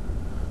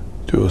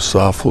 Do a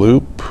soft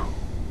loop.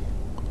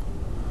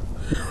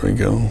 There we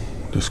go.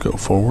 Just go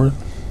forward.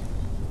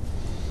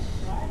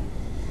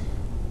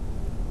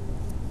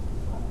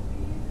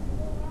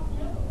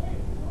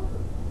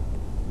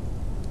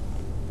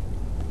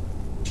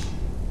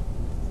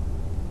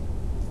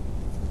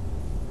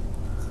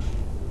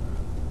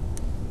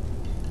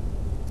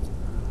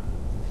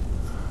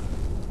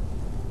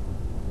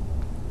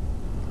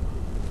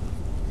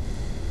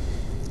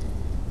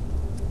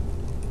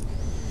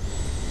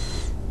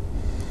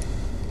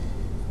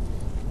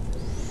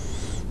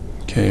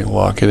 Okay,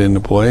 lock it into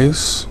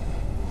place.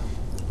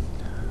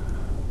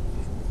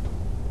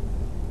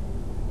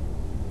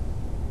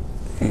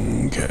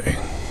 Okay,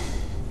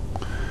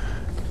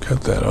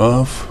 cut that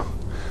off.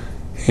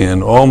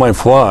 And all my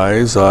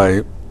flies,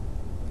 with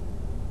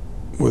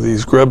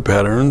these grub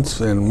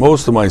patterns, and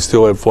most of my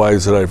steelhead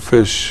flies that I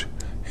fish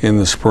in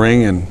the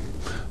spring and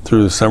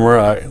through the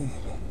summer,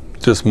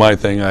 just my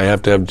thing, I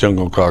have to have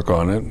jungle cock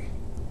on it.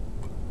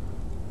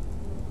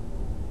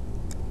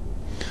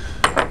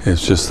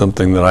 It's just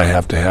something that I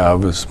have to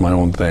have. It's my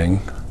own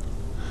thing.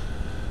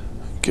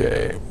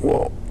 Okay,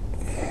 well,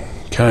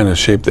 kind of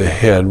shape the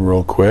head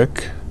real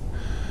quick.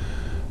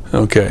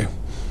 Okay,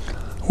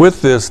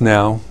 with this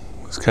now,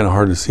 it's kind of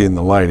hard to see in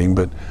the lighting,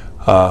 but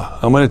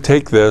I'm going to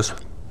take this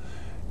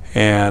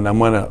and I'm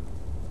going to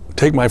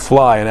take my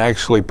fly and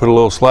actually put a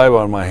little saliva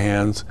on my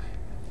hands,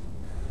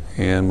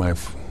 and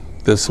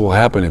this will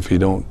happen if you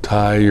don't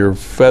tie your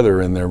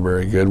feather in there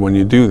very good. When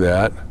you do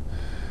that,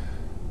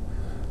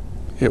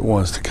 it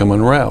wants to come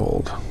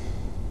unraveled.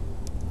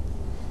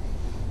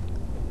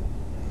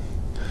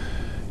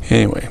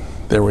 Anyway,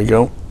 there we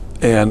go.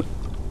 And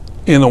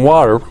in the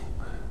water,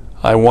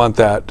 I want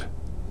that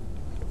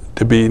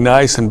to be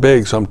nice and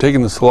big, so I'm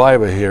taking the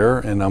saliva here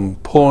and I'm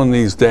pulling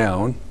these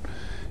down,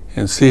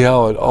 and see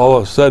how it all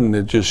of a sudden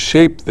it just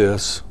shaped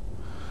this.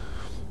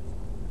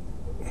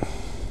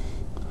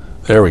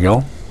 There we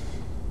go.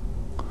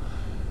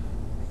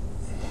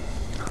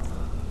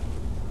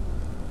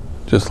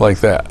 Just like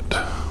that.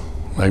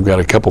 I've got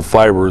a couple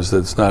fibers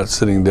that's not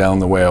sitting down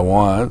the way I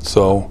want,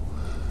 so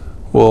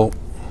we'll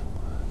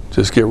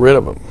just get rid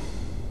of them.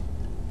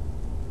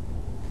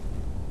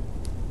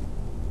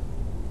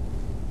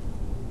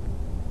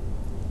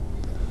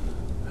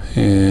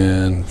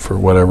 And for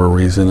whatever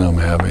reason, I'm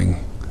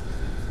having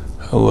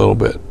a little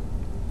bit.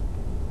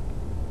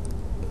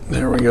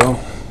 There we go.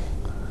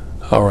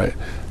 All right.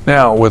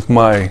 Now with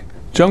my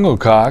jungle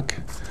cock,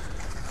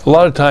 a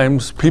lot of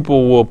times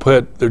people will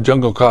put their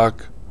jungle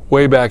cock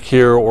way back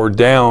here or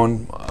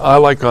down. I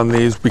like on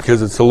these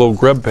because it's a little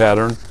grub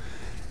pattern,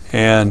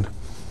 and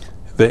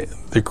the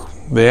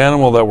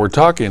animal that we're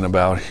talking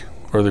about,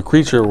 or the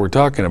creature we're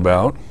talking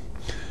about,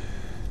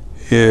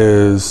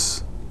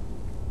 is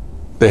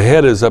the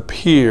head is up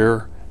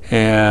here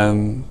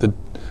and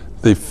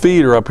the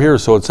feet are up here,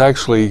 so it's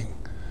actually,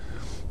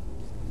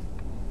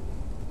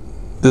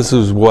 this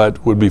is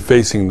what would be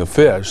facing the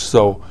fish.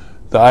 So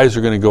the eyes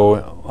are going to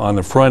go on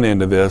the front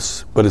end of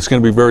this, but it's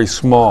going to be very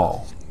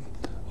small.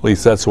 At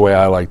least that's the way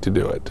I like to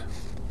do it.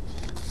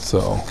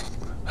 So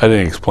I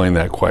didn't explain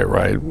that quite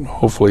right.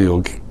 Hopefully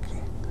you'll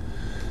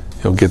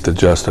get the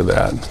gist of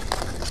that.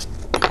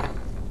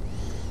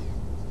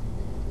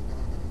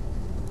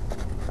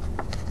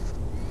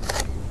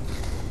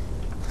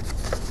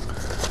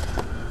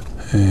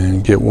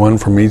 And get one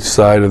from each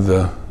side of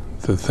the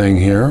thing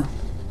here.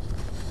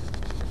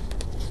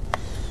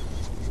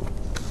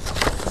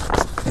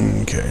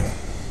 Okay.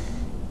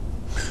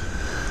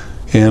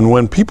 And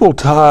when people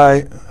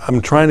tie,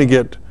 I'm trying to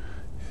get,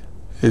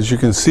 as you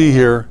can see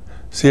here,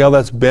 see how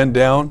that's bent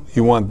down?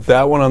 You want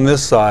that one on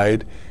this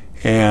side,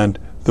 and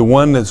the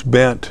one that's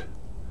bent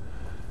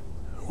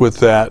with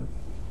that,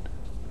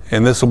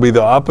 and this will be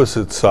the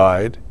opposite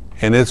side,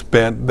 and it's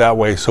bent that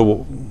way.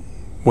 So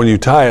when you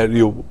tie it,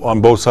 on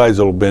both sides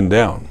it'll bend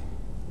down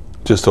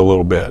just a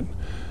little bit.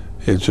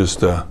 It's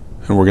just, and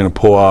we're going to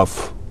pull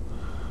off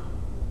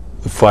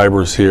the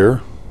fibers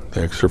here,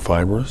 the extra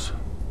fibers.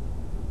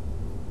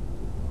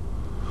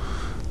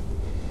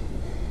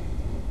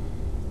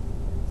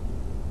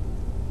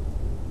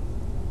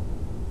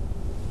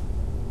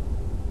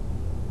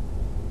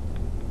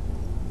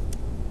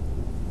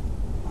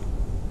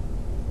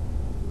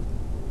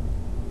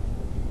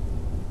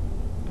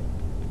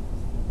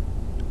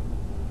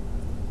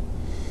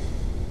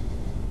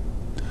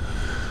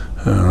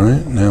 All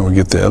right, now we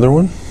get the other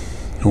one,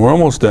 and we're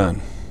almost done.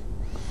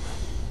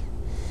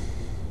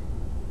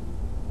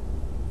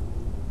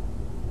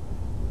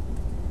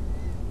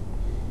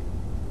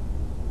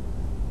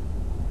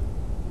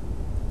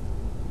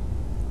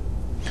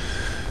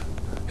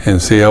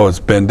 And see how it's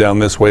bent down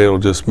this way? It'll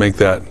just make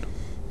that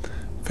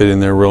fit in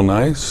there real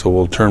nice. So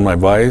we'll turn my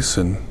vise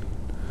and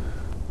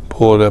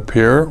pull it up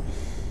here.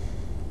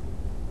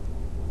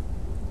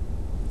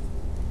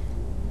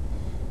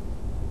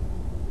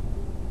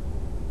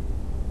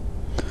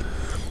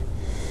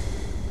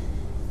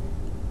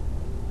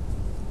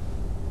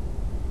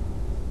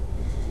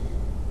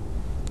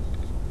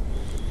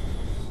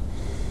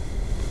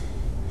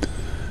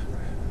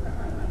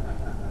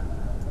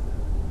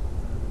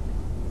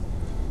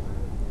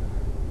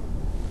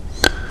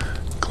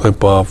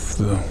 Clip off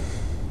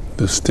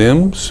the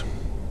stems.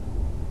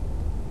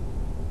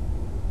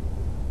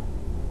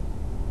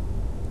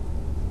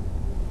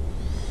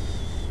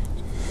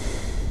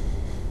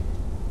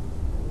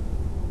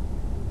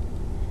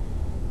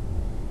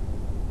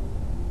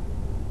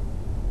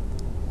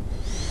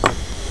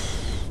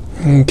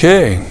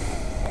 Okay,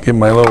 get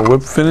my little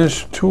whip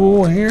finish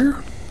tool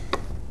here.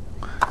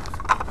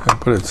 I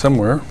put it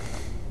somewhere.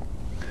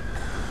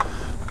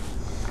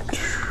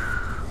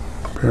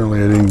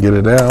 Apparently I didn't get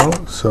it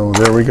out, so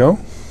there we go.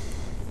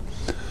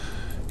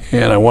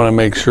 And I want to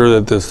make sure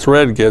that this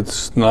thread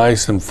gets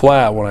nice and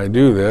flat when I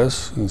do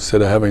this,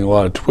 instead of having a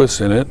lot of twists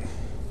in it.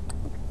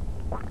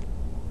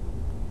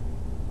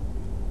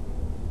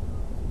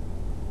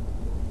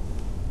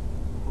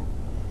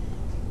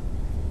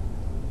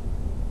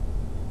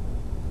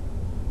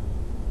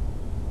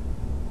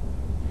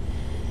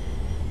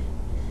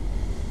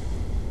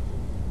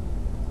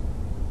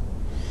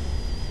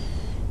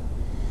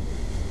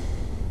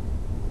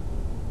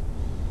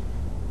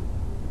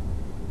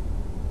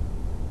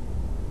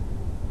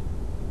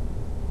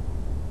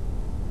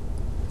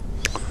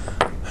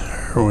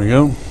 There we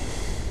go.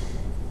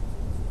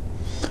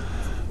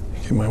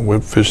 Get my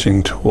whip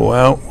fishing tool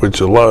out, which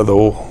a lot of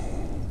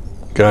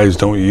the guys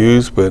don't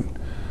use, but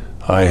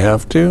I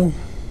have to.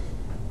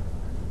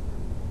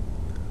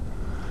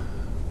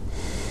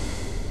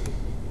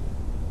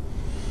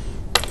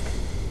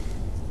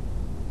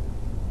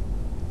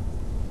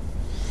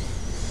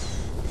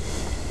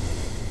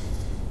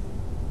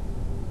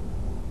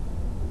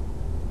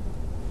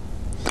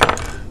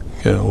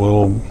 Get a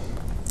little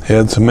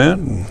head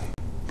cement, and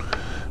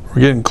we're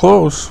getting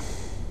close.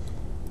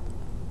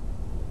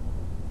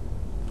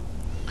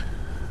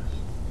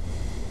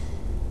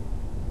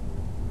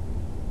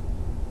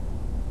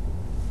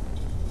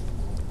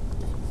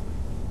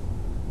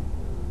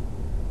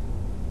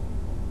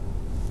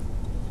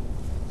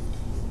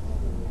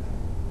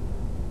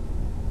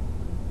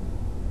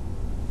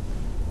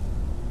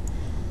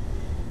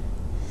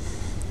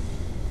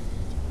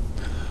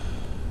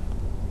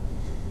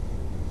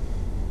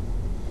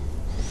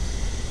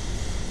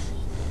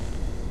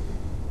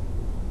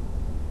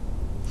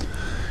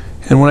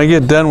 And when I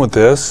get done with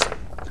this,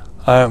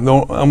 I'm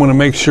going to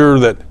make sure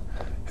that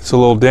it's a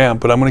little damp,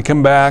 but I'm going to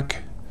come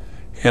back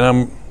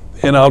and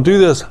I'll do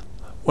this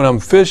when I'm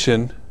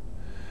fishing.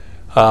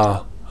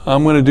 I'm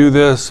going to do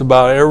this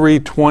about every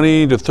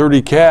 20 to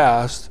 30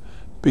 casts,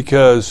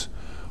 because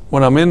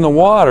when I'm in the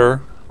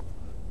water,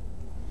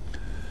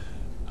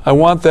 I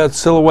want that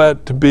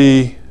silhouette to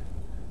be,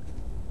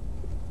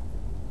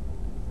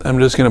 I'm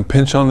just going to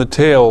pinch on the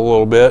tail a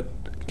little bit,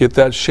 get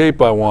that shape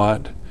I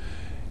want.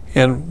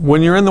 And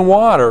when you're in the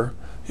water,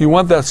 you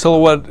want that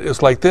silhouette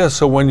is like this,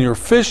 so when you're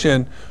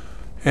fishing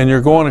and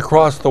you're going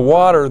across the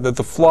water, that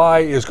the fly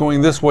is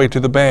going this way to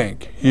the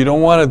bank. You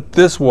don't want it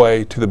this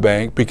way to the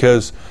bank,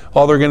 because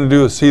all they're going to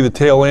do is see the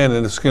tail end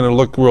and it's going to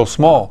look real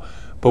small.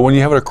 But when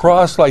you have it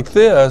across like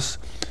this,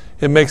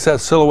 it makes that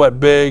silhouette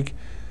big.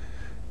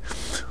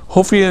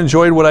 Hopefully you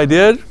enjoyed what I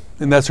did,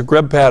 and that's a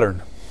grub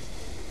pattern.